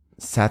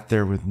sat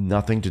there with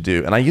nothing to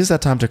do, and I used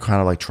that time to kind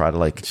of like try to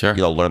like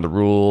learn the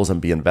rules and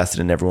be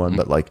invested in everyone.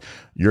 But like,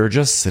 you're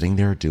just sitting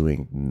there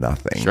doing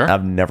nothing. Sure.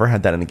 I've never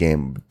had that in a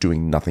game,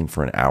 doing nothing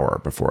for an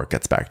hour before it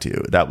gets back to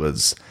you. That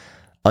was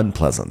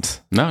unpleasant.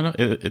 No,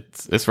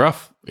 it's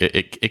rough.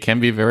 It can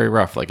be very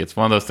rough. Like, it's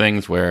one of those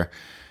things where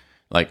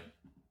like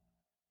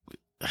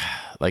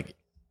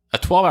a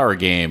 12-hour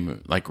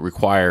game like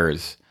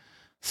requires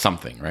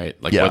something,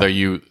 right? Like whether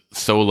you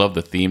so love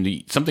the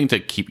theme, something to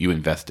keep you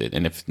invested.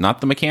 And if it's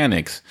not the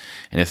mechanics,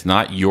 and it's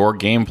not your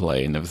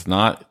gameplay, and if it's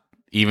not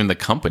even the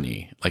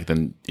company, like,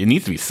 then it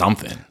needs to be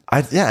something.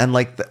 And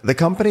like the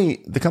company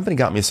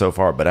got me so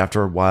far, but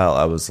after a while,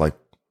 I was like,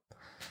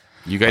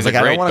 you guys like,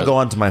 are great, I don't want to go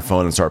onto my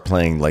phone and start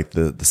playing like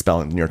the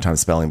New York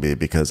Times spelling bee,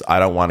 because I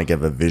don't want to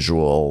give a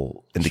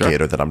visual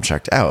indicator that I'm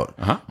checked out.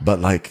 But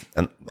like,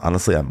 and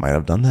honestly, I might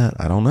have done that.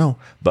 I don't know.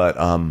 But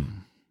that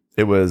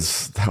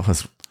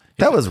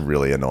was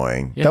really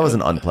annoying. That was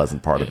an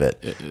unpleasant part of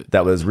it.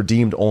 That was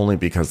redeemed only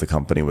because the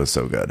company was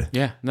so good.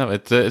 Yeah, no,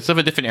 it's of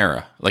a different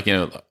era. Like,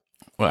 well,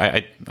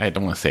 I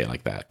don't want to say it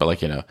like that, but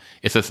like,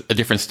 it's a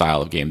different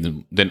style of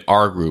game than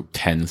our group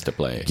tends to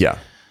play. Yeah.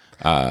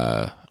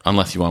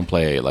 Unless you want to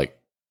play like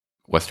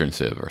Western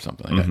Civ or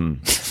something like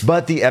that.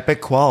 But the epic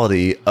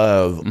quality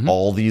of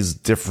all these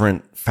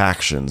different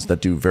factions that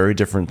do very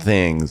different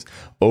things,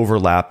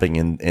 overlapping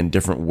in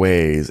different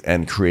ways,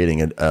 and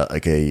creating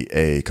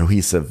a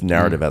cohesive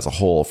narrative as a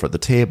whole for the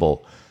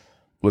table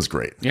was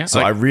great. Yeah, so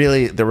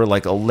there were a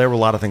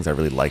lot of things I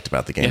really liked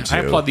about the game too.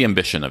 I applaud the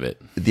ambition of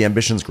it. The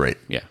ambition's great.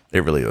 Yeah,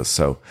 it really is.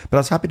 So, but I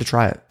was happy to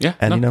try it. Yeah,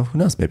 and who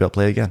knows? Maybe I'll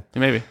play it again.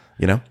 Maybe.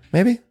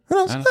 Maybe. Who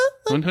knows?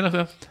 Who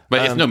knows?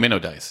 But it's no minnow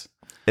dice.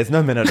 It's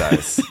no minnow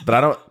dice.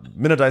 But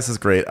minnow dice is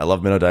great. I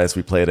love minnow dice.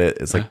 We played it.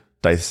 It's like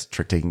dice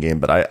trick taking game.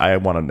 But I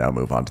want to now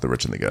move on to the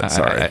rich and the good.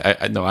 Sorry.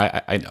 I know.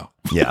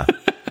 Yeah.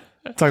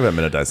 Talk about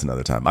minnow dice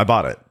another time. I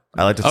bought it.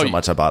 I liked it so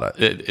much. I bought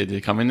it. It did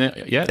it come in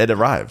there yet? It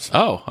arrived.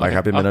 Oh, okay. My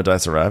copy of minnow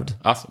dice arrived.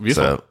 Awesome.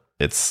 Beautiful. So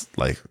it's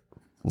like,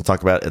 we'll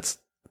talk about it.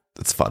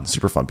 It's fun.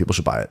 Super fun. People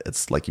should buy it.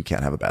 It's like, you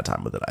can't have a bad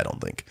time with it, I don't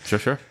think.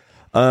 Sure.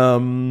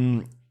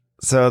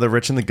 So the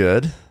rich and the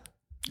good.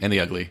 And the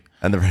ugly.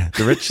 And the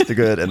rich, the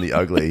good, and the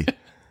ugly.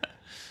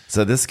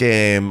 So this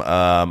game,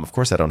 of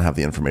course, I don't have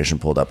the information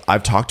pulled up.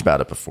 I've talked about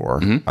it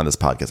before on this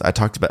podcast. I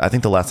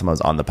think the last time I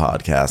was on the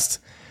podcast,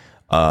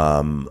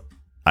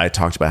 I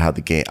talked about how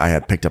I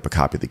had picked up a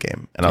copy of the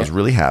game, and I was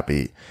really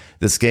happy.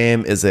 This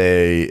game is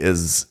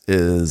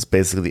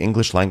basically the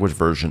English language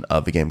version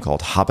of a game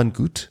called Hab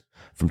Gut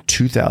from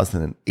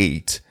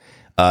 2008,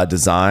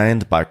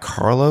 designed by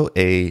Carlo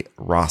A.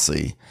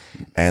 Rossi.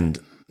 And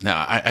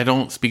now, I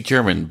don't speak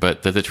German,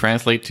 but does it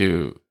translate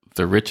to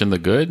the rich and the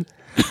good?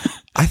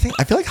 I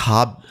feel like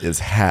Hab is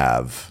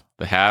have.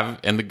 The have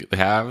and the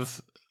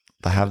haves.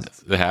 The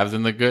haves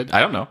and the good.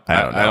 I don't know.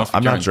 I don't know.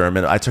 I'm not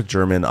German. I took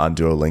German on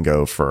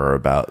Duolingo for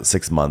about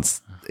 6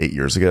 months 8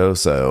 years ago,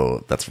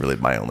 so that's really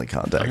my only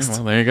context. Okay,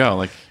 well, there you go.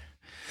 Like,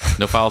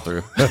 no follow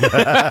through.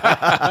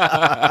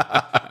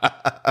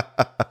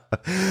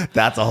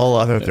 That's a whole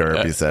other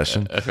therapy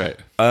session. That's right.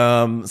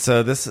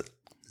 So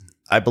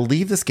I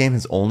believe this game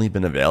has only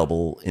been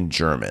available in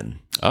German.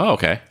 Oh,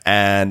 okay.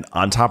 And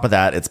on top of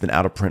that, it's been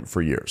out of print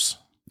for years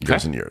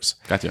and years.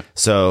 Gotcha.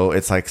 So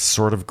it's like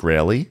sort of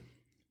graily.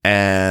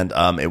 and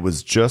it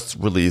was just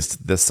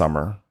released this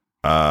summer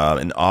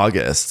in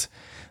August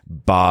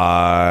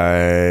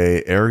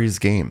by Ares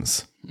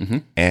Games.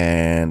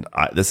 And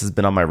this has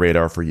been on my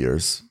radar for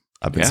years.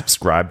 I've been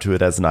subscribed to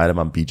it as an item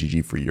on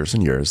BGG for years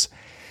and years.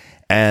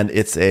 And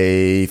it's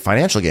a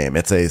financial game.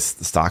 It's a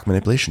stock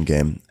manipulation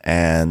game.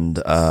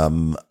 And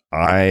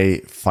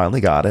I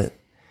finally got it.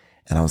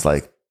 And I was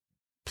like,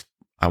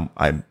 I'm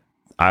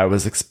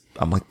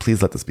like,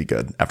 please let this be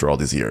good after all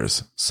these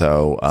years.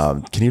 So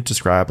can you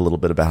describe a little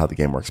bit about how the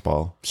game works,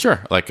 Paul?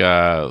 Sure. Like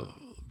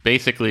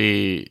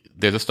basically,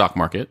 there's a stock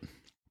market.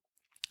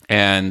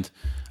 And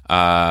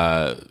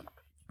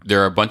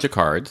there are a bunch of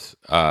cards.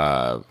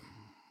 And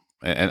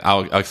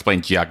I'll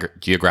explain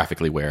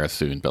geographically where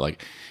soon, but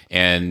like,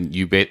 and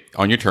you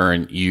on your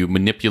turn, you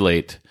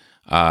manipulate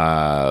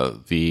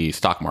the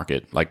stock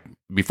market. Like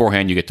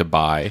beforehand, you get to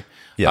buy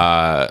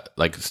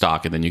like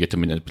stock, and then you get to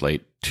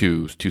manipulate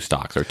two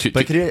stocks or two.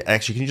 But can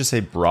you just say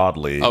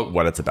broadly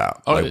what it's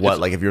about?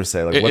 Like if you were to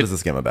say like what is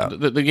this game about?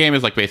 The game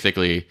is like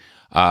basically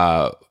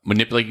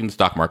manipulating the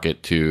stock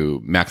market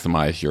to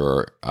maximize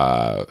your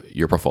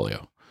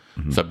portfolio.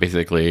 So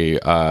basically,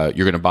 you're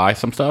going to buy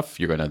some stuff.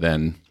 You're going to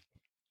then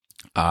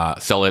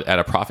sell it at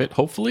a profit,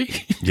 hopefully.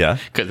 Yeah.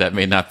 Because that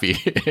may not be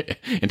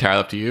entirely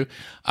up to you.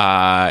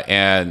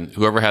 And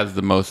whoever has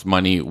the most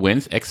money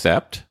wins,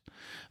 except,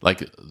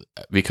 like,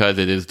 because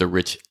it is the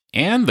rich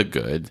and the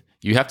good,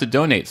 you have to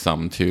donate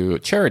some to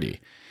charity.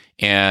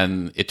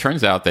 And it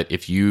turns out that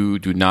if you are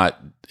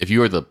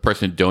the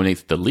person who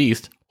donates the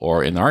least,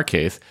 or in our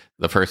case,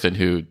 the person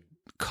who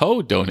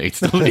co-donates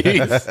the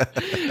least,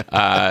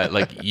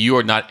 like, you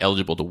are not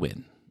eligible to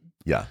win.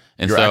 Yeah,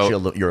 and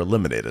you're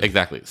eliminated.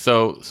 Exactly.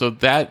 So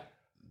that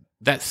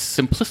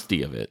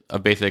simplicity of it,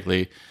 of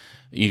basically,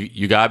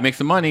 you gotta make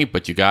some money,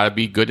 but you gotta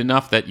be good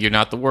enough that you're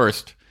not the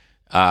worst.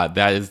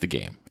 That is the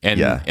game,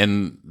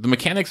 and the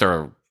mechanics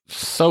are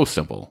so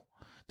simple.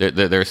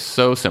 They're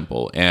so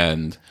simple,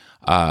 and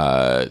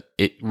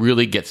it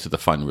really gets to the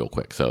fun real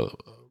quick. So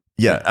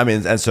I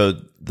mean, and so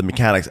the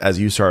mechanics, as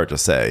you started to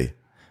say,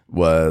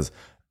 was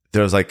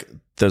there's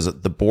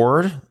the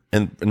board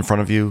in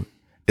front of you.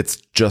 It's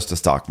just a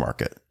stock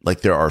market.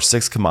 Like there are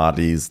 6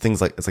 commodities,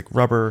 things like, it's like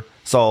rubber,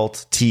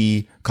 salt,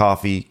 tea,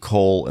 coffee,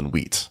 coal, and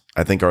wheat,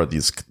 I think are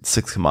these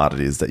 6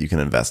 commodities that you can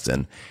invest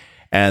in.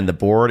 And the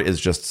board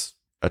is just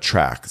a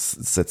track.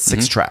 It's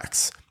 6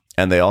 tracks.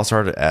 And they're all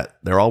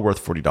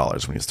worth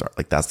 $40 when you start.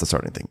 Like that's the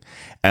starting thing.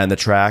 And the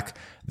track,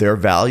 their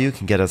value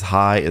can get as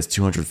high as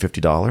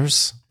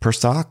 $250 per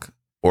stock,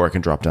 or it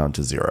can drop down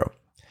to 0.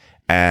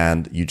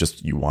 And you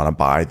want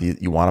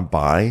to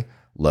buy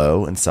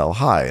low and sell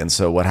high. And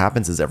so what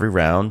happens is every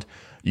round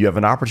you have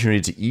an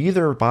opportunity to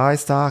either buy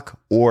stock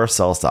or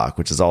sell stock,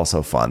 which is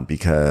also fun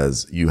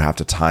because you have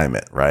to time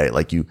it, right?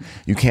 Like you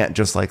can't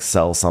just like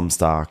sell some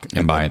stock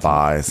and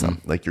buy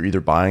some. Like you're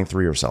either buying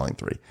 3 or selling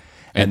 3.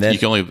 And then you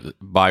can only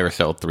buy or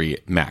sell 3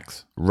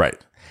 max. Right.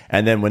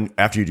 And then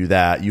after you do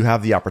that, you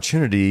have the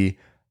opportunity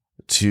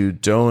to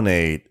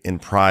donate in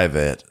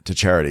private to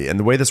charity. And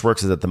the way this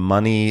works is that the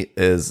money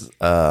is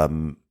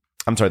the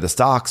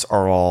stock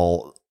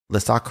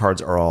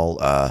cards are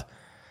all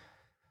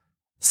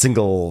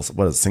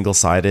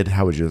single-sided.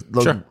 How would you?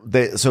 Sure.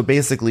 So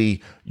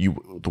basically,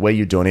 the way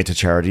you donate to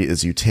charity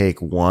is you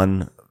take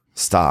one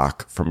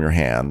stock from your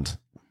hand,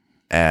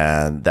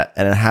 and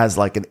it has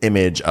like an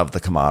image of the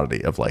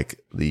commodity of like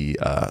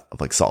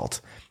of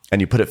salt,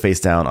 and you put it face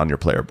down on your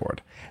player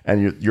board,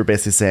 and you're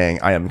basically saying,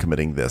 "I am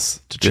committing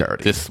this to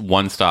charity." This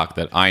one stock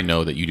that I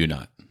know that you do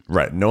not.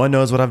 Right. No one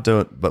knows what I've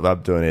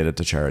donated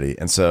to charity,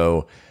 and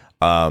so.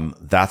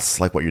 That's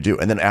like what you do.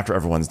 And then after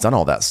everyone's done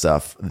all that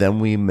stuff,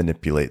 then we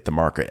manipulate the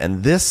market.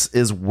 And this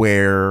is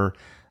where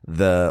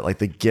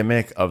the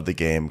gimmick of the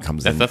game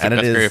comes in. That's a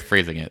great way of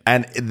phrasing it.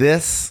 And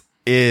this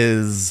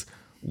is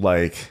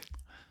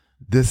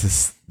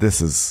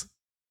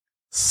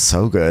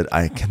so good.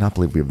 I cannot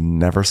believe we've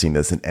never seen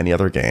this in any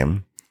other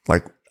game.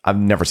 Like I've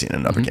never seen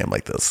another game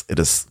like this. It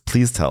is.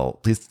 Please tell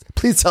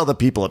the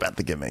people about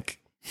the gimmick.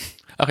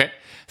 Okay.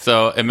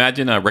 So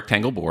imagine a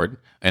rectangle board,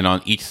 and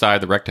on each side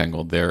of the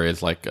rectangle there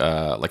is like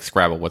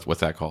Scrabble. What's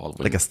that called?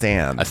 Like a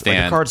stand, like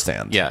a card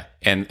stand. Yeah,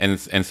 and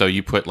so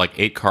you put like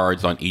 8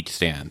 cards on each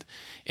stand,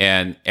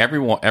 and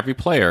every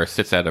player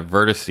sits at a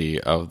vertice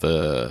of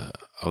the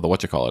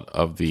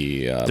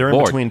they're board.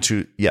 In between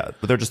two. Yeah,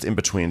 but they're just in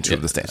between two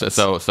of the stands.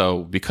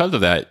 So because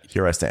of that,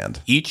 here I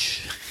stand.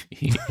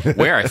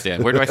 Where I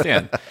stand? Where do I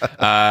stand?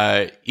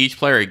 Each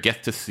player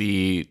gets to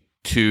see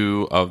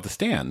 2 of the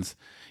stands,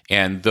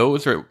 and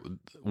those are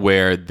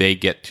where they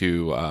get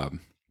to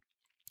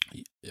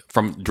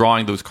from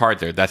drawing those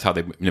cards there. That's how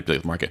they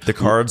manipulate the market. The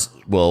cards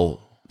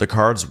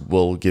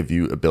will give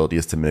you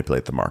abilities to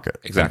manipulate the market.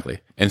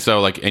 Exactly. And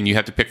so and you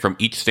have to pick from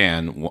each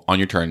stand on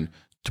your turn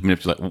to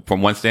manipulate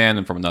from one stand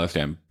and from another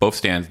stand. Both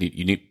stands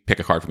you need to pick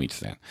a card from each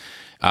stand.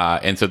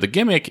 And so the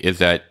gimmick is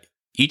that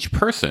each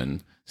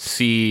person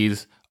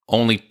sees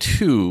only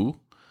 2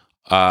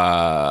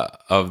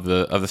 of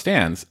the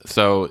stands.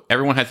 So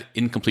everyone has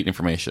incomplete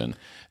information.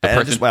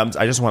 I just want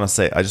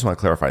to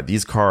clarify.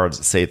 These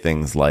cards say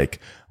things like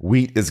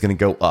wheat is going to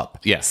go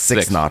up,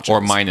 six notches, or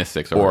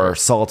 -6, or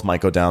salt might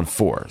go down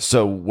 4.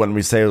 So when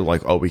we say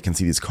like, oh, we can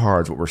see these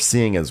cards, what we're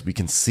seeing is we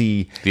can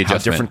see how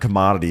different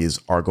commodities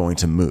are going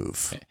to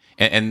move,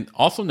 and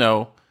also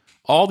know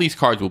all these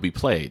cards will be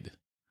played.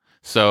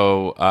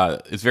 So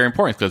it's very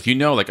important because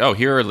like, oh,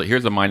 here's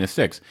a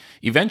 -6.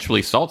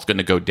 Eventually, salt's going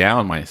to go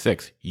down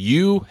 -6.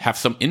 You have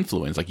some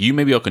influence, like you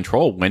may be able to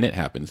control when it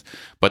happens,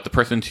 but the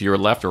person to your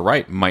left or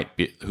right might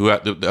be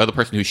the other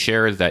person who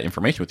shares that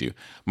information with you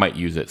might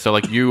use it. So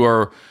like you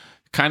are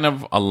kind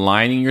of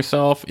aligning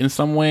yourself in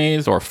some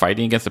ways, or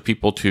fighting against the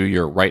people to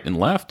your right and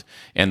left,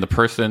 and the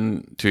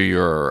person to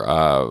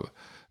your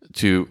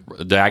to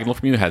diagonal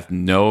from you has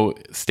no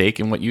stake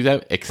in what you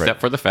have, except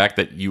for the fact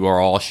that you are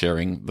all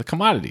sharing the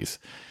commodities.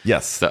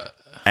 Yes. So,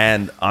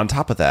 and on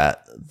top of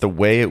that, the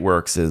way it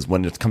works is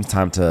when it comes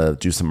time to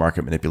do some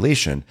market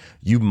manipulation,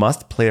 you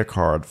must play a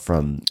card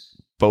from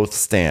both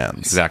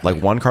stands. Exactly.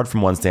 Like one card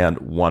from one stand,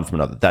 one from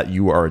another, that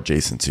you are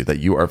adjacent to, that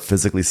you are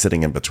physically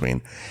sitting in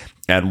between.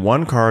 And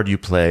one card you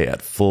play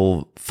at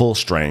full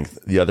strength,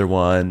 the other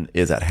one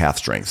is at half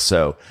strength.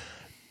 So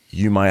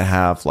you might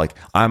have, like,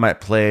 I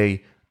might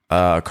play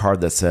a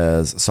card that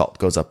says salt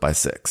goes up by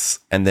 6.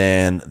 And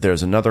then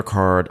there's another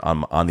card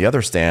on the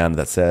other stand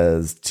that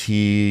says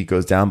tea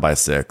goes down by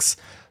 6.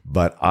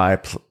 But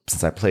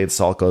since I played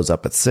salt goes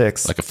up at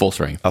 6. Like a full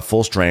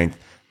strength,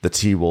 the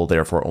tea will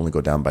therefore only go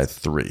down by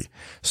 3.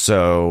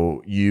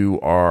 So you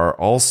are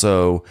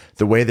also,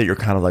 the way that you're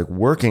kind of like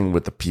working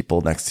with the people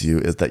next to you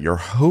is that you're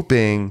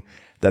hoping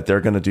that they're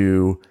going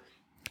to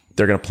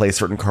play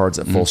certain cards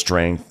at full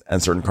strength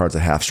and certain cards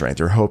at half strength.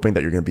 You're hoping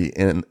that you're going to be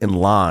in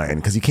line,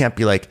 because you can't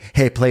be like,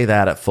 hey, play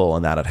that at full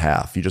and that at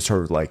half. You just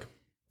sort of like,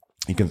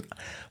 you can,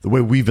 the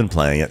way we've been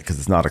playing it, because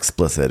it's not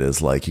explicit,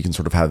 is like you can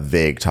sort of have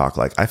vague talk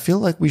like, I feel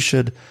like we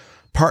should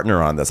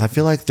partner on this. I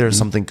feel like there's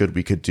something good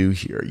we could do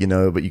here,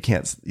 but you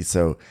can't.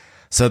 So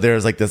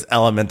there's like this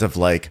element of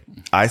like,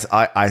 I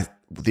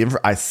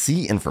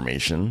see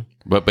information,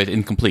 but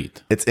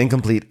incomplete. It's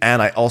incomplete.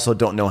 And I also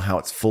don't know how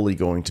it's fully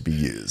going to be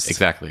used.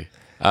 Exactly.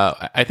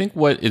 I think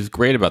what is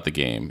great about the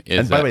game is,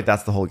 and by the way,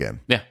 that's the whole game.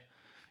 Yeah,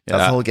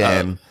 that's the whole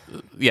game.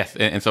 Yes,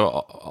 and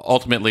so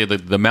ultimately,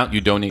 the amount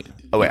you donate.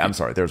 Oh wait, I'm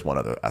sorry. There's one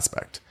other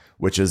aspect,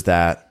 which is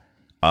that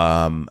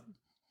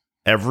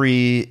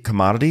every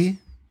commodity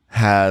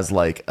has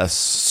like has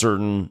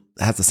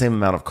the same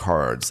amount of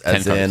cards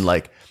as 10 in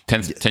like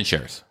 10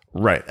 shares.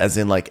 Right, as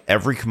in like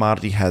every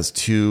commodity has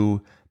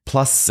 2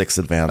 +6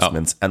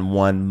 advancements and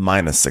 1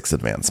 -6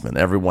 advancement.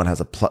 Everyone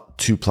has a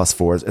 2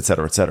 +4s, et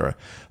cetera, et cetera.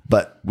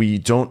 But we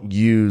don't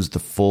use the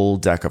full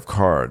deck of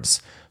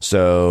cards.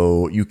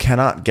 So you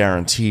cannot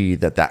guarantee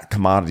that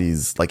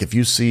commodities, like if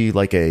you see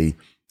like a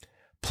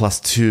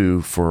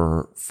 +2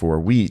 for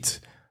wheat,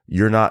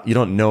 you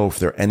don't know if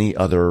there are any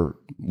other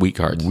wheat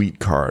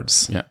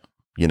cards. Yeah.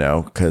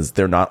 Because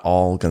they're not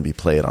all going to be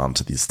played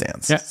onto these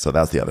stands. Yeah. So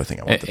that's the other thing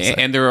I wanted to say.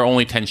 And there are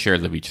only 10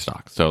 shares of each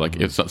stock. So like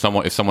if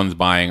someone's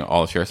buying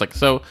all the shares, like,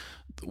 so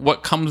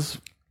what comes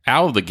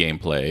out of the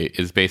gameplay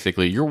is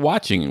basically you're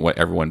watching what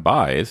everyone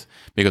buys,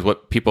 because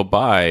what people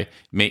buy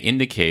may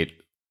indicate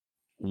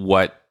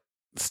what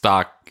the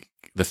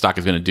stock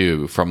is going to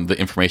do from the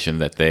information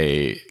that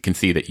they can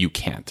see that you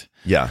can't.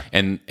 Yeah.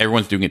 And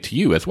everyone's doing it to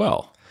you as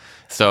well.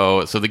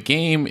 So the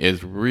game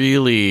is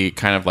really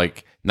kind of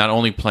like not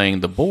only playing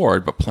the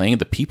board, but playing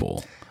the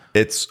people.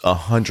 It's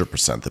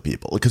 100% the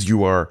people, because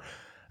you are,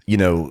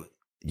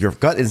 your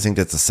gut instinct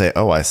is to say,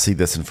 oh, I see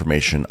this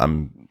information.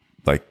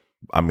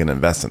 I'm going to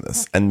invest in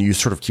this. And you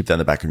sort of keep that in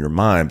the back of your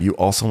mind. But you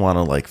also want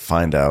to like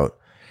find out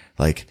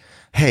like,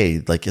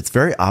 hey, like it's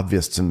very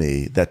obvious to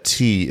me that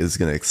tea is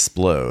going to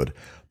explode.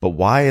 But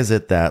why is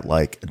it that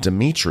like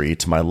Dimitri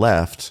to my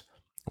left,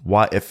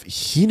 why, if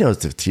he knows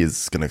the tea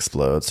is going to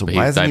explode, so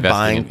why isn't he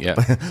buying,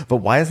 but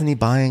why isn't he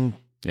buying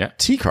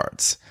tea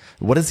cards?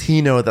 What does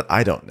he know that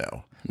I don't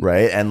know?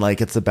 Right. And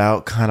like, it's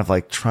about kind of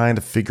like trying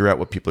to figure out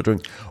what people are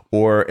doing,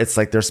 or it's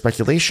like there's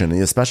speculation,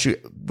 and especially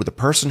with a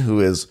person who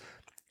is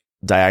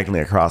diagonally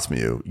across from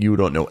you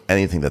don't know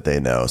anything that they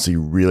know. So you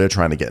really are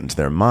trying to get into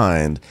their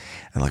mind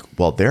and like,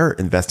 well, they're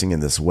investing in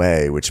this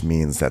way, which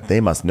means that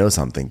they must know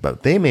something,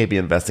 but they may be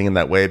investing in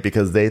that way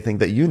because they think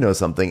that you know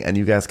something, and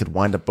you guys could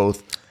wind up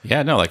both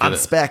on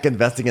spec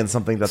investing in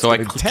something that's so I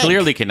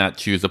clearly cannot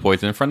choose the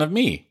poison in front of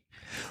me.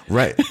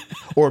 Right.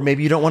 Or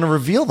maybe you don't want to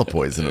reveal the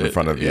poison in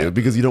front of you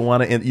because you don't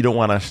want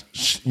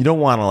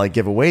to like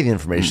give away the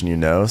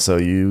information, so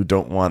you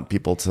don't want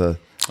people to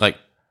like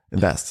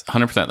invest.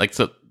 100%. Like,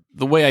 so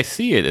the way I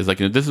see it is like,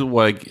 this is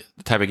what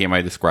the type of game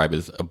I describe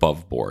as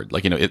above board.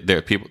 Like,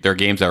 there are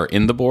games that are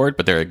in the board,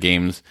 but there are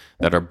games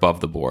that are above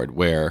the board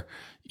where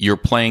you're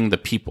playing the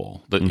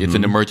people. It's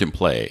an emergent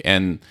play.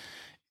 And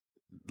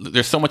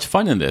there's so much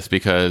fun in this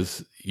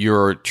because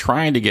you're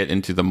trying to get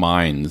into the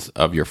minds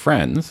of your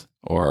friends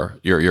or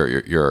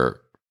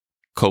your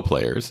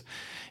co-players.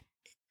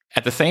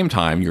 At the same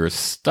time, you're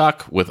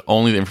stuck with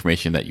only the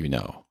information that you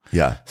know.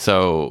 Yeah.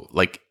 So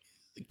like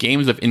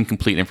games of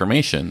incomplete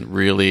information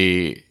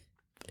really,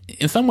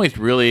 in some ways,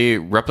 really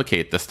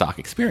replicate the stock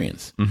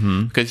experience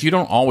because you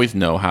don't always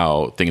know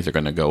how things are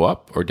going to go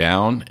up or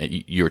down.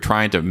 You're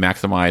trying to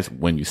maximize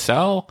when you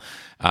sell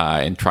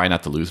and try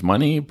not to lose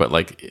money. But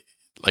like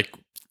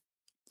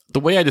the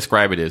way I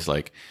describe it is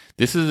like,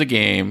 this is a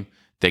game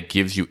that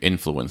gives you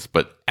influence,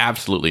 but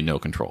absolutely no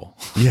control.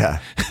 Yeah.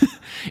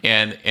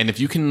 And if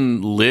you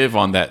can live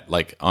on that,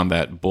 like on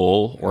that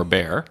bull or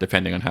bear,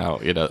 depending on how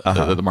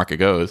the market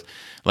goes,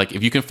 like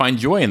if you can find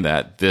joy in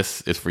that,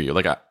 this is for you.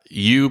 Like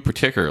you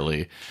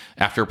particularly,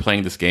 after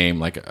playing this game,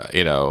 like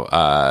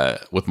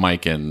with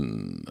Mike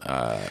and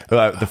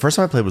the first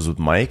time I played was with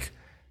Mike,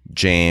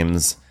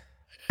 James,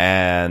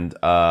 and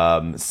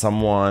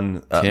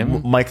someone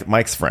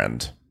Mike's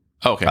friend.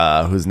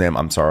 Okay. Whose name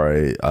I'm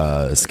sorry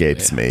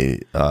escapes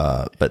me.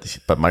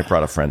 But Mike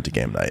brought a friend to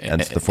game night,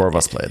 and the four of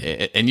us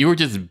played. And you were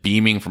just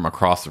beaming from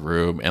across the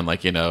room, and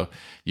like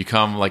you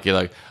come like you're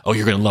like, oh,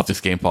 you're gonna love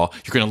this game, Paul.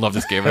 You're gonna love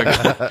this game.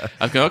 I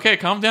was going, okay,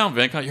 calm down,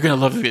 Ben. You're gonna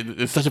love this game.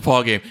 It's such a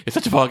Paul game. It's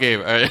such a Paul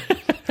game. All right.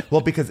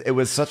 Well, because it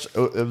was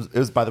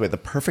by the way the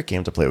perfect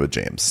game to play with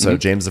James. So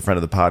James is a friend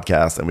of the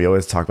podcast, and we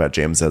always talk about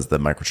James as the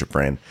microchip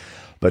brain,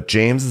 but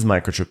James's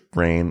microchip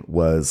brain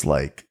was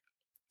like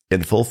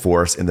in full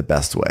force in the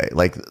best way.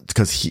 Like,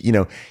 because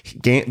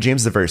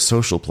James is a very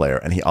social player,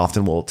 and he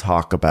often will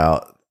talk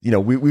about,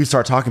 we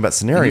start talking about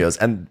scenarios,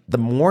 and the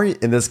more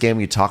in this game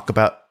you talk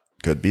about,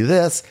 could be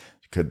this,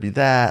 could be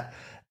that,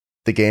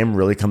 the game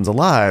really comes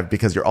alive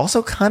because you're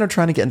also kind of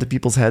trying to get into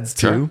people's heads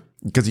too,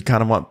 because you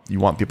kind of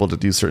want people to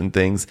do certain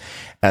things.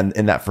 And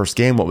in that first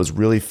game, what was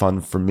really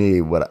fun for me,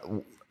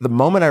 the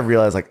moment I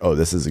realized like, oh,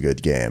 this is a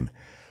good game,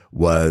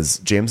 was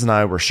James and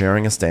I were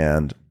sharing a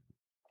stand,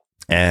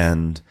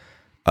 and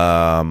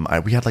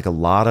we had like a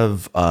lot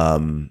of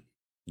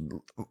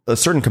a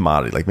certain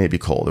commodity, like maybe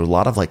coal. There was a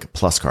lot of like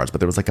plus cards,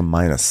 but there was like a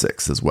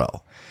 -6 as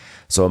well.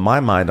 So in my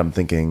mind, I'm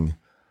thinking,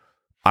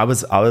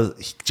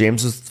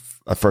 James was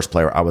a first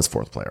player, I was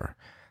fourth player.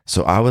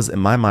 So in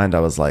my mind, I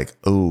was like,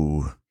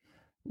 oh,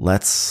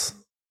 let's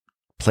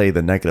play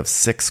the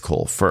 -6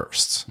 coal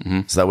first,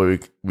 so that way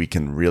we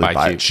can really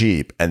buy it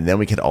cheap, and then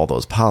we get all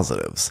those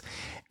positives,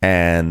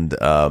 and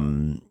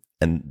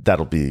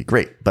that'll be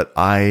great. But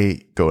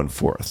I go in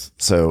fourth.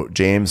 So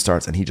James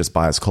starts and he just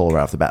buys coal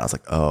right off the bat. I was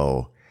like,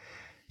 oh,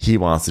 he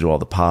wants to do all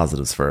the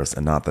positives first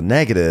and not the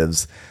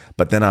negatives.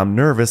 But then I'm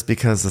nervous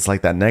because it's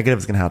like that negative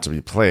is going to have to be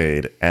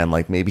played. And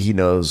like maybe he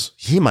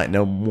might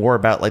know more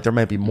about, like there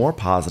might be more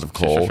positive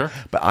coal, Sure.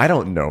 but I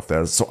don't know if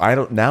there's, so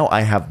now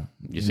I have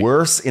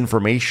worse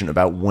information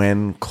about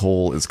when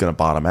coal is going to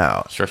bottom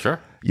out. Sure.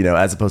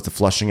 As opposed to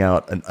flushing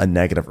out a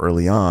negative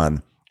early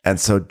on.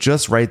 And so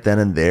just right then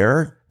and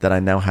there, that I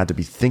now had to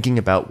be thinking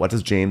about what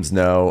does James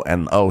know,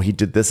 and he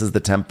did this as the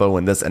tempo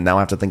and this, and now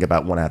I have to think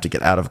about when I have to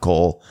get out of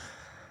coal.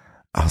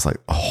 I was like,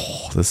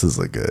 oh, this is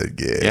a good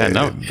game. Yeah,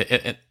 no,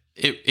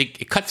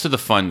 it cuts to the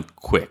fun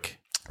quick,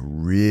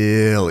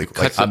 really,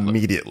 like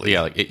immediately.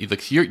 Yeah,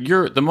 like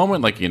you're the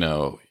moment, like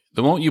the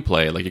moment you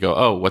play, like you go,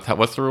 oh,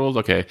 what's the rules?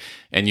 Okay,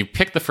 and you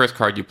pick the first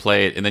card, you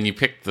play it, and then you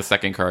pick the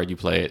second card, you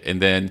play it,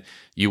 and then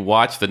you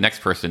watch the next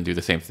person do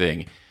the same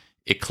thing.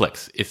 It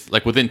clicks. It's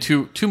like within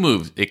two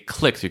moves, it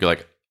clicks. You're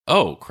like,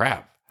 oh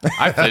crap,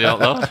 I played it out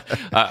low.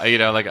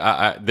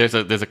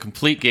 There's a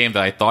complete game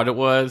that I thought it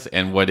was,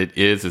 and what it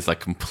is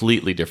like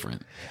completely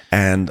different.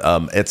 And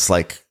it's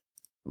like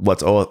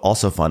what's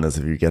also fun is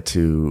if you get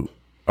to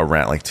a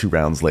round, like 2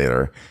 rounds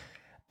later,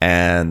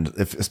 and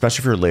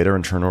especially if you're later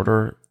in turn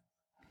order,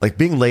 like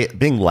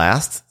being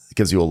last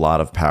gives you a lot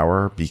of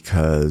power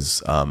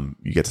because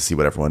you get to see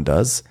what everyone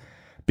does.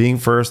 Being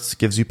first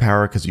gives you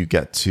power because you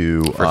get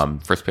to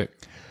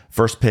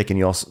first pick, and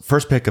you also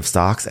first pick of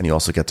stocks, and you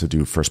also get to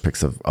do first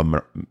picks of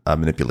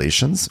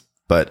manipulations.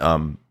 But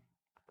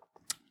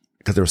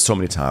because there were so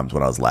many times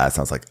when I was last,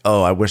 I was like,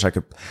 oh, I wish I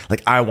could,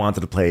 like I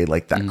wanted to play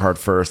like that card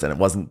first, and it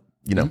wasn't,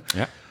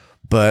 Yeah.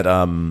 But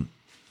I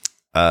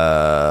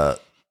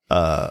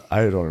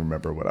don't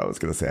remember what I was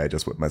going to say. I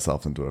just whipped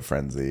myself into a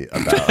frenzy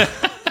about.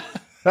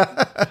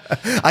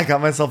 I got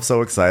myself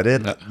so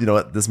excited. You know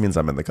what? This means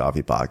I'm in the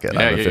coffee pocket.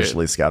 I'm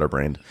officially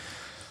scatterbrained.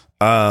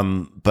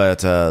 But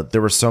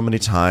there were so many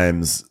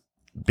times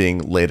being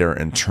later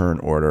in turn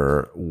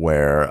order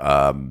where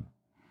I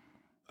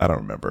don't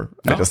remember.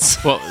 No. I was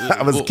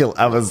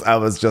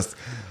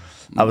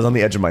on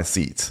the edge of my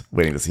seat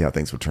waiting to see how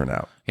things would turn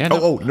out. Yeah, you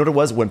know what it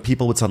was? When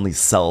people would suddenly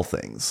sell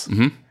things.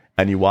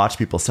 And you watch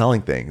people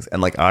selling things,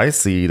 and like I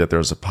see that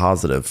there's a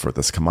positive for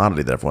this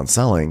commodity that everyone's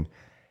selling,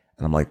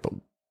 and I'm like, but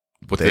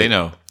what do they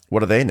know? What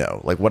do they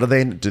know? Like, have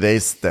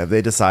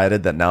they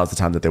decided that now is the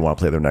time that they want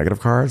to play their negative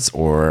cards,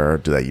 or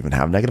do they even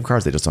have negative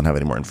cards? They just don't have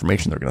any more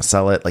information. They're going to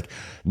sell it. Like,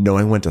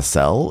 knowing when to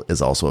sell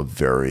is also a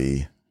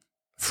very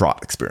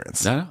fraught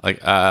experience. No, like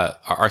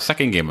our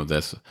second game of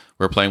this,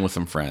 we're playing with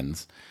some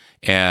friends,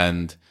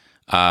 and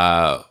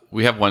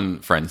we have one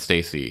friend,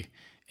 Stacy,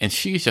 and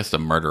she's just a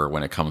murderer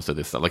when it comes to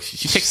this stuff. Like,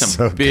 she takes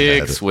some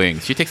big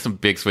swings. She takes some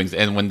big swings,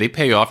 and when they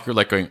pay off, you're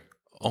like going,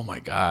 oh my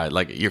God,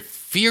 like you're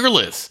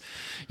fearless.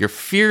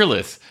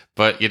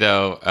 But,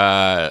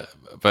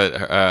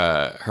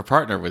 her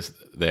partner was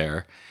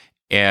there.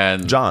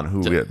 And John,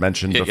 who we had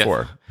mentioned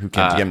before, who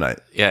came to game night.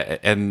 Yeah.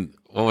 And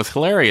what was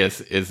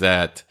hilarious is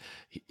that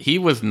he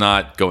was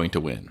not going to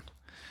win.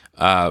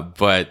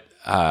 But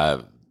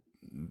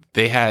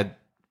they had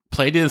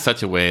played it in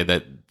such a way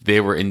that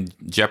they were in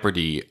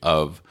jeopardy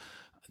of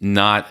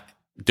not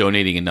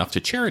donating enough to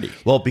charity.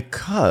 Well,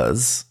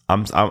 because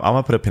I'm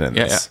gonna put a pin in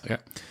this. Yeah.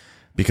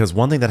 Because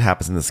one thing that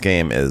happens in this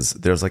game is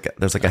there's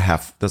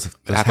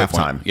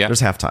halftime. Yeah.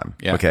 There's halftime.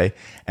 Yeah. Okay.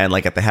 And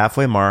like at the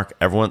halfway mark,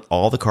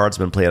 all the cards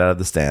have been played out of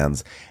the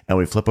stands, and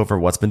we flip over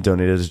what's been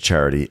donated to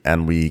charity,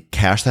 and we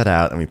cash that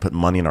out, and we put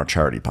money in our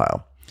charity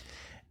pile.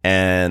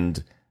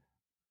 And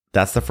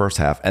that's the first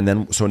half. And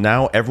then so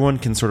now everyone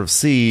can sort of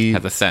see,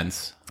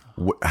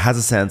 has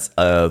a sense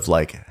of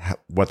like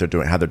what they're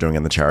doing, how they're doing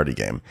in the charity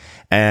game.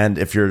 And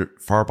if you're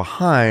far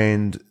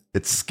behind,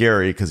 it's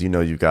scary because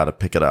you've got to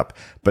pick it up.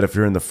 But if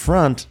you're in the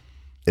front,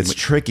 it's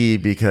tricky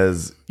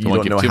because you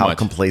don't know how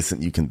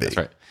complacent you can be. That's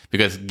right.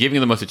 Because giving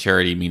the most to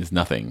charity means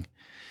nothing.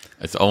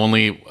 It's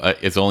only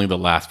the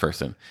last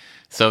person.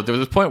 So there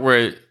was a point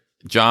where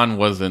John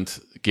wasn't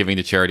giving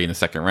to charity in the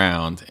second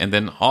round, and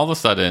then all of a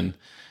sudden,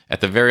 at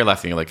the very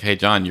last thing, you're like, "Hey,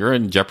 John, you're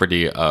in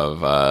jeopardy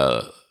of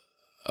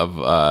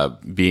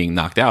being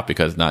knocked out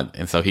because not."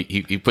 And so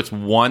he puts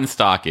one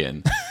stock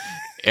in,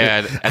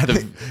 and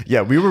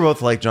we were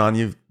both like,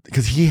 John,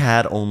 because he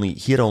had only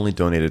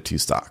donated 2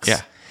 stocks.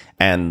 Yeah.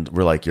 And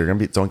we're like,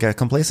 don't get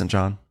complacent,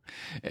 John.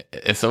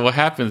 And so what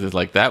happens is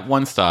like that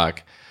one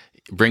stock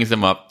brings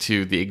them up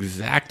to the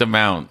exact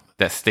amount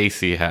that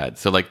Stacy had.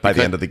 So like by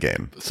the end of the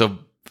game. So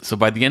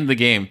by the end of the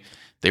game,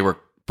 they were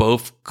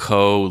both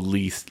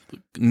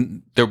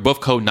they're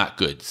both not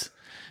goods.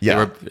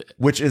 Yeah.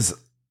 Which is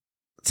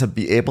to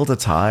be able to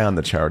tie on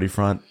the charity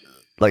front.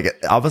 Like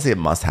obviously it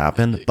must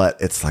happen, but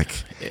it's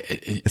like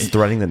it's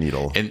threading the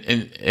needle.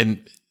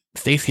 And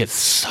Stacy had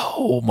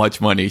so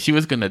much money. She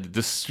was going to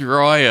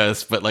destroy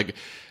us, but like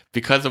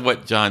because of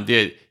what John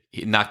did,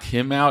 he knocked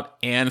him out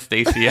and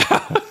Stacy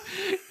out.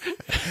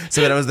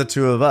 So then it was the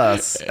two of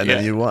us, and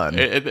then you won.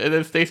 And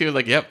then Stacy was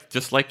like, "Yep,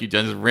 just like you,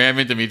 John, just ram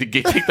into me to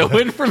take the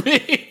win from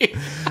me."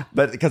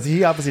 But because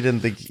he obviously didn't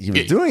think he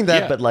was doing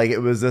that, but like it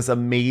was this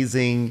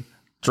amazing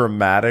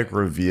dramatic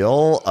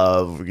reveal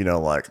of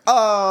like,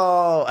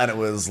 oh, and it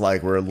was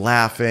like we're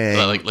laughing,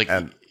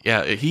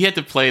 he had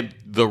to play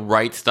the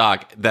right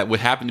stock that would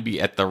happen to be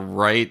at the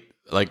right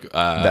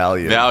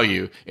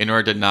value in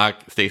order to knock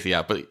Stacy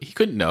out, but he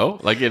couldn't know.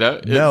 But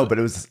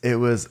it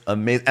was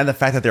amazing, and the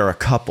fact that they're a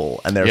couple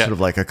and they're sort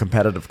of like a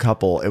competitive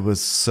couple, it was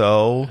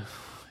so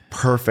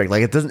perfect.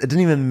 Like it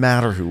didn't even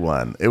matter who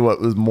won. It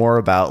was more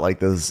about like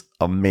this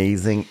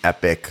amazing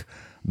epic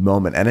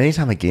moment, and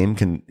anytime a game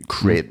can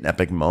create an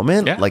epic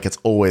moment, like it's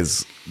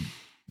always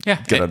gonna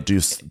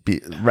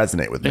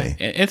resonate with me.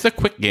 It's a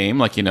quick game,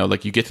 like you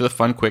get to the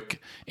fun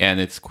quick, and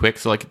it's quick,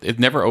 so like it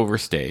never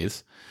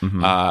overstays.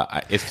 Mm-hmm.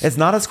 It's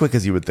not as quick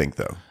as you would think,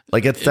 though.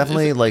 Like it's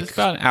definitely it's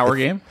about an hour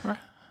game, right?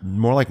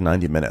 More like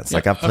 90 minutes.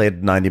 Like I've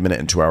played 90-minute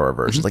and 2-hour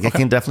versions. Like it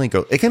can definitely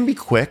go. It can be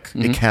quick.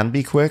 Mm-hmm. It can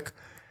be quick.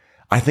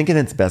 I think in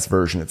its best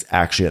version, it's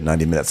actually at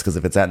 90 minutes, because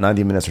if it's at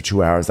 90 minutes or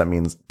 2 hours, that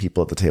means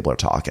people at the table are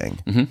talking.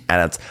 Mm-hmm.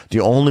 And it's the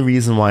only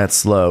reason why it's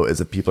slow is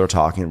that people are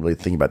talking and really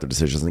thinking about their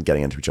decisions and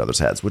getting into each other's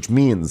heads, which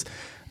means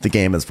the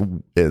game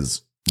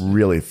is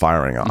really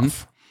firing off.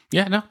 Mm-hmm.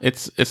 Yeah, no,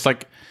 it's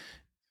like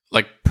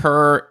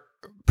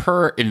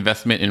per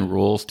investment in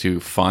rules to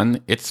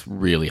fun, it's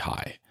really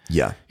high.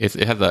 Yeah, it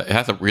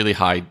has a really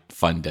high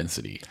fun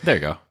density. There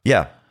you go.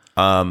 Yeah.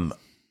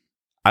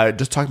 I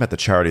just talking about the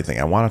charity thing.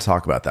 I want to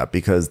talk about that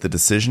because the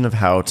decision of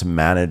how to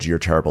manage your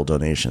charitable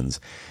donations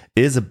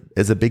is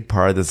a big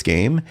part of this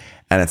game,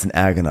 and it's an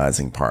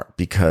agonizing part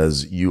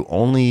because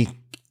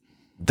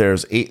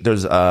there's 8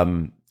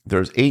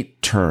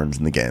 turns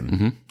in the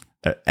game,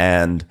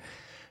 and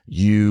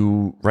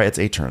it's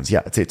 8 turns.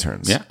 Yeah, it's 8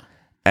 turns. Yeah,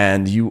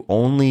 and you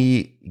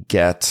only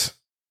get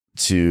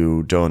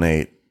to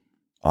donate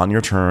on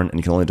your turn, and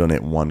you can only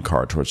donate 1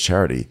 card towards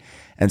charity.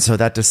 And so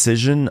that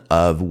decision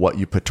of what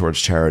you put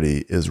towards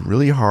charity is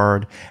really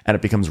hard, and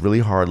it becomes really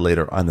hard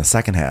later on the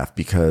second half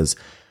because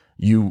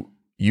you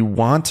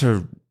want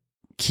to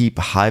keep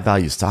high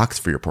value stocks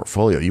for your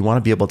portfolio. You want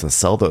to be able to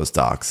sell those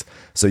stocks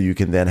so you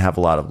can then have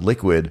a lot of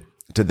liquid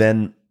to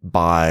then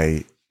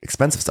buy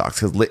expensive stocks.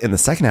 Because in the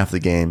second half of the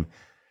game,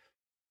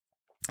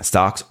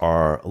 there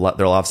are a lot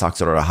of stocks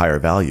that are at a higher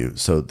value,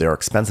 so they're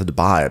expensive to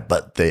buy,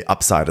 but the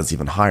upside is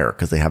even higher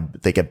because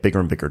they get bigger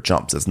and bigger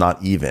jumps. It's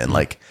not even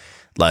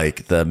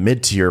like the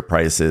mid-tier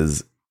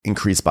prices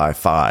increase by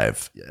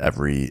 5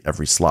 every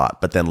slot,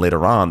 but then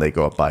later on they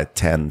go up by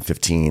 10,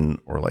 15,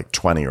 or like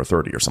 20 or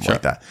 30 or something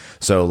like that.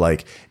 So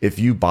like if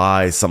you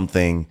buy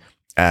something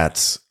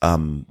at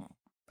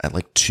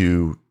like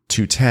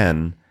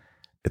 210,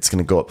 it's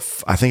going to go up.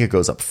 I think it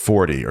goes up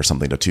 40 or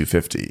something to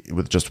 250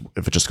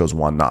 if it just goes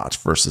one notch,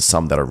 versus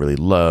some that are really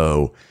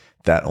low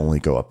that only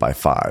go up by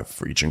 5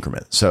 for each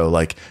increment. So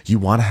like you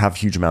want to have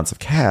huge amounts of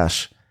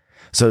cash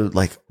So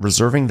like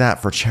reserving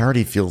that for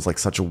charity feels like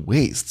such a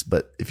waste.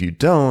 But if you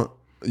don't,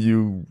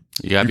 you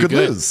gotta be could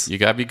good. lose. You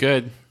gotta be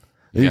good.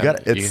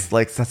 It's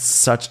like that's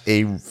such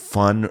a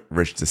fun,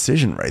 rich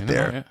decision right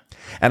there. Yeah.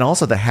 And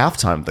also the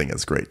halftime thing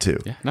is great too.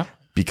 Yeah, no.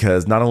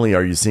 Because not only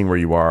are you seeing where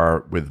you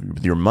are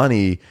with your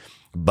money,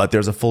 but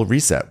there's a full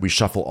reset. We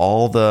shuffle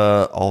all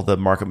the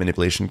market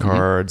manipulation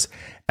cards,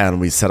 and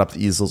we set up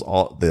the easels,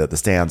 all the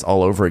stands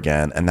all over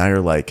again. And now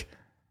you're like,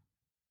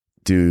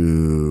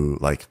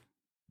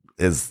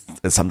 is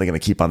something going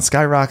to keep on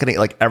skyrocketing?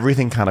 Like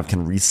everything kind of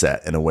can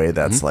reset in a way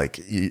that's like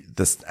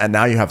this. And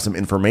now you have some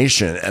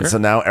information, and so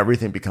now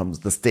everything becomes,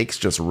 the stakes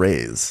just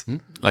raise.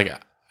 Like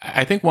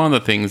I think one of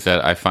the things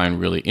that I find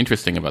really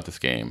interesting about this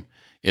game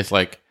is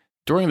like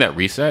during that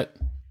reset,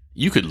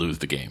 you could lose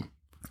the game.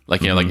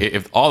 Like, you know, like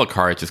if all the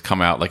cards just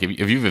come out, like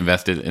if you've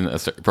invested in a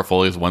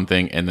portfolio is one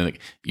thing, and then like,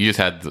 you just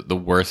had the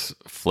worst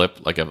flip,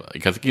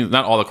 because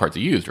not all the cards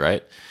are used,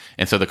 right?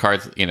 And so the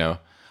cards, you know,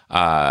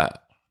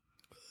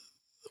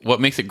 what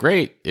makes it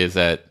great is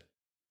that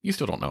you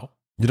still don't know.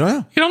 You don't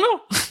know. You don't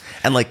know.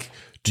 And like,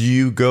 do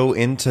you go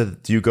into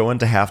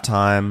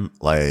halftime?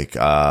 Like,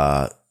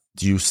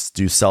 do you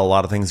sell a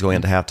lot of things going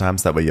into halftime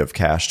so that way you have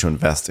cash to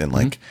invest in?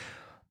 Like,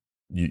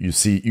 you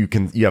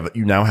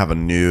now have a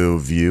new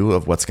view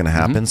of what's going to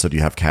happen. So do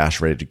you have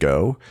cash ready to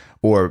go,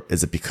 or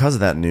is it because of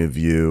that new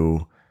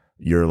view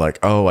you're like,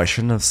 oh, I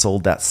shouldn't have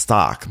sold that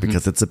stock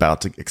because it's about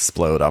to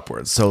explode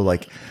upwards? So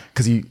like,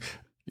 because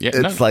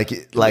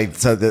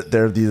so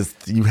there are these,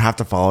 you have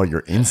to follow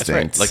your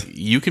instincts. Right. Like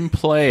you can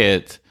play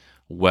it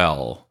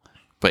well,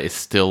 but it's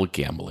still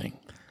gambling.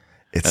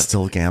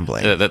 Still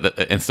gambling.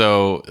 And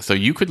so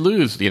you could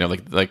lose, you know,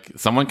 like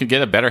someone could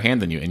get a better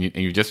hand than you, and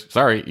you just,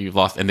 sorry, you've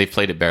lost, and they've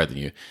played it better than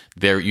you.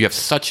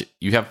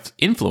 You have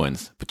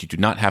influence, but you do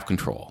not have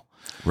control.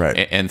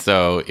 Right. And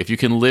so if you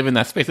can live in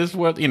that space, this is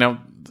what, you know,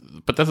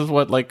 but this is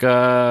what like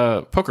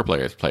poker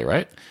players play,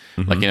 right?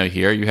 Like, you know,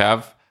 here you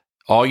have,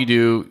 all you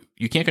do,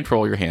 you can't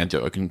control your hand.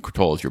 What you can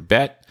control is your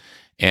bet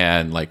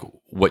and like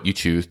what you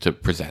choose to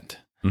present.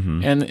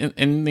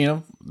 And you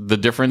know, the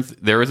difference,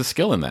 there is a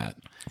skill in that.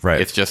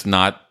 Right. It's just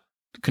not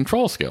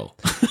control skill.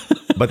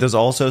 But there's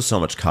also so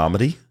much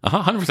comedy.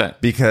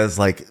 100%. Because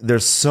like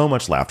there's so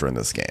much laughter in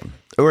this game.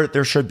 Or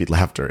there should be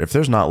laughter. If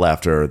there's not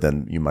laughter,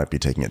 then you might be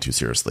taking it too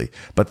seriously.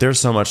 But there's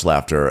so much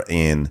laughter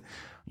in,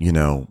 you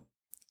know,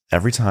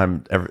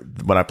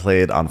 when I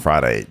played on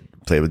Friday,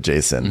 played with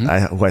Jason,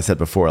 who I said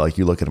before, like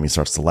you look at him, he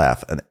starts to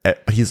laugh, and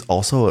he's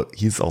also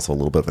a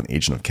little bit of an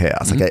agent of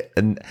chaos. Like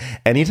and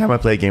anytime I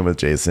play a game with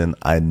Jason,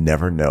 I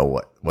never know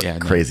what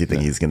crazy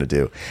thing he's going to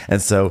do,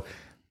 and so,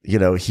 you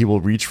know, he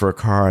will reach for a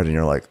card, and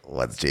you're like,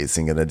 what's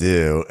Jason going to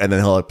do? And then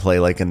he'll like play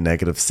like a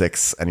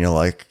 -6, and you're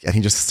like, and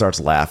he just starts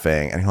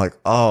laughing, and you're like,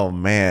 oh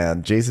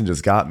man, Jason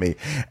just got me,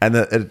 and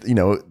then you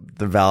know,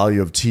 the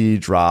value of tea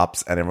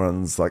drops, and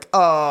everyone's like,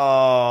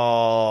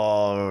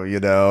 oh, you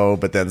know,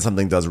 but then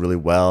something does really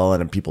well, and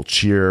then people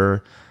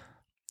cheer.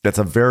 That's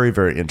a very,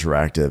 very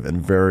interactive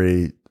and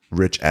very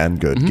rich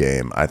and good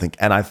game, I think.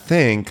 And I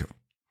think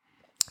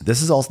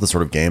this is also the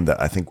sort of game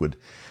that I think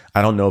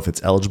I don't know if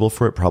it's eligible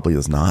for it, probably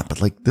is not,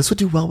 but like this would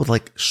do well with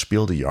like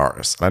Spiel des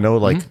Jahres. I know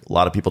like a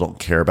lot of people don't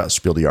care about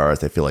Spiel des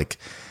Jahres. They feel like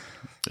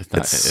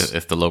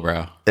it's the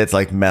lowbrow. It's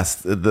like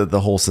messed. The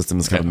whole system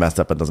is kind of messed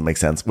up and doesn't make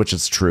sense, which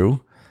is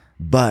true.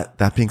 But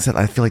that being said,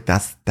 I feel like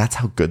that's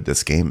how good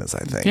this game is,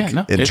 I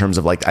think. In terms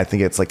of like, I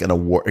think it's like an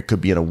award. It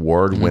could be an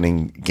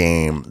award-winning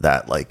game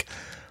that like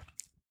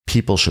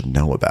people should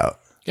know about.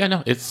 Yeah,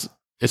 no, it's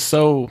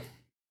so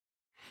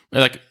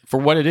like, for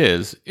what it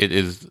is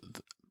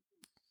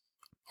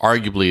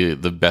arguably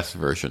the best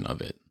version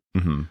of it.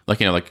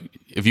 Like, you know, like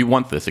if you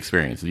want this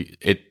experience,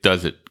 it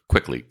does it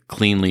quickly,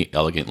 cleanly,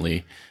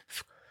 elegantly,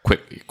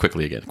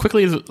 quickly again.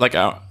 Quickly is like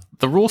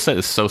the rule set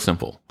is so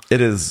simple. It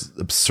is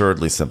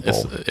absurdly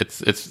simple.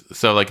 It's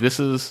so like, this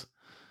is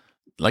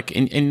like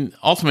in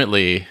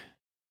ultimately,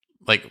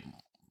 like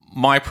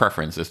my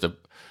preference is to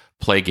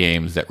play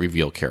games that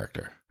reveal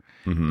character,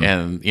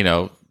 and you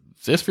know,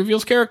 this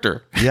reveals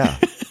character. Yeah.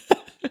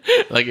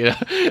 Like, you know,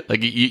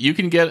 like you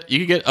can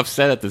get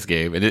upset at this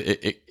game, and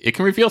it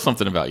can reveal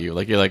something about you.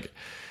 Like you're like,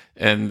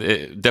 and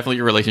definitely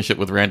your relationship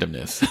with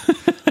randomness.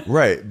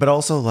 Right. But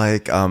also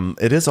like,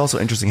 it is also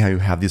interesting how you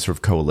have these sort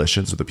of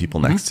coalitions with the people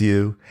next to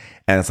you.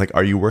 And it's like,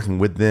 are you working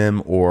with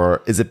them,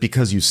 or is it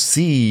because you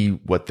see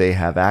what they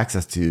have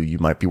access to, you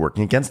might be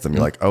working against them?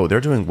 You're like, oh,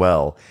 they're doing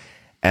well,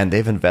 and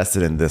they've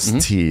invested in this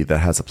tea that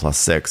has a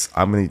 +6.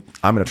 I'm going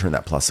to turn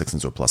that +6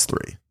 into a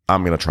 +3.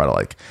 I'm going to try to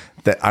like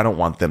that. I don't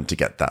want them to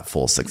get that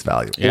full 6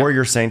 value. Yeah. Or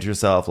you're saying to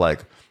yourself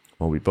like,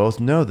 well, we both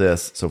know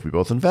this, so if we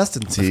both invest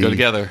in tea, let's go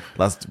together.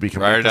 We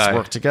can make this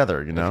work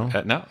together, you know?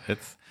 No,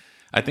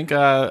 I think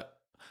I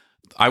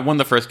won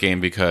the first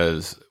game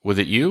because, was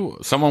it you?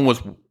 Someone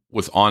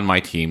was on my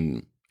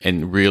team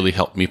and really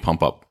helped me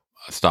pump up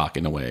stock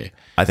in a way.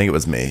 I think it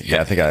was me.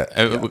 Yeah, I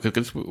think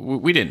because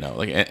we didn't know.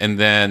 Like, and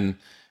then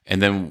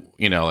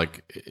you know,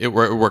 like it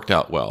worked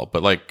out well,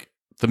 but like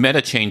the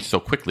meta changed so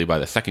quickly by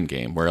the second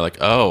game, where like,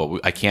 oh,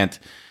 I can't,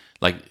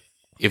 like,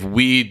 if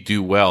we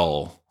do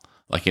well,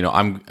 Like,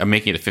 I'm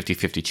making it a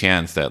 50-50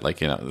 chance that, like,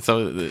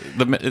 so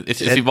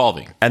it's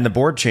evolving. And the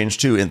board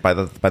changed too by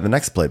the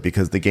next play,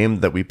 because the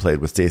game that we played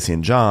with Stacy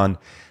and John,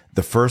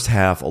 the first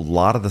half, a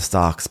lot of the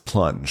stocks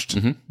plunged.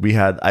 We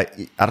had, I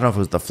don't know if it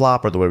was the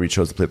flop or the way we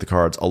chose to play the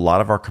cards. A lot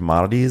of our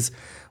commodities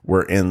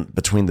were in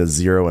between the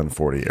 0 and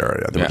 40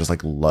 area. They were just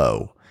like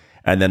low.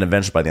 And then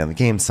eventually by the end of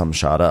the game, some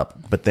shot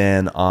up. But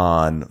then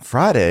on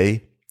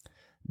Friday,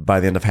 by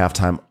the end of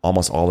halftime,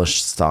 almost all the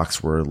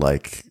stocks were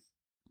like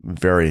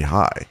very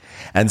high.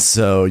 And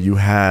so you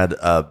had,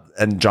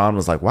 and John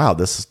was like, wow,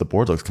 the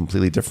board looks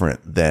completely different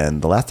than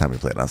the last time we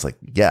played. And I was like,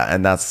 yeah.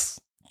 And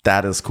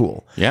that is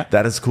cool. Yeah.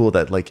 That is cool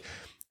that, like,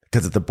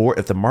 because if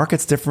the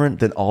market's different,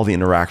 then all the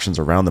interactions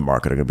around the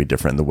market are going to be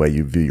different. The way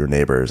you view your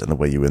neighbors and the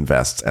way you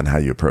invest and how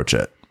you approach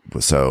it.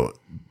 So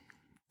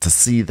to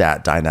see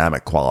that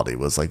dynamic quality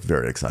was like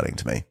very exciting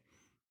to me.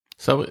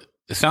 So it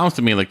sounds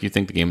to me like you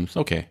think the game's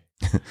okay.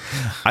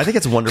 I think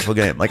it's a wonderful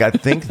game. Like, I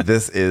think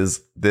this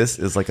is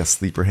like a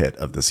sleeper hit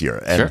of this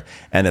year.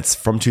 And it's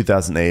from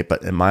 2008,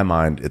 but in my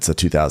mind, it's a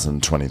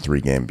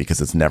 2023 game because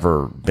there's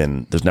never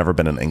been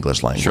an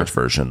English language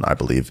version, I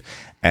believe.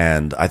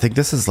 And I think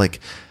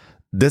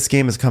this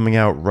game is coming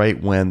out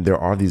right when there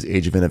are these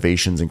Age of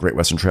Innovations and Great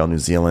Western Trail New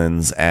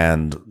Zealand's,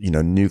 and,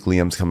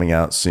 Nucleum's coming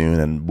out soon,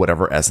 and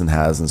whatever Essen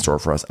has in store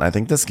for us. And I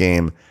think this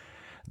game,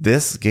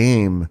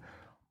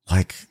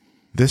 like,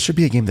 this should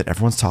be a game that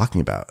everyone's talking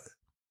about.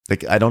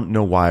 Like, I don't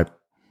know why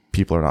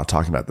people are not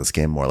talking about this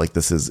game more. Like,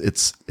 it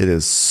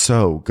is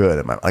so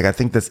good. I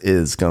think this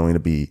is going to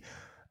be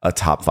a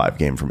top 5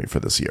 game for me for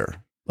this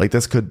year. Like,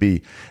 it could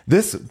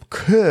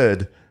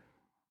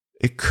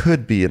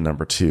be a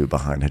number 2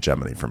 behind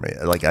Hegemony for me.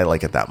 Like, I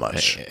like it that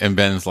much. And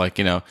Ben's like,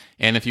 and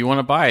if you want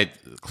to buy it,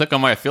 click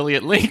on my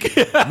affiliate link.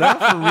 No,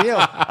 for real.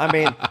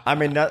 I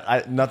mean,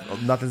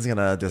 nothing's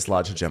gonna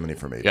dislodge Hegemony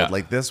for me. Yeah. But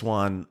like this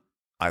one,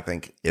 I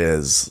think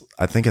it's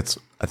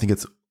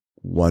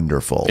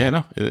wonderful. Yeah,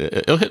 no,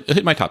 it'll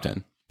hit my top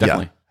 10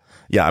 definitely.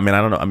 Yeah. I mean,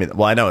 I don't know. I mean,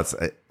 well, I know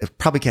it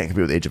probably can't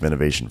compete with Age of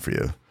Innovation for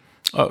you.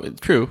 Oh,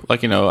 true. Like,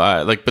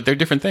 but they're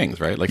different things,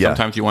 right? Like,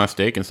 sometimes you want a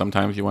steak and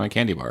sometimes you want a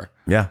candy bar.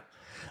 Yeah.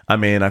 I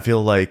mean, I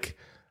feel like,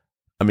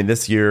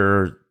 this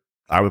year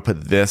Red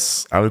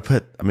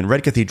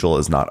Cathedral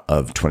is not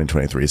of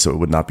 2023, so it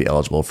would not be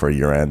eligible for a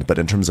year end. But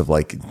in terms of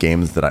like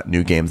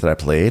new games that I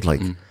played, like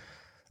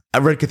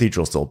Red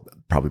Cathedral is still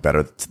probably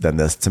better than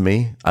this to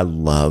me. I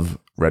love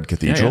Red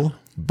Cathedral,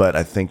 but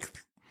I think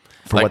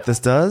for what this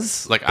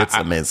does, it's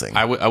amazing.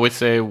 I would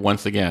say,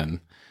 once again,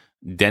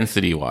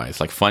 density wise,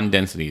 like fun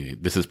density,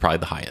 this is probably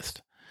the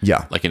highest.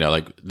 Yeah. Like,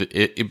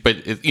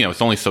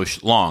 it's only so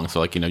long. So,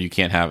 like, you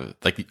can't have,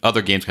 like, the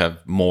other games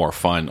have more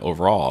fun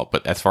overall.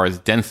 But as far as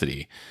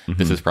density,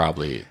 this is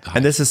probably.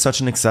 And this is such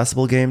an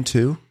accessible game,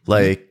 too.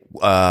 Like,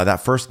 that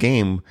first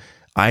game,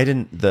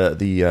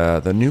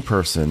 the new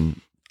person,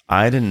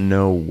 I didn't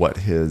know what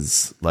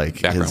his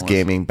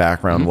gaming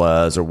background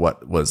was or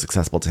what was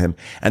accessible to him.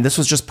 And this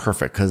was just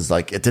perfect because,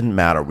 like, it didn't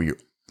matter.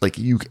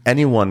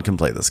 Anyone can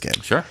play this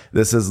game. Sure.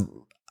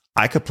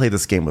 I could play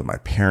this game with my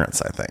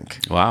parents, I think.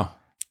 Wow.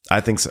 I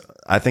think so.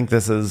 I think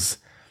this is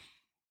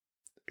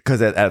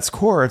because at its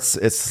core,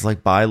 it's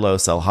like buy low,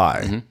 sell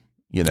high,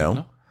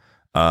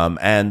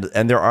 and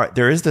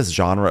there is this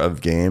genre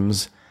of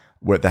games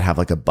that have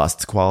like a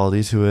bust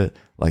quality to it,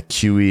 like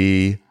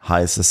QE,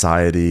 High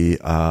Society.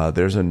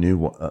 There's a new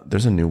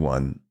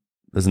one.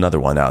 There's another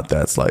one out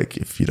that's like,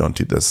 if you don't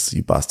do this,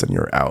 you bust and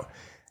you're out.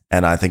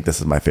 And I think this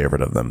is my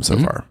favorite of them so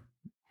far.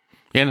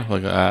 Yeah, no,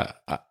 like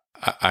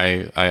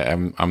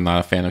I'm not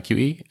a fan of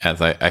QE, as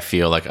I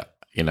feel like.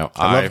 I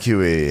love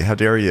QE. How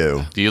dare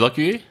you? Do you love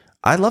QE?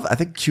 I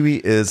think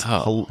QE is.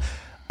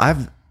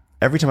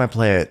 Every time I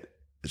play it,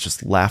 it's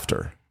just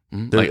laughter.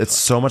 It's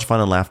so much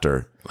fun and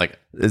laughter. Like,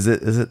 is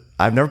it?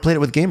 I've never played it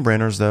with Game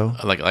Brainers though.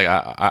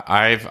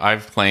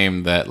 I've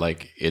claimed that,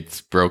 like,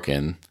 it's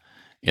broken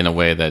in a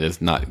way that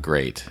is not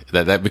great.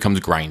 That becomes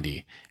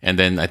grindy. And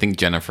then I think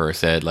Jennifer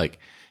said, like,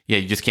 yeah,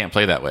 you just can't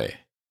play that way.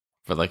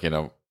 But, like,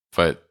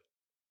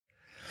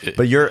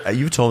 But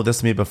you've told this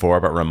to me before,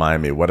 but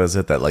remind me, what is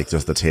it that, like,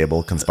 just the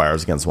table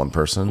conspires against one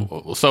person?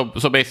 So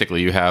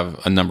basically you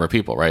have a number of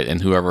people, right?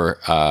 And whoever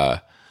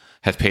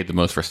has paid the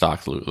most for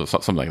stocks,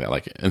 something like that.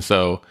 Like, and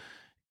so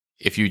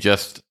if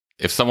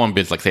someone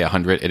bids, like, say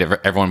 100,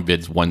 everyone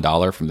bids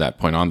 $1 from that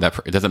point on,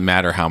 it doesn't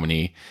matter how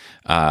many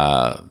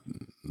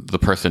the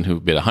person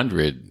who bid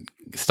 100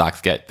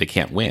 stocks get, they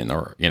can't win,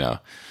 or,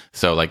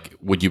 so, like,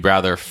 would you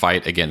rather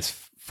fight against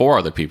 4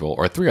 other people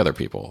or 3 other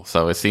people?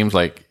 So it seems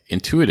like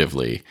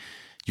intuitively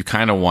you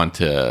kind of want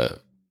to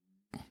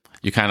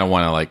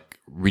like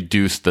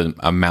reduce the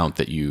amount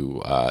that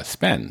you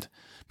spend,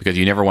 because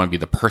you never want to be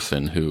the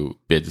person who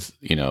bids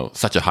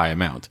such a high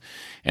amount.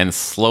 And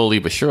slowly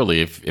but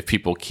surely, if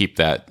people keep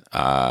that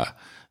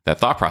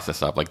thought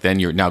process up, like, then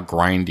you're now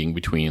grinding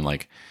between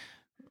like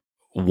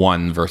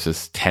 $1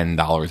 versus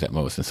 $10 at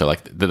most. And so,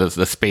 like,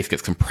 the space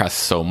gets compressed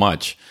so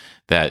much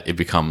that it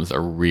becomes a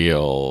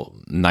real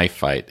knife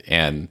fight.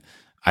 And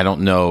I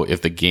don't know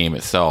if the game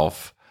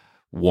itself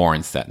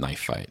warrants that knife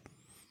fight.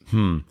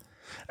 And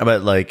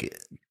But like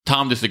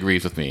Tom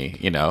disagrees with me,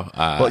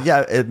 well,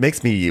 yeah, it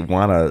makes me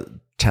want to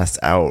test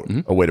out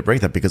a way to break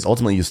that, because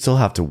ultimately you still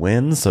have to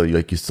win. So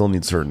you still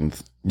need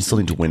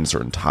to win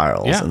certain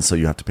tiles, and so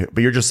you have to pay.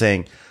 But you're just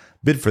saying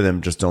bid for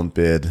them, just don't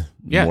bid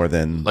more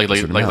than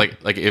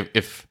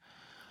if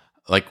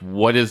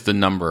what is the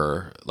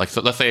number? Like,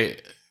 so let's say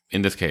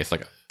in this case,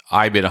 like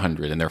I bid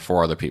 100 and there are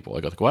 4 other people.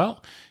 I go,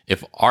 well,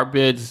 if our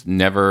bids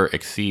never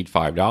exceed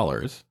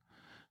 $5,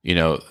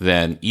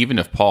 then even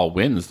if Paul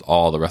wins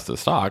all the rest of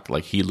the stock,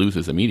 like he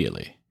loses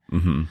immediately.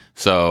 Mm-hmm.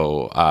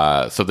 So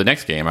the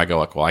next game I go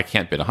like, well, I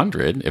can't bid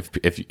 100.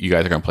 If you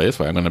guys are going to play this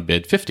way, I'm going to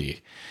bid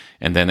 50.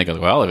 And then they go,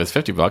 well, if it's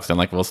 $50, then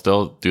like we'll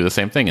still do the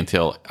same thing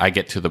until I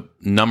get to the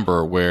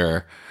number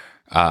where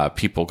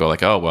people go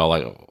like, oh, well,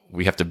 like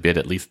we have to bid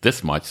at least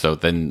this much. So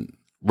then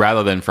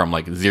rather than from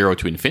like 0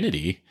 to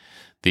infinity,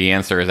 the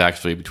answer is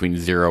actually between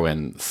 0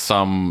 and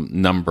some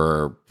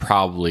number,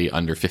 probably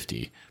under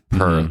 50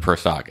 per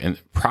stock, and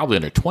probably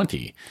under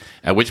 20.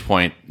 At which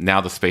point,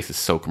 now the space is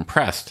so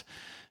compressed.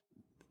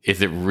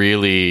 Is it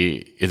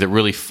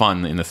really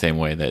fun in the same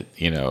way that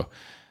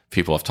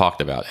people have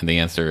talked about? And the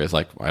answer is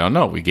like, I don't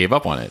know. We gave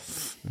up on it.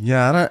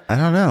 Yeah, I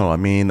don't know. I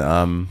mean,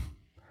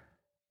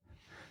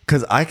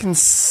 because I can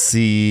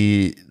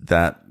see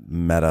that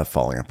meta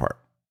falling apart.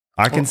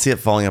 I can see it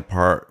falling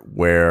apart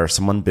where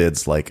someone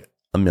bids like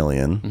 $1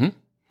 million,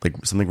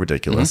 like something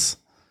ridiculous,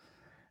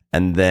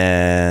 and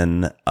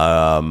then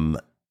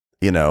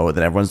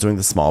then everyone's doing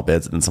the small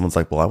bids, and then someone's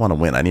like, well, I want to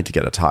win. I need to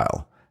get a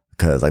tile.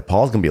 Because like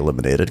Paul's gonna be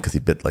eliminated because he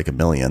bid like $1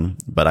 million,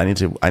 but I need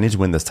to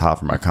win this tile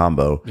for my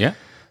combo. Yeah.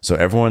 So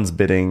everyone's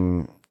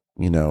bidding.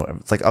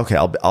 It's like, okay,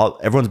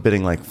 everyone's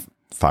bidding like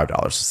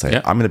 $5 to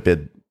say I'm gonna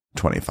bid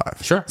 25.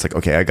 Sure. It's like,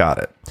 okay, I got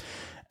it.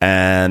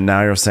 And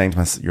now you're saying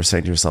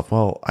to yourself,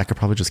 well, I could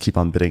probably just keep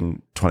on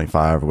bidding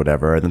 25 or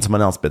whatever, and then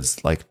someone else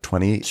bids like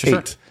 28.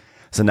 Sure.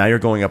 So now you're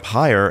going up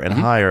higher and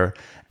higher,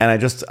 and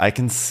I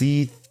can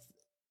see.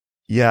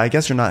 Yeah, I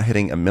guess you're not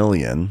hitting $1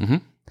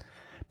 million.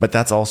 But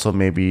that's also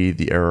maybe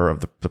the error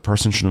of the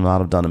person should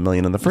not have done $1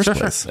 million in the first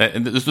place. Sure.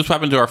 And this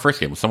happened to our first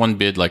game. Someone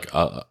bid like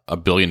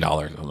 $1 billion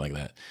or something like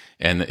that,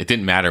 and it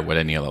didn't matter what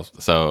any of those.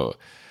 So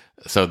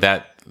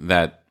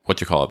that what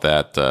you call it,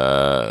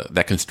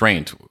 that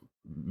constraint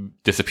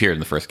disappeared in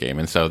the first game,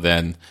 and so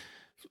then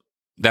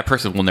that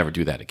person will never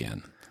do that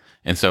again.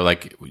 And so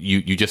like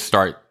you just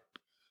start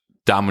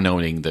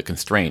dominoing the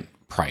constraint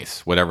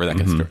price, whatever that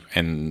constraint,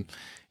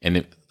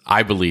 and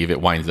I believe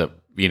it winds up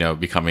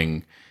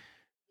becoming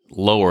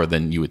lower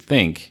than you would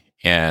think,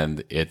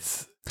 and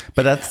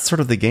but that's sort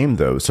of the game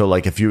though. So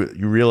like if you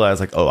realize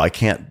like, oh, I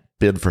can't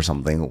bid for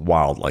something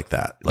wild like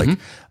that, like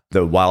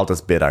the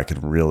wildest bid I can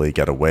really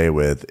get away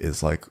with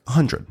is like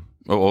 100.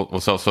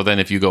 Well, so then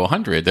if you go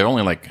 100, they're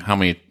only like how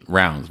many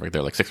rounds? Right,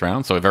 they're like 6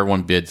 rounds. So if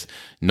everyone bids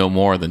no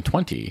more than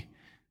 20,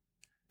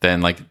 then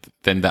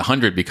the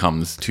 100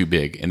 becomes too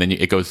big, and then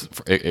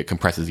it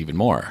compresses even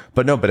more.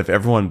 But if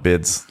everyone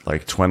bids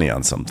like 20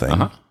 on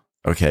something.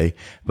 Okay,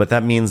 but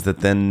that means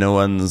that then no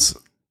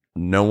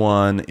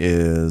one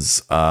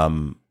is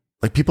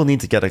like, people need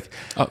to get a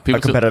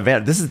competitive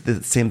advantage. This is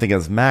the same thing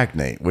as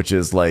Magnate, which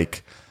is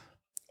like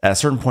at a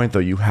certain point though,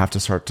 you have to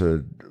start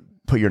to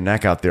put your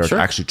neck out there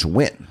actually to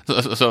win.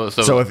 So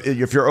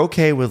if you're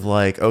okay with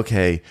like,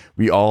 okay,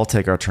 we all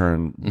take our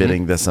turn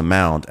bidding this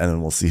amount and then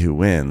we'll see who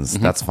wins,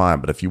 that's fine.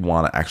 But if you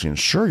want to actually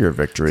ensure your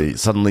victory,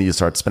 suddenly you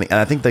start spending. And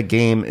I think the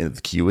game in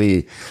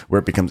QE where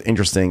it becomes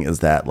interesting is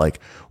that like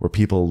where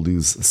people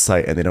lose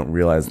sight and they don't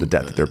realize the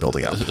debt that they're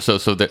building up. So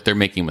they're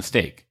making a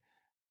mistake.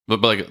 But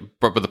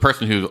the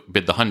person who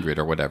bid the 100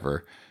 or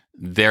whatever,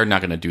 they're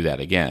not going to do that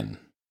again,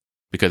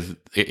 because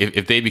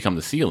if they become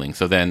the ceiling,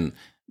 so then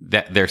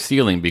that their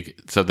ceiling,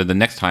 so that the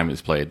next time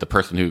it's played, the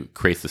person who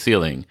creates the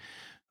ceiling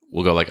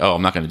will go like, oh,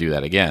 I'm not going to do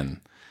that again.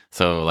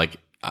 So like,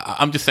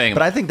 I'm just saying.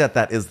 But I think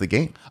that is the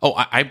game. Oh,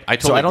 I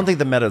totally. So I don't think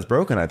the meta is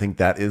broken. I think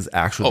that is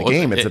actually the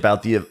game. It's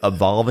about the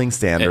evolving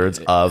standards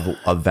of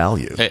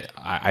value.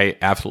 I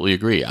absolutely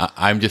agree.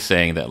 I'm just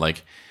saying that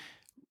like,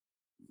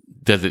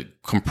 does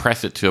it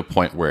compress it to a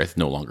point where it's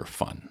no longer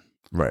fun?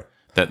 Right.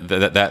 That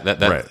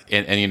right.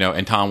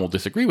 And Tom will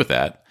disagree with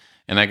that.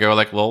 And I go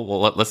like, well,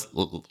 let's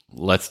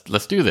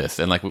do this.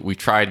 And like we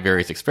tried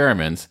various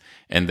experiments,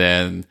 and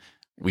then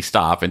we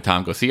stop, and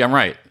Tom goes, "See, I'm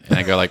right." And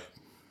I go like,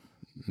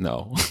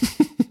 "No."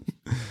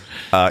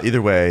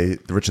 Either way,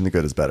 the rich and the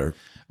good is better.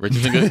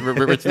 Rich and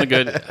the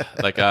good.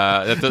 Like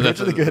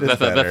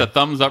that's a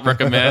thumbs up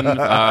recommend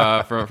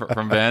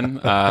from Ben.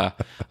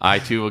 I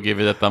too will give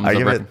it a thumbs up. I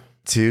give it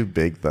 2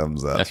 big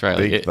thumbs up. That's right.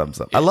 Big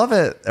thumbs up. I love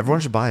it. Everyone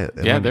should buy it.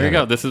 There you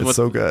go. This is what's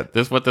so good.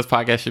 This is what this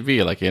podcast should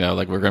be. Like,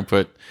 like we're going to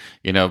put,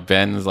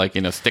 Ben's like,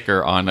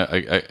 sticker on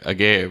a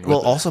game. Well,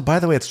 also, by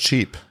the way, it's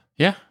cheap.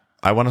 Yeah.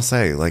 I want to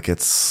say like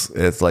it's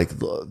like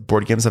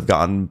board games have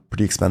gotten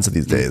pretty expensive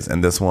these days,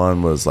 and this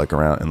one was like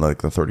around in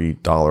like the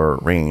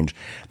 $30 range.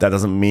 That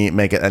doesn't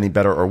make it any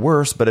better or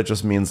worse, but it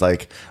just means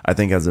like I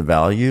think as a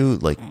value,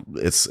 like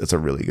it's a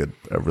really good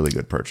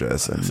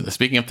purchase. And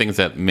speaking of things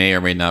that may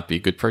or may not be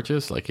good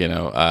purchase, like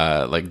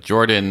like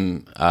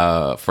Jordan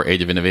for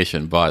Age of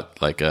Innovation bought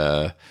like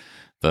the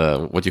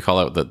what do you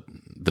call it, the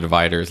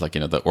dividers, like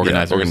the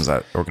organizers,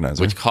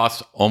 organizer, which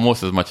costs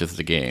almost as much as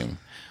the game.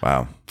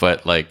 Wow,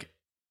 but like.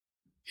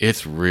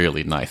 It's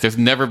really nice. There's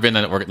never been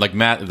like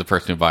Matt is the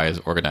person who buys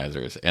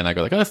organizers, and I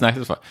go like, oh, that's nice,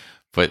 it's fun.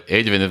 But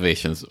Age of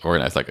Innovation's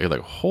organized, like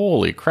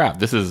holy crap,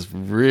 this is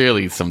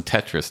really some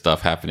Tetris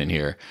stuff happening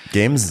here.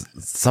 Games,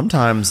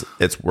 sometimes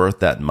it's worth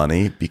that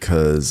money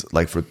because,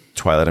 like for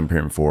Twilight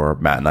Imperium 4,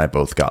 Matt and I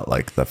both got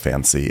like the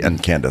fancy,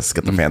 and Candace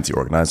got the fancy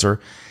organizer,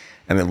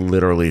 and it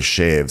literally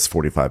shaves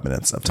 45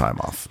 minutes of time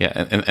off.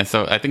 Yeah, and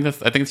so I think you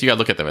got to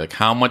look at that. Like,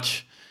 how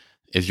much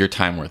is your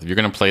time worth? If you're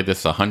going to play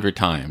this 100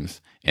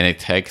 times, and it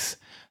takes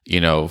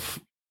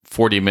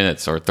 40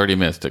 minutes or 30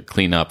 minutes to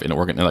clean up and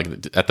organize,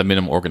 like at the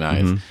minimum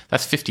organize.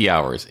 That's 50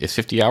 hours. Is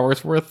 50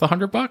 hours worth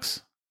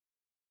 $100?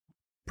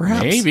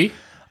 Perhaps. Maybe.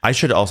 I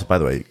should also, by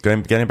the way,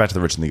 getting back to the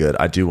rich and the good,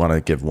 I do want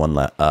to give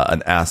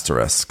an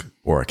asterisk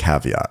or a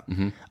caveat.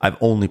 I've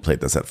only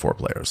played this at 4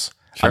 players.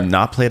 Sure. I've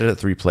not played it at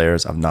 3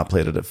 players. I've not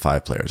played it at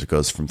 5 players. It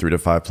goes from 3 to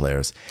 5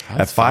 players. How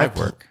does 5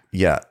 work?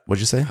 Yeah. What'd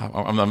you say?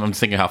 I'm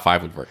thinking how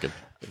 5 would work.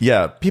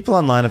 Yeah, people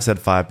online have said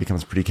 5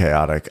 becomes pretty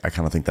chaotic. I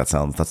kind of think that's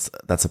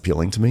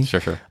appealing to me.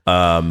 Sure.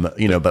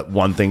 But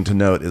one thing to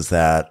note is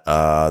that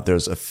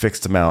there's a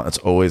fixed amount. It's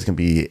always going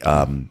to be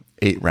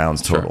 8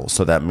 rounds total. Sure.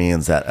 So that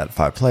means that at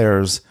 5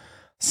 players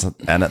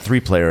and at 3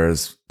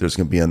 players, there's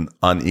going to be an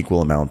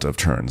unequal amount of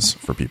turns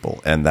for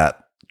people, and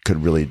that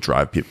could really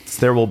drive people.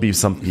 There will be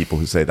some people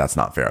who say that's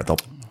not fair.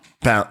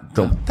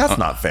 That's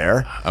not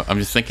fair. I'm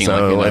just thinking.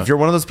 So if you're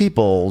one of those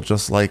people,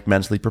 just like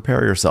mentally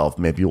prepare yourself.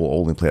 Maybe you'll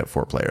only play at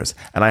 4 players.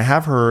 And I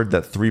have heard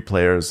that 3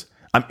 players.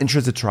 I'm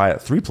interested to try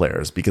at 3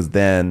 players because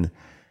then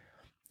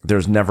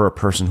there's never a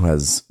person who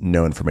has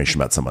no information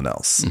about someone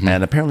else.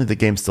 And apparently the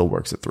game still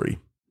works at 3.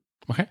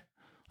 Okay.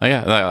 Oh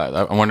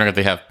yeah. I'm wondering if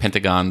they have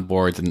pentagon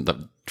boards and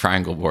the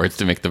triangle boards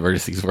to make the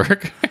vertices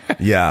work.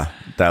 Yeah,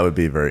 that would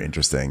be very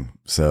interesting.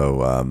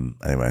 So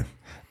anyway,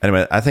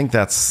 I think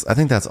that's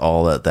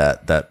all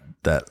that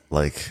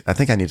like I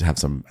think I need to have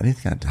some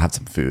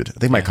food. I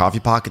think my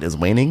coffee pocket is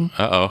waning.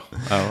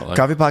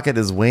 Coffee pocket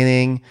is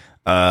waning.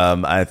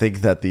 I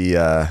think that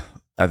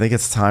I think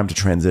it's time to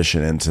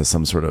transition into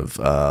some sort of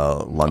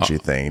lunchy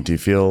thing. Do you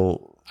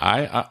feel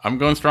I'm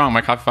going strong.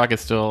 My coffee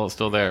pocket's still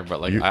there, but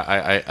like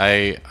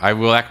I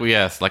will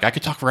acquiesce. Like I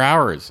could talk for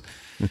hours.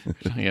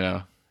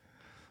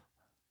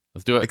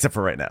 Let's do it. Except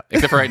for right now.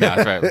 That's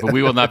right. But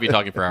we will not be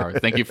talking for hours.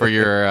 Thank you for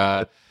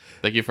your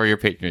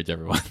patronage,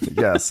 everyone.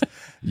 Yes.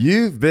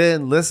 You've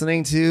been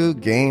listening to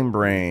Game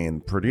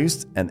Brain,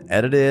 produced and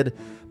edited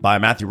by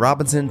Matthew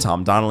Robinson,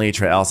 Tom Donnelly,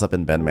 Trey Alsop,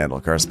 and Ben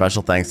Mandelker.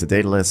 Special thanks to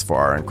Daedalus for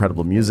our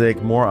incredible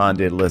music. More on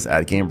Daedalus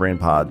at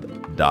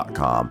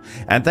GameBrainPod.com.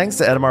 And thanks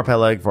to Edamar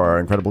Peleg for our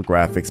incredible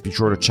graphics. Be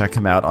sure to check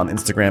him out on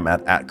Instagram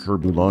at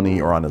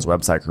Kurbuloni or on his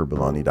website,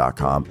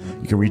 Kurbuloni.com.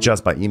 You can reach us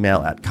by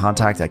email at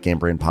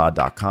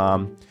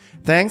contact@GameBrainPod.com.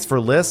 Thanks for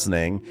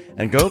listening,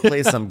 and go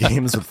play some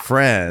games with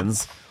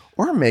friends.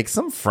 Or make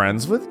some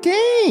friends with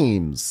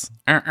games.